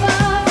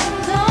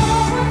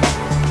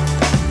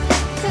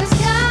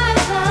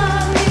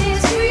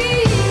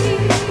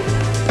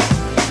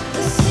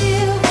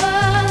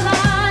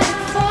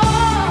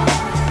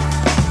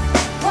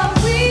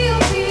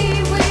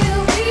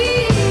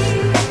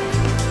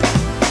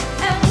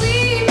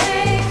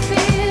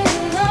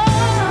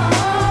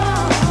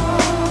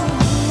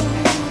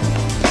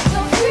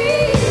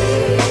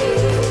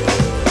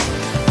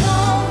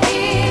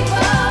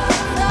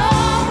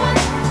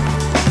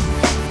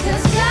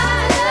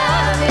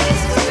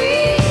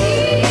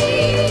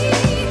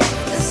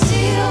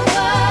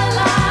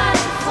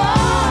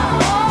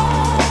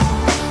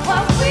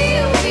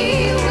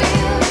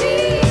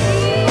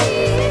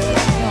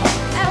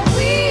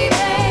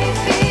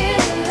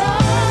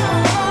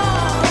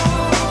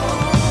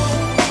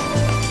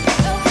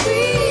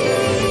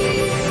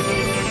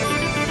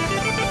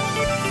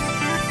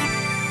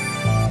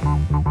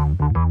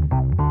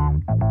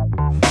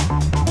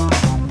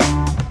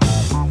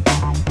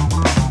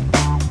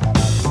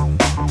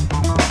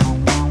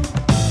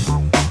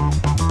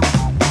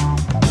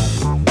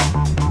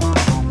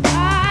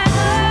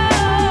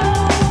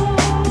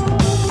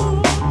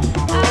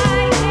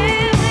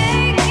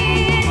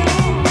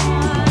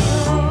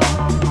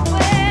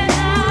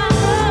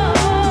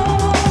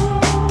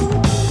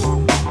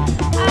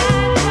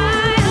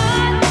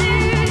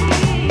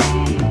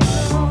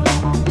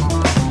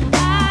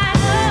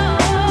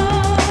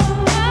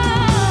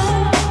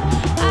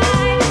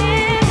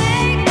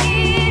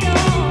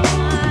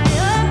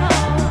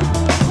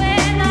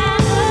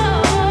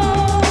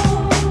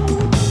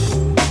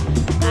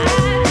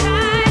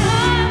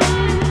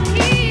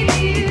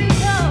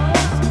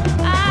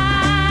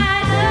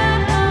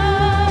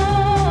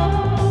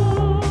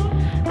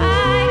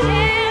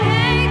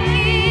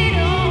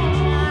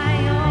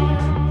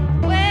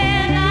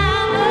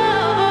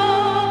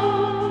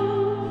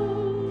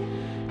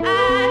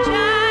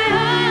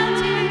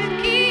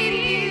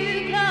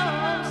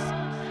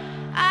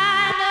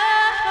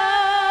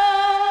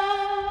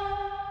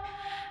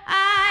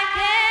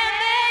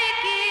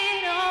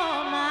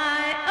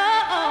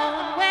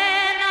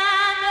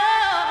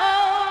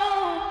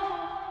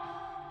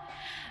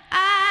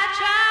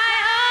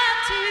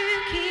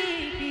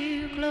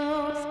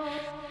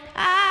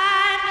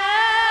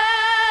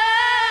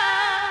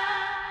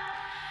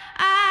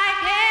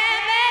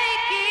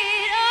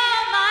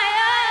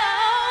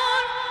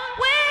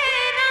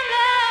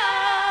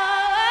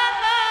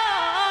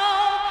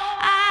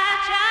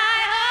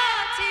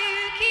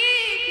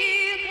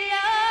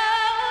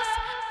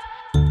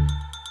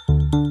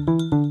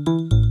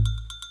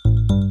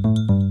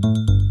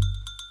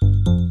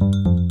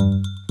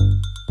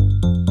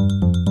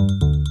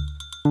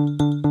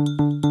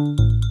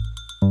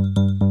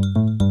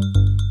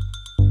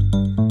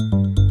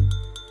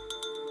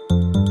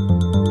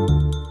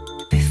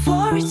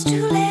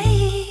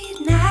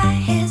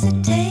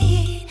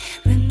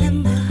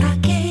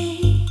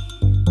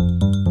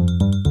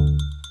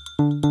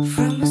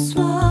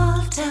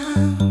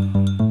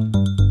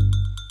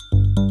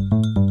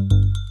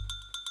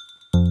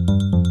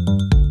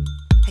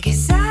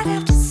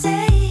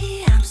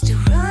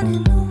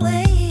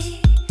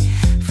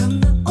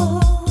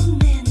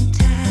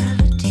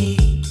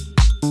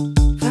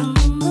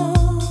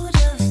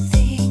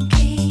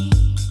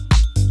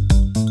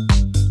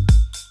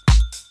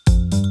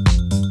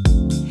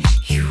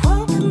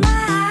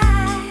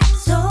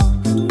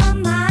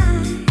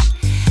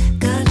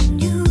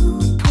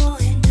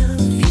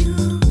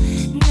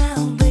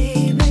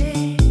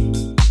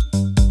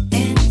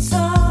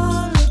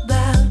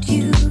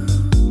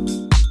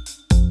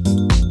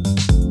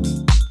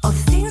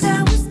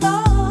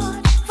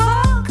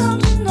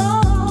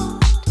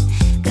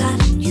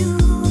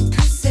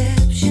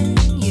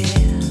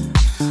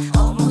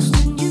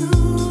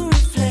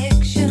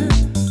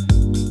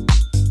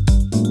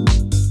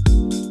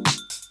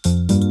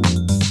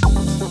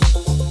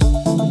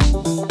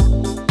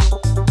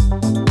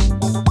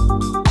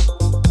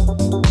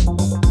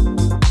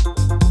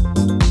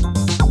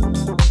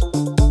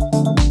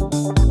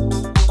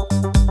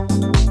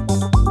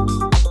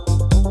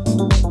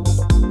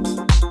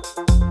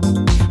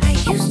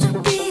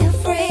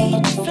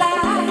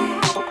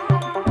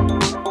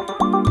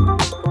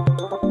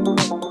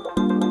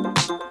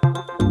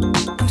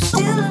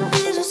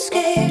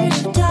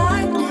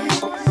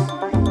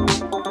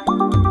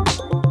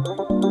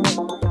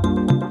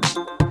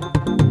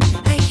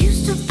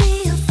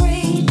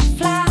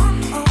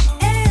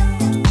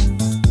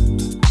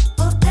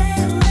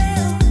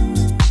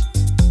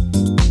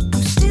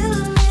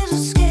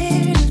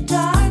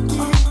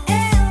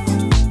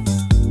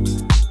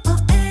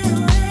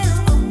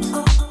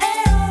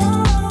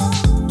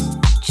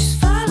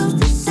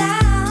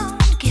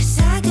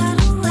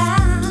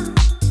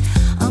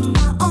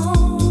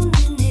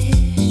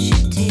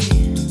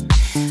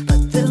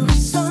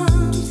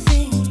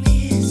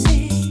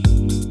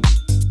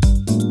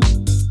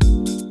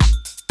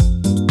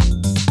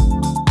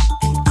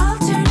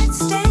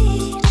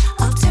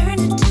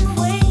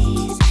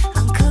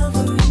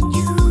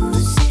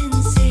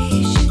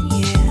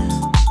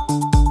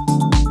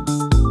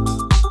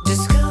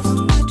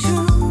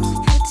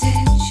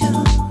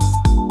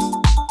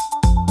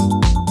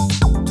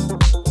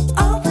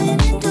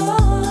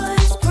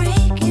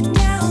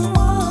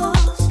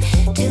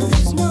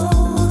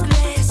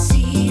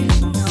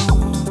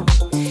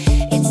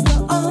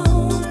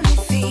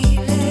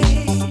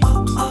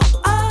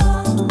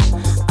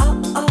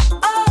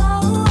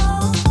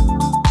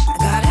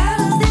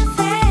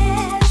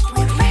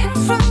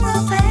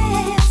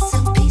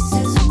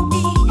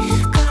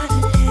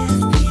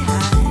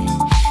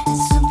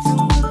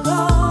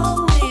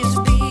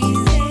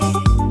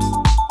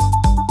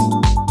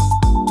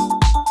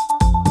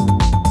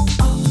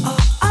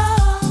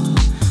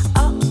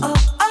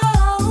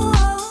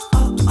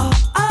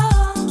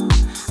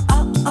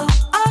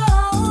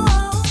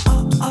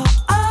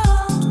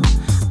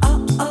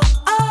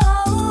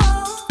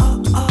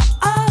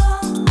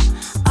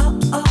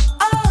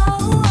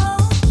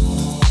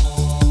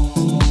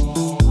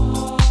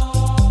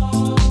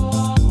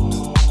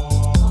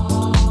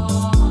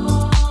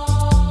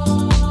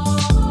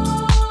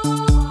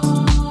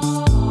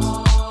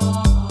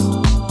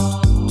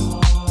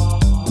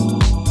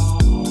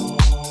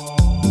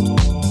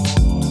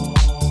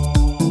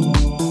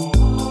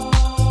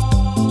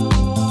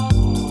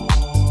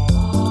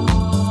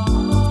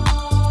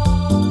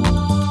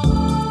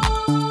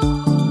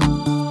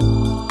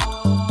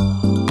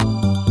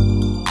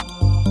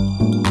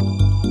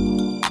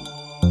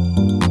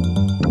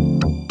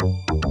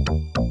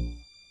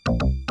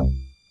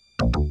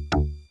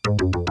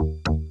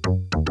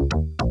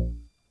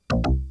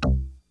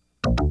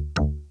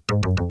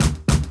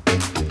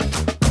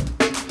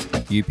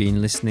You've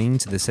been listening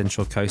to the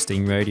Central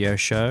Coasting Radio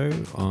Show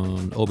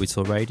on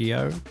Orbital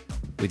Radio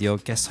with your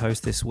guest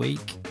host this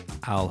week,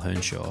 Al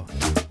Hearnshaw.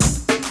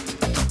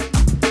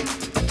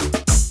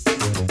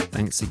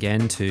 Thanks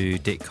again to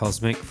Dick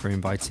Cosmic for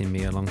inviting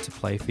me along to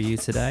play for you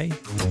today.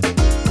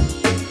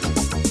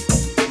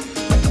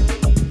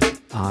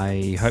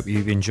 I hope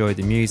you've enjoyed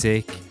the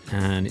music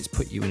and it's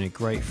put you in a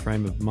great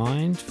frame of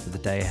mind for the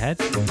day ahead.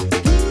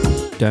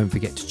 Don't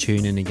forget to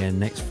tune in again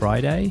next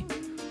Friday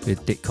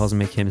with Dick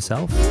Cosmic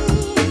himself.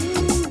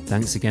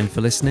 Thanks again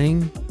for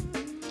listening.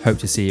 Hope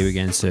to see you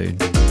again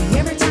soon.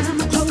 Every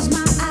time I close my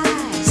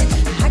eyes,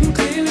 I can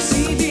clearly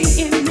see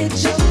the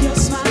image of your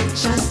smile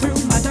shine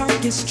through my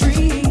darkest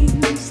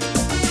dreams.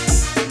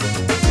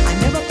 I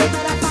never thought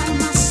that I'd find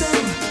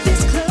myself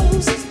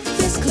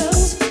this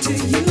close to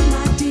you,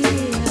 my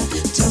dear.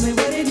 Tell me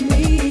what it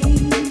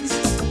means.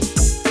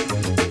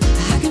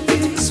 I can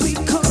feel your sweet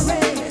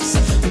caress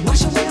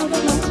wash away all the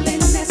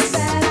loneliness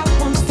that I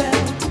once felt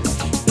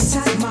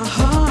inside my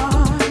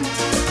heart.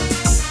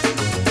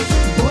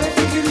 Boy, if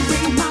you could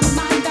read my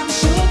mind, I'm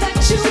sure that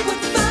you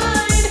would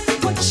find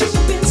what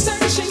you've been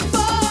searching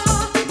for,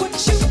 what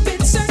you've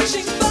been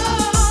searching for.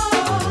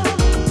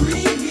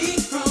 Free me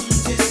from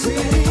this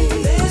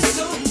pain. There's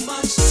so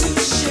much to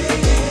share.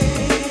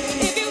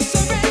 If you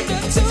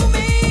surrender to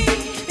me,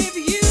 if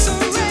you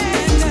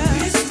surrender,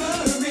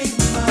 whispering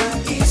my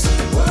ears,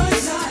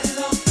 words I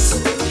love to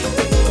hear.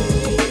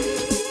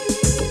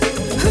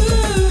 Gotta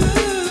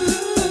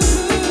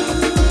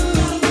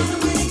find a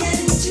way to get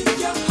into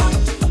your heart.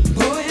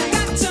 Boy, I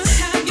got to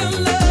have your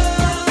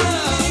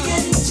love.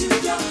 Get into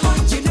your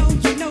heart. You know,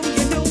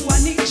 I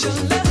need your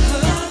love.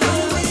 Gotta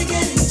find a way to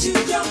get into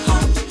your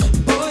heart.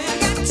 Boy, I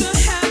got to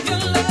have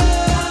your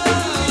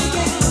love.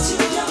 Get into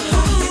your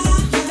heart.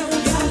 You know,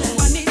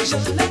 I need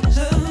your love.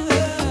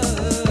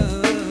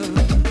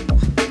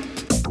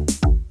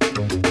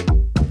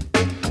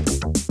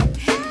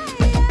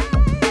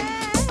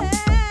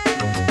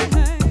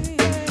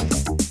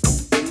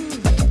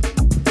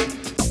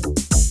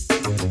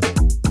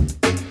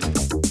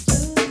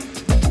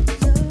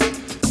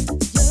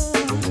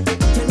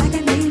 You're like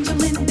an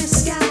angel in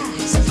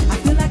disguise. I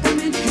feel like I'm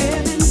in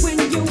heaven when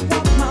you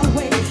walk my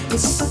way.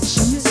 It's such a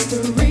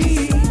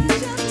mystery.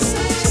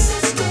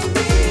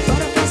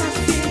 Butterflies I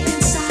feel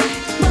inside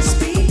must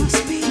be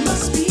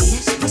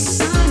a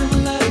sign of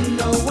love.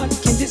 No one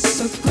can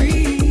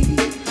disagree.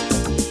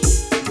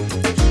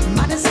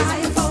 My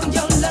desire for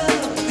your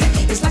love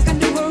is like a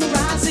new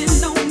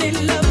horizon only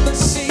lovers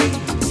see.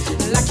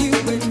 Like you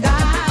and I.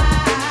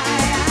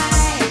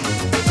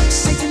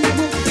 Satan, that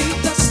will be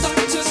the start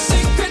to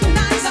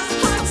synchronize our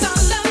hearts.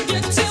 I'll love you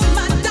till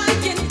my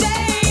dying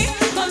day,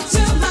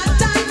 until my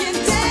dying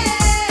day.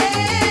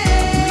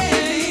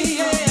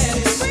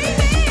 Free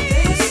me.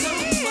 There's so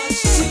much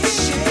to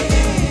share.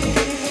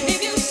 If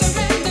you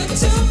surrender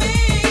to me,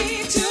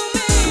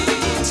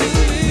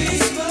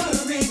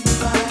 whispering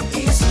my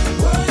ears,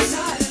 words I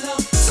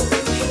love to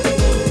hear.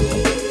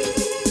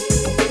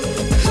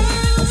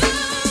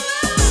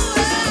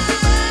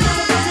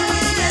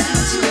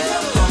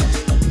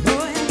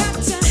 Boy, I got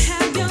to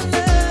have your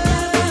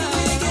love.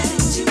 Get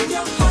into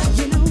your heart.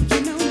 You know,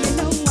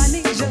 I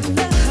need your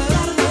love.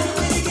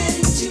 Get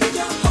into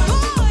your heart.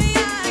 Boy,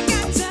 I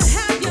got to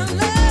have your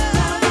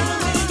love.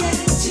 Get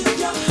into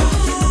your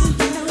heart.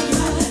 You know,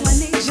 I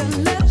need your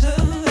love.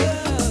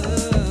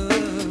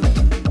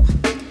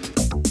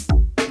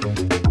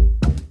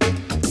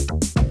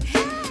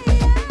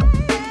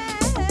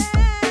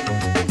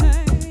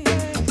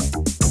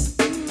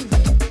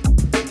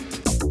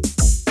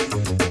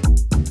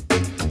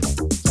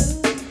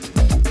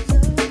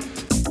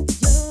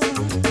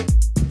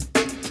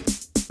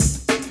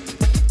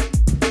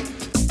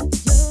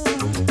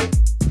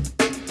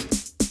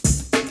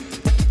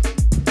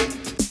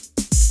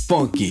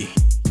 Funky.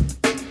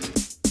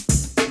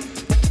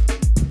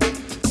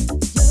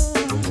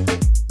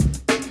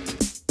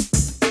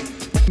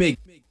 Make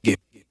it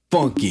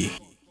funky.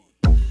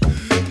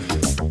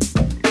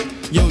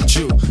 Yo,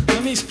 Jew,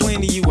 let me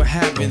explain to you what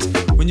happens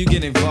when you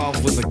get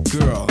involved with a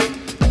girl.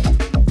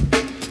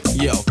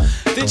 Yo,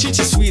 they treat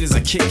you sweet as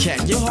a Kit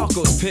Kat. Your heart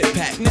goes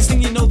pit-pat. Next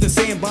thing you know, they're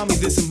saying buy me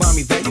this and buy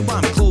me that. You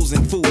buy me clothes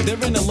and food.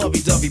 They're in a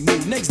lovey-dovey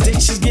mood. Next day,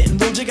 she's getting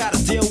rude. You gotta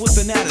deal with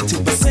an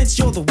attitude. But since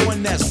you're the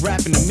one that's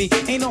rapping to me,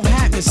 ain't no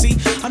happening, see?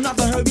 I'm not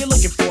the herb you're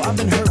looking for. I've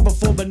been hurt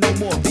before, but no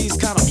more. These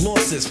kind of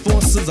losses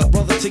forces a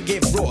brother to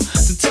get raw.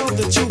 To tell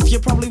the truth, you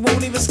probably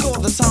won't even score.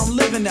 That's how I'm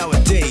living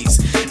nowadays.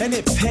 And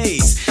it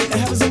pays. It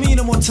happens to me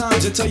no more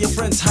times. You tell your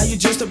friends how you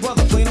juiced a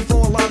brother, playing him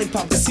for a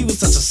lollipop, cause he was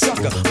such a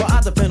sucker. But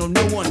I depend on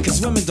no one,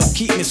 cause women don't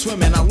keep me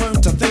swimming. I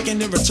learned to think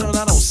and in return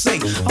I don't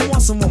sing. I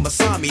want someone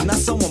beside me, not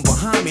someone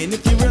behind me. And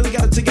if you really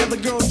got it together,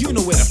 girl, you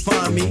know where to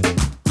find me.